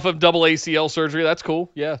coming off of double ACL surgery, that's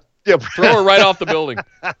cool. Yeah. Throw her right off the building.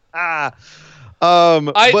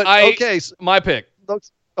 My pick.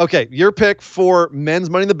 Okay, your pick for men's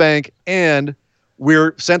Money in the Bank, and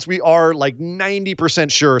since we are like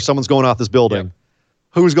 90% sure someone's going off this building. Yep.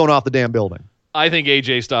 Who's going off the damn building? I think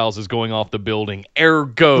AJ Styles is going off the building.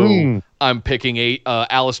 Ergo, I'm picking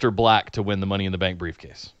Aleister Black to win the Money in the Bank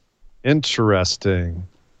briefcase. Interesting.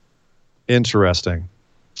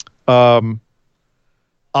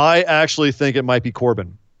 I actually think it might be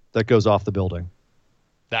Corbin that goes off the building.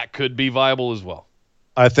 That could be viable as well.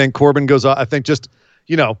 I think Corbin goes off. I think just,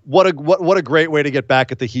 what a great way to get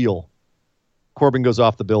back at the heel. Corbin goes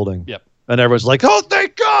off the building. Yep. And everyone's like, oh,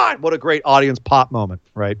 thank God. What a great audience pop moment,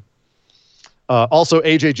 right? Also,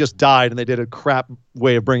 AJ just died, and they did a crap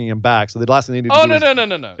way of bringing him back. So the last thing they need to do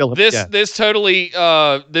no. This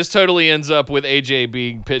totally ends up with AJ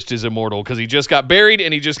being pitched as immortal because he just got buried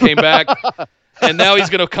and he just came back, and now he's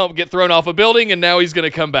gonna get thrown off a building, and now he's gonna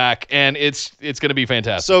come back, and it's gonna be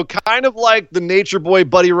fantastic. So kind of like the Nature Boy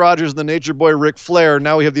Buddy Rogers and the Nature Boy Ric Flair.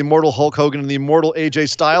 Now we have the immortal Hulk Hogan and the immortal AJ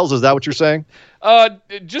Styles. Is that what you're saying?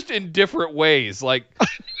 Just in different ways, like.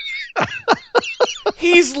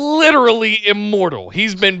 He's literally immortal.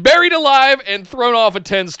 He's been buried alive and thrown off a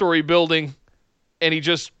 10-story building, and he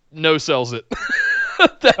just no-sells it.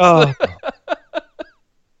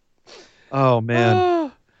 Oh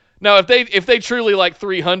man. Now, if they truly like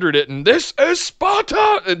 300 it, and this is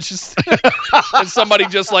Sparta, and just and somebody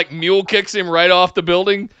just like mule kicks him right off the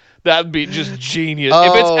building, that'd be just genius.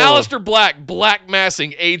 If it's Aleister Black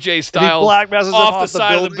massing AJ Styles off the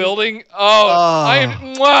side of the building,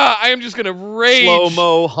 I am just gonna rage.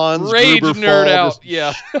 Slow-mo Hans rage Gruber nerd fall. out.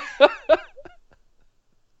 Yeah.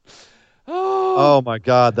 Oh my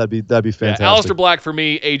God, that'd be fantastic. Yeah, Aleister Black for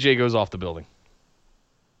me. AJ goes off the building.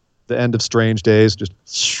 The end of Strange Days. Just.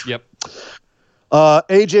 Yep.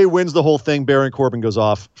 AJ wins the whole thing. Baron Corbin goes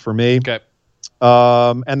off for me. Okay.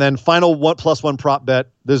 And then final +1 prop bet.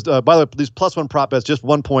 There's by the way, these +1 prop bets, just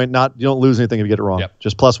 1 point. You don't lose anything if you get it wrong. Yep.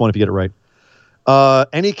 Just +1 if you get it right.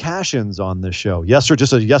 Any cash-ins on this show?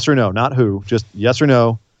 Just a yes or no, not who. Just yes or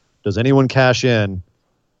no. Does anyone cash in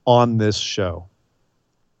on this show?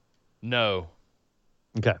 No.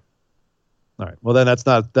 Okay. All right. Well, then that's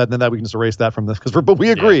not that. Then that we can just erase that from this but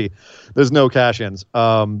we agree. There's no cash-ins.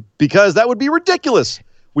 Because that would be ridiculous.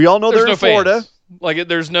 We all know they're in Florida. Fans. Like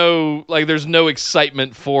there's no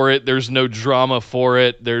excitement for it. There's no drama for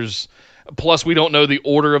it. Plus we don't know the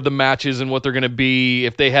order of the matches and what they're going to be.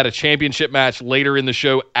 If they had a championship match later in the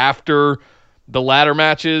show after the ladder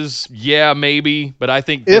matches, yeah, maybe. But I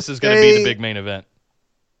think this is going to be the big main event.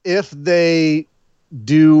 If they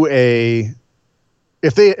admit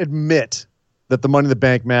that the Money in the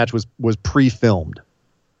Bank match was pre-filmed,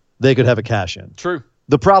 they could have a cash in. True.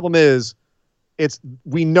 The problem is,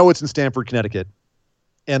 we know it's in Stamford, Connecticut,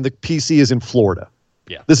 and the PC is in Florida.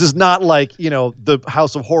 Yeah. This is not like, the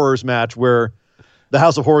House of Horrors match where the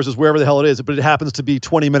House of Horrors is wherever the hell it is, but it happens to be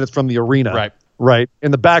 20 minutes from the arena. Right. Right.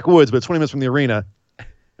 In the backwoods, but 20 minutes from the arena. And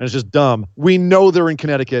it's just dumb. We know they're in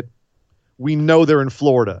Connecticut. We know they're in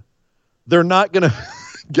Florida. They're not going to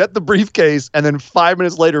get the briefcase and then 5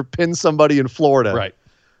 minutes later pin somebody in Florida. Right.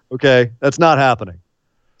 Okay. That's not happening.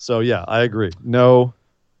 So, yeah, I agree. No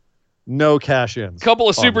cash-ins. Couple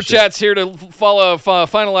of super chats here to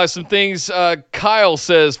finalize some things. Kyle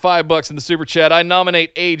says $5 in the super chat. I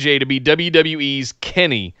nominate AJ to be WWE's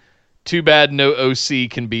Kenny. Too bad no OC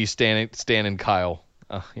can be Stan and Kyle.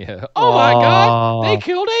 Yeah. Oh my God! They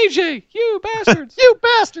killed AJ. You bastards! You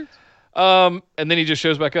bastards! And then he just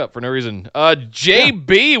shows back up for no reason.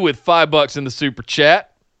 JB with $5 in the super chat.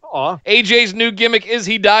 AJ's new gimmick is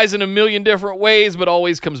he dies in a million different ways, but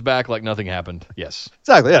always comes back like nothing happened. Yes.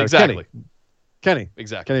 Exactly. Yeah. Exactly. Kenny.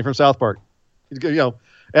 Exactly. Kenny from South Park.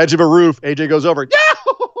 Edge of a roof. AJ goes over. Yeah.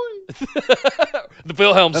 The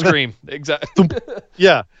Wilhelm scream. Exactly.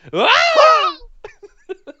 Yeah.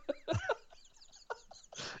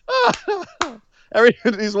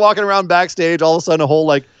 He's walking around backstage. All of a sudden, a whole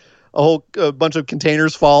bunch of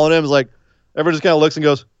containers fall on him. It's like everyone just kind of looks and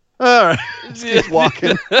goes, all right. Keeps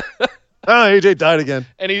walking. AJ died again.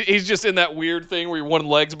 And he's just in that weird thing where one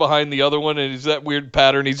leg's behind the other one, and it's that weird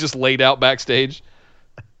pattern. He's just laid out backstage.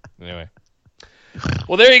 Anyway.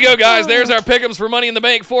 Well, there you go, guys. There's our pick'ems for Money in the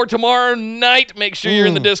Bank for tomorrow night. Make sure you're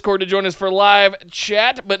in the Discord to join us for live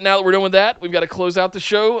chat. But now that we're done with that, we've got to close out the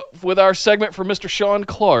show with our segment for Mr. Sean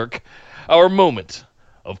Clark, our moment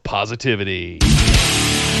of positivity.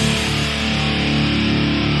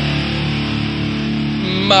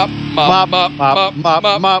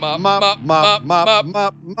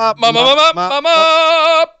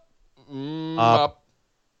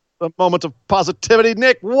 A moment of positivity.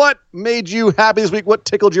 Nick, what made you happy this week? What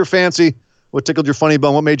tickled your fancy? What tickled your funny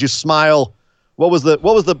bone? What made you smile? What was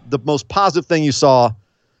the most positive thing you saw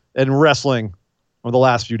in wrestling over the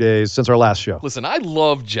last few days since our last show? Listen, I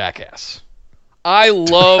love Jackass. I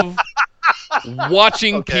love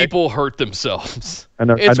watching people hurt themselves.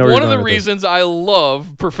 It's one of the reasons I love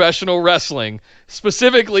professional wrestling,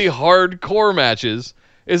 specifically hardcore matches,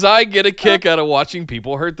 is I get a kick out of watching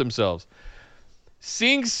people hurt themselves.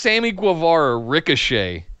 Seeing Sammy Guevara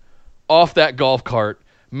ricochet off that golf cart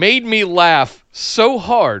made me laugh so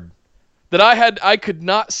hard that I could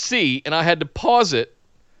not see, and I had to pause it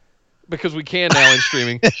because we can now in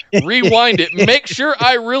streaming, rewind it, make sure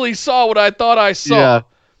I really saw what I thought I saw. Yeah.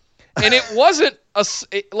 And it wasn't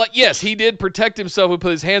yes, he did protect himself and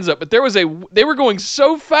put his hands up, but they were going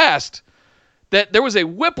so fast that there was a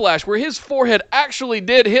whiplash where his forehead actually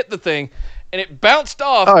did hit the thing, and it bounced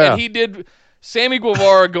off, and he did Sammy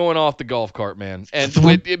Guevara going off the golf cart, man. And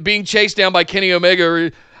with it being chased down by Kenny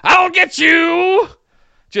Omega, I'll get you!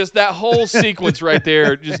 Just that whole sequence right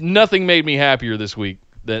there, just nothing made me happier this week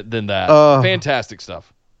than that. Fantastic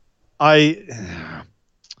stuff. I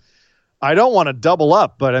don't want to double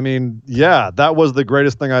up, but I mean, yeah, that was the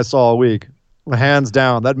greatest thing I saw all week. Hands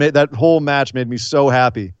down. That whole match made me so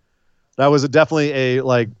happy. That was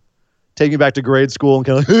definitely take me back to grade school and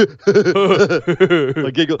kind of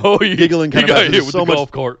like giggling kind of hit with the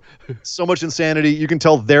golf cart. So much insanity. You can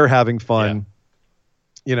tell they're having fun.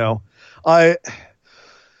 Yeah. I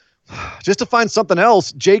just to find something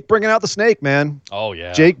else. Jake bringing out the snake, man. Oh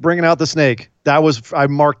yeah. Jake bringing out the snake. I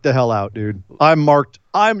marked the hell out, dude.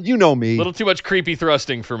 You know me. A little too much creepy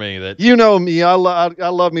thrusting for me. That you know me. I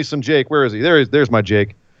love me some Jake. Where is he? There's my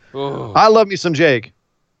Jake. Oh. I love me some Jake.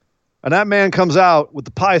 And that man comes out with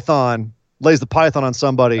the python, lays the python on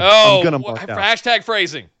somebody. Oh, I'm gonna mark out. Hashtag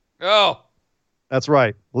phrasing. Oh. That's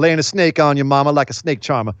right. Laying a snake on you, mama, like a snake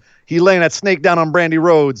charmer. He laying that snake down on Brandy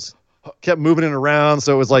Rhodes. kept moving it around,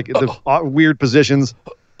 so it was like the weird positions.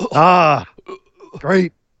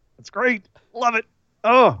 Great. It's great. Love it.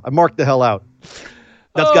 Oh, I marked the hell out.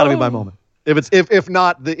 That's got to be my moment. If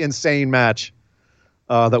not the insane match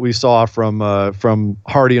that we saw from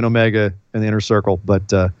Hardy and Omega in the Inner Circle,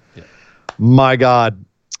 but my God.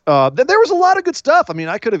 There was a lot of good stuff. I mean,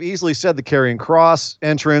 I could have easily said the Karrion Kross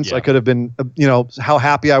entrance. Yeah. I could have been, how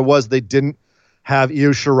happy I was they didn't have Io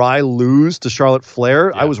Shirai lose to Charlotte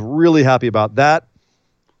Flair. Yeah. I was really happy about that.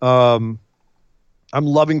 I'm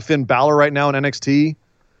loving Finn Balor right now in NXT.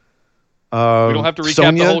 We don't have to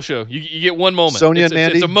recap the whole show. You get one moment. Sonya and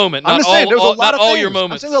Mandy. It's a moment. I'm just saying, there's a lot of all things. Your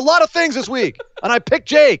moments. I'm saying there's a lot of things this week, and I picked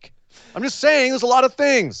Jake. I'm just saying there's a lot of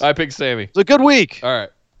things. I picked Sammy. It's a good week. All right.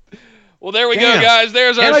 Well, there we go, guys.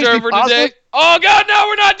 There's our show for today. Oh, God, no,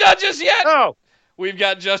 we're not done just yet. No. We've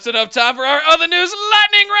got just enough time for our other news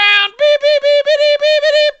lightning round. Beep, beep, beep, beep, beep, beep,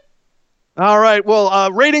 beep. All right.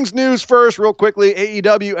 Well, ratings news first, real quickly.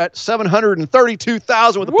 AEW at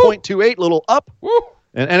 732,000 with a 0.28, little up. Woo.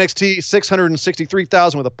 And NXT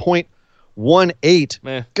 663,000 with a 0.18.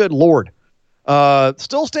 Man. Good Lord.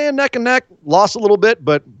 Still staying neck and neck. Lost a little bit,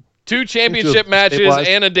 but 2 championship matches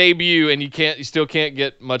and a debut, and you still can't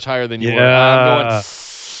get much higher than you were. I'm going,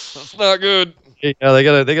 that's not good. Yeah, they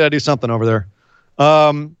gotta do something over there.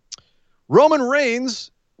 Roman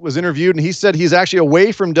Reigns was interviewed, and he said he's actually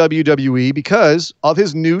away from WWE because of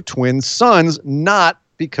his new twin sons, not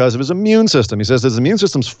because of his immune system. He says his immune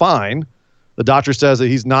system's fine. The doctor says that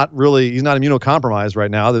he's not immunocompromised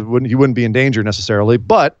right now. That he wouldn't be in danger necessarily,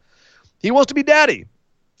 but he wants to be daddy.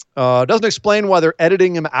 Doesn't explain why they're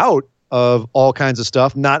editing him out of all kinds of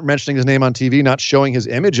stuff, not mentioning his name on TV, not showing his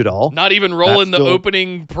image at all. Not even rolling the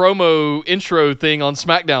opening promo intro thing on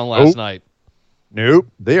SmackDown last night. Nope.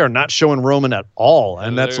 They are not showing Roman at all,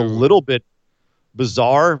 and that's a little bit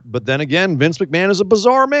bizarre. But then again, Vince McMahon is a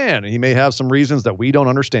bizarre man, and he may have some reasons that we don't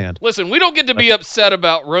understand. Listen, we don't get to be upset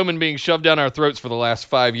about Roman being shoved down our throats for the last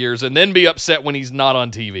 5 years and then be upset when he's not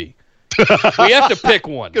on TV. We have to pick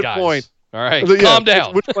one, Good guys. point. All right, calm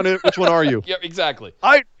down. Which one are you? Yeah, exactly.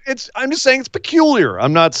 I'm just saying it's peculiar.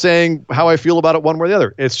 I'm not saying how I feel about it one way or the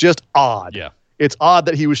other. It's just odd. Yeah. It's odd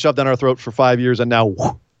that he was shoved down our throat for 5 years and now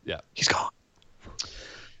he's gone.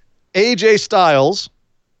 AJ Styles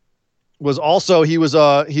was also he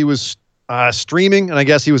was streaming, and I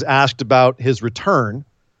guess he was asked about his return,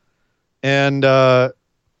 and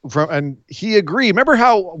he agreed. Remember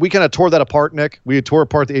how we kind of tore that apart, Nick? We had tore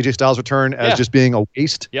apart the AJ Styles return as just being a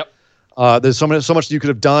waste. Yep. There's so much you could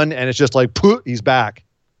have done, and it's just like, he's back.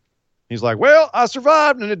 He's like, well, I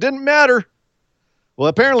survived, and it didn't matter. Well,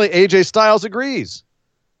 apparently AJ Styles agrees.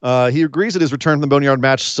 He agrees that his return from the Boneyard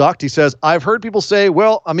match sucked. He says, I've heard people say,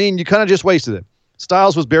 well, I mean, you kind of just wasted it.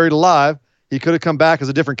 Styles was buried alive. He could have come back as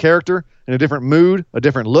a different character, in a different mood, a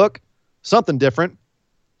different look, something different.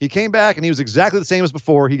 He came back, and he was exactly the same as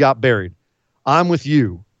before he got buried. I'm with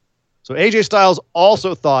you. So AJ Styles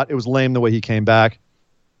also thought it was lame the way he came back,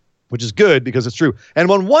 which is good because it's true. And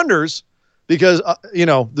one wonders, because,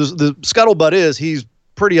 the scuttlebutt is he's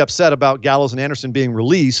pretty upset about Gallows and Anderson being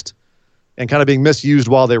released and kind of being misused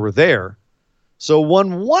while they were there. So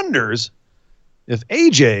one wonders if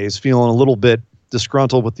AJ is feeling a little bit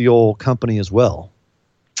disgruntled with the old company as well.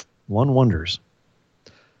 One wonders.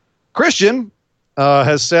 Christian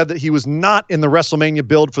has said that he was not in the WrestleMania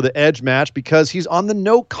build for the Edge match because he's on the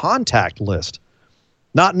no contact list.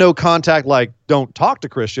 Not no contact like don't talk to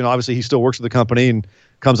Christian. Obviously, he still works for the company and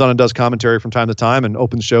comes on and does commentary from time to time and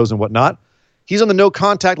opens shows and whatnot. He's on the no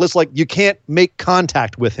contact list like you can't make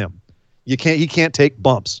contact with him. He can't take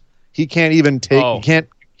bumps. He can't even take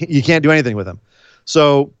you can't do anything with him.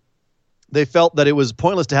 So they felt that it was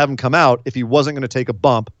pointless to have him come out if he wasn't going to take a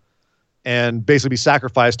bump and basically be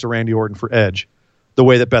sacrificed to Randy Orton for Edge the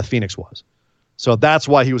way that Beth Phoenix was. So that's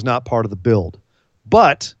why he was not part of the build.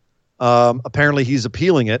 But apparently he's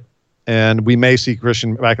appealing it, and we may see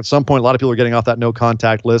Christian back at some point. A lot of people are getting off that no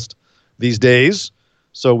contact list these days.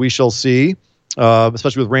 So we shall see,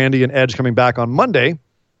 especially with Randy and Edge coming back on Monday.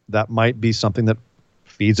 That might be something that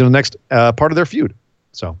feeds into the next part of their feud.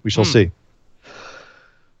 So we shall see.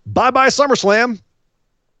 Bye-bye SummerSlam.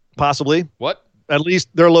 Possibly. What? At least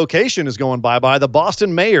their location is going bye-bye.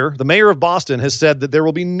 The mayor of Boston, has said that there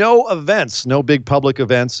will be no events, no big public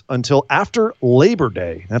events, until after Labor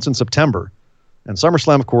Day. That's in September. And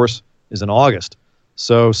SummerSlam, of course, is in August.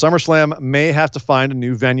 So SummerSlam may have to find a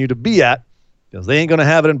new venue to be at because they ain't going to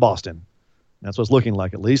have it in Boston. That's what it's looking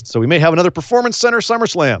like, at least. So we may have another Performance Center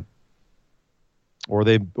SummerSlam. Or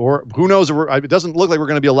who knows? It doesn't look like we're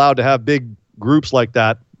going to be allowed to have big groups like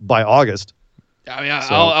that by August. I mean,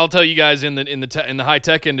 I'll tell you guys in the high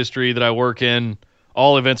tech industry that I work in,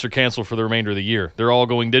 all events are canceled for the remainder of the year. They're all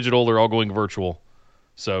going digital. They're all going virtual.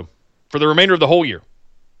 So for the remainder of the whole year.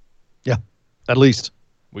 Yeah, at least.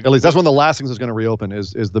 That's when the last things is going to reopen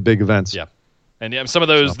is the big events. Yeah. And yeah, some of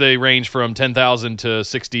those, they range from 10,000 to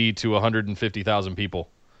 60 to 150,000 people.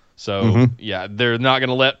 So, yeah, they're not going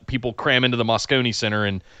to let people cram into the Moscone Center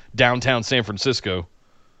in downtown San Francisco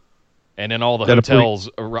and in all the hotels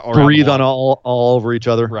around breathe on all over each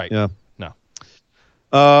other. Right. Yeah.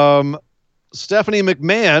 No. Stephanie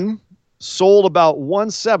McMahon sold about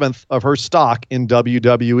 1/7 of her stock in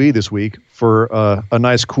WWE this week for a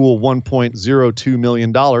nice, cool $1.02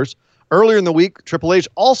 million. Earlier in the week, Triple H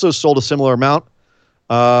also sold a similar amount.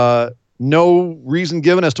 No reason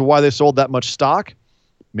given as to why they sold that much stock.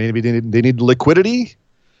 Maybe they need liquidity.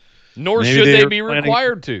 Nor should they be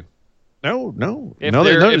required to. No.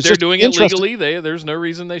 If they're doing it legally, there's no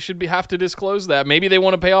reason they should have to disclose that. Maybe they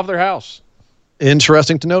want to pay off their house.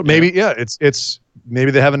 Interesting to note. Maybe, it's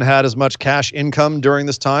maybe they haven't had as much cash income during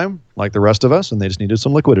this time like the rest of us, and they just needed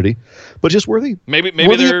some liquidity. But just worthy. Maybe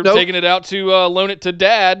they're taking it out to loan it to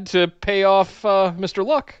Dad to pay off Mr.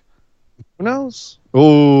 Luck. Who knows?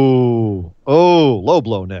 Oh, low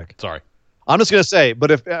blow, Nick. Sorry. I'm just gonna say, if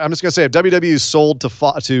WWE is sold to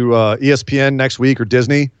ESPN next week or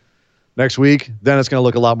Disney next week, then it's gonna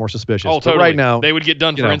look a lot more suspicious. Oh, totally. But right now, they would get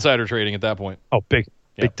done for insider trading at that point. Oh, big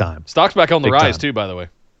time. Stock's back on the rise time. too, by the way.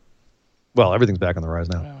 Well, everything's back on the rise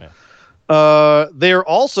now. Oh, yeah. They are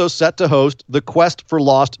also set to host the Quest for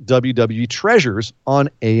Lost WWE Treasures on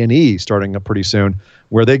A&E starting up pretty soon,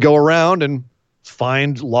 where they go around and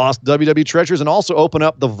find lost WWE treasures and also open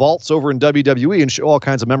up the vaults over in WWE and show all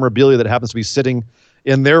kinds of memorabilia that happens to be sitting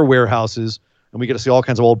in their warehouses. And we get to see all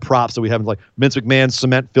kinds of old props that we have, like Vince McMahon's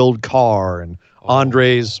cement-filled car and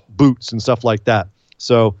Andre's boots and stuff like that.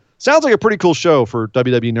 So sounds like a pretty cool show for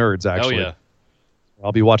WWE nerds, actually. Oh, yeah.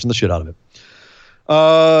 I'll be watching the shit out of it.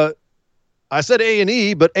 I said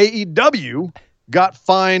A&E, but AEW got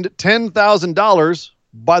fined $10,000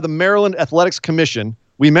 by the Maryland Athletics Commission.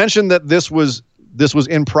 We mentioned that this was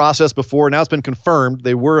in process before. Now it's been confirmed.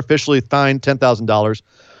 They were officially fined $10,000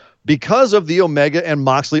 because of the Omega and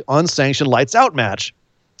Moxley unsanctioned lights out match,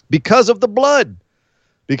 because of the blood,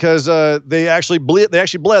 because they actually bled.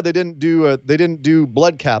 They didn't do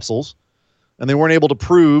blood capsules, and they weren't able to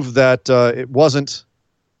prove that it wasn't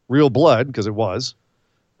real blood, because it was.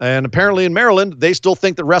 And apparently in Maryland, they still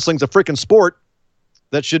think that wrestling's a freaking sport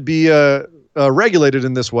that should be regulated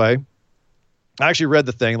in this way. I actually read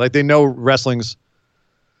the thing. Like, they know wrestling's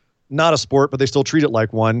not a sport, but they still treat it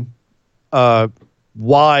like one.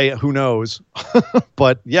 Why? Who knows?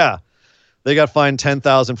 But yeah, they got fined $10,000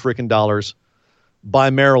 freaking dollars by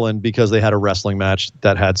Maryland because they had a wrestling match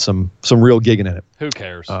that had some real gigging in it. Who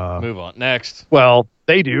cares? Move on. Next. Well,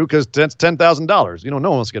 they do, because it's $10,000. No one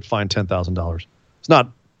wants to get fined $10,000. It's not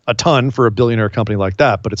a ton for a billionaire company like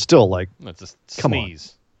that, but it's still like, that's a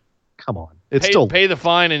sneeze. Come on. It's still pay the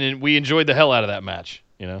fine, and we enjoyed the hell out of that match.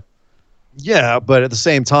 Yeah, but at the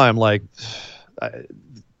same time, like,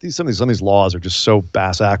 some of these laws are just so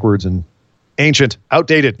bass-ackwards and ancient,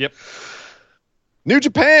 outdated. Yep. New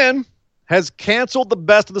Japan has canceled the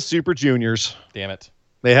Best of the Super Juniors. Damn it.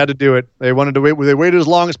 They had to do it. They wanted to wait. They waited as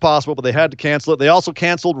long as possible, but they had to cancel it. They also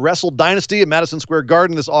canceled Wrestle Dynasty at Madison Square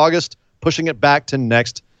Garden this August, pushing it back to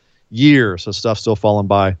next year. So stuff's still falling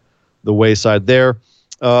by the wayside there.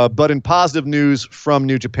 But in positive news from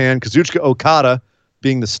New Japan, Kazuchika Okada,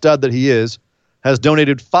 being the stud that he is, has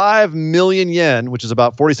donated 5 million yen, which is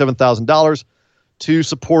about $47,000, to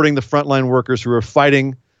supporting the frontline workers who are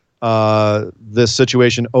fighting this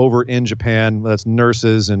situation over in Japan. That's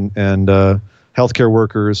nurses and healthcare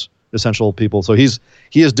workers, essential people. So he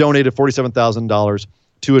has donated $47,000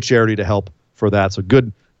 to a charity to help for that. So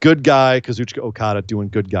good guy, Kazuchika Okada, doing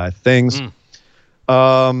good guy things.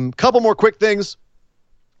 Couple more quick things.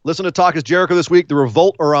 Listen to Talk is Jericho this week. The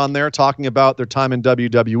Revolt are on there talking about their time in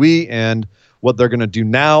WWE and what they're going to do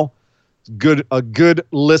now. A good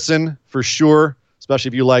listen for sure, especially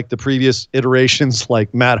if you like the previous iterations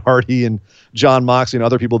like Matt Hardy and Jon Moxley and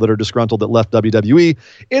other people that are disgruntled that left WWE.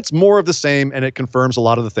 It's more of the same, and it confirms a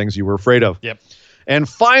lot of the things you were afraid of. Yep. And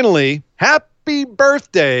finally, happy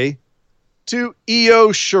birthday to Io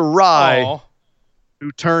Shirai, Aww.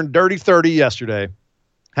 who turned dirty 30 yesterday.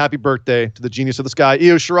 Happy birthday to the genius of the sky,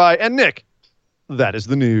 Io Shirai. And Nick, that is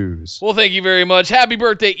the news. Well, thank you very much. Happy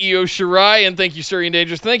birthday, Io Shirai, and thank you, Surrey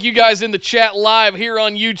Dangerous. Thank you guys in the chat live here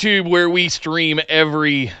on YouTube, where we stream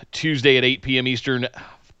every Tuesday at 8 p.m. Eastern,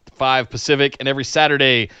 5 Pacific, and every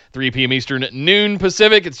Saturday, 3 p.m. Eastern, noon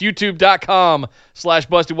Pacific. It's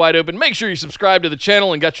youtube.com/bustedwideopen. Make sure you subscribe to the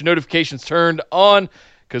channel and got your notifications turned on.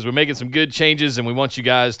 because we're making some good changes, and we want you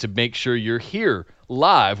guys to make sure you're here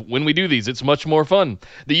live when we do these. It's much more fun.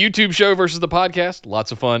 The YouTube show versus the podcast,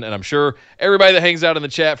 lots of fun, and I'm sure everybody that hangs out in the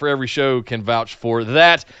chat for every show can vouch for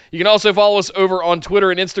that. You can also follow us over on Twitter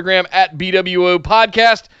and Instagram at BWO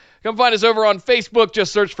Podcast. Come find us over on Facebook.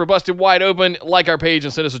 Just search for Busted Wide Open, like our page,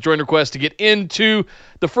 and send us a join request to get into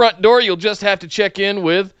the front door. You'll just have to check in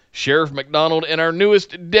with Sheriff McDonald and our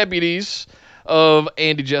newest deputies of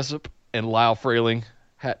Andy Jessup and Lyle Frayling.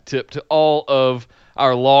 Hat tip to all of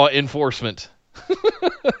our law enforcement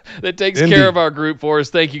that takes care of our group for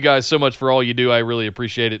us. Thank you guys so much for all you do. I really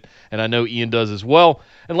appreciate it, and I know Ian does as well.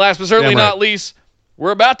 And last but certainly not least,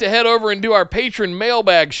 we're about to head over and do our patron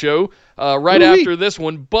mailbag show right after this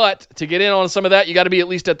one. But to get in on some of that, you got to be at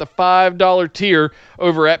least at the $5 tier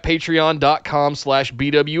over at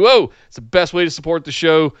patreon.com/BWO. It's the best way to support the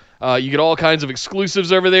show. You get all kinds of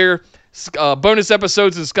exclusives over there, bonus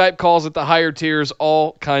episodes and Skype calls at the higher tiers,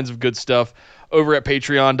 all kinds of good stuff over at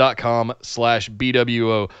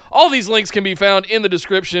patreon.com/BWO. All these links can be found in the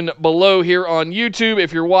description below here on YouTube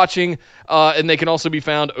if you're watching, and they can also be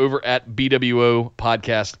found over at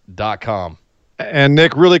bwopodcast.com. And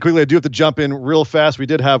Nick, really quickly, I do have to jump in real fast. We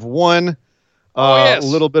did have one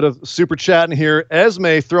little bit of super chat in here.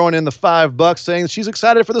 Esme throwing in the $5 saying she's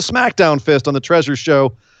excited for the SmackDown Fist on the Treasure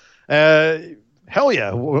Show. Hell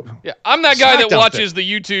yeah. Yeah, I'm that guy that watches the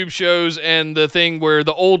YouTube shows and the thing where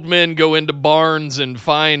the old men go into barns and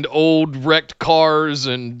find old wrecked cars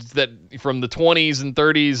and that from the 20s and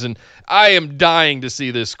 30s, and I am dying to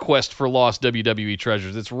see this quest for lost WWE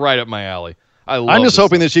treasures. It's right up my alley. I'm just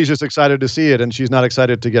hoping that she's just excited to see it and she's not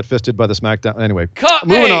excited to get fisted by the SmackDown. Anyway,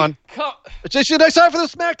 moving on. She's excited for the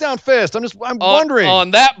SmackDown Fist. I'm wondering.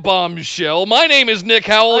 On that bombshell, my name is Nick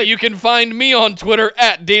Howell. You can find me on Twitter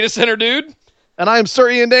at Data Center Dude. And I am Sir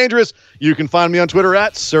Ian Dangerous. You can find me on Twitter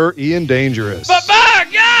at Sir Ian Dangerous. But my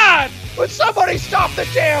God! Would somebody stop the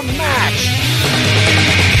damn match?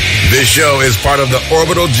 This show is part of the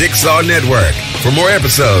Orbital Jigsaw Network. For more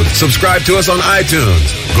episodes, subscribe to us on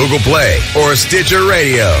iTunes, Google Play, or Stitcher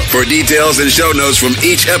Radio. For details and show notes from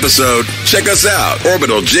each episode, check us out,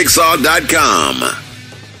 orbitaljigsaw.com.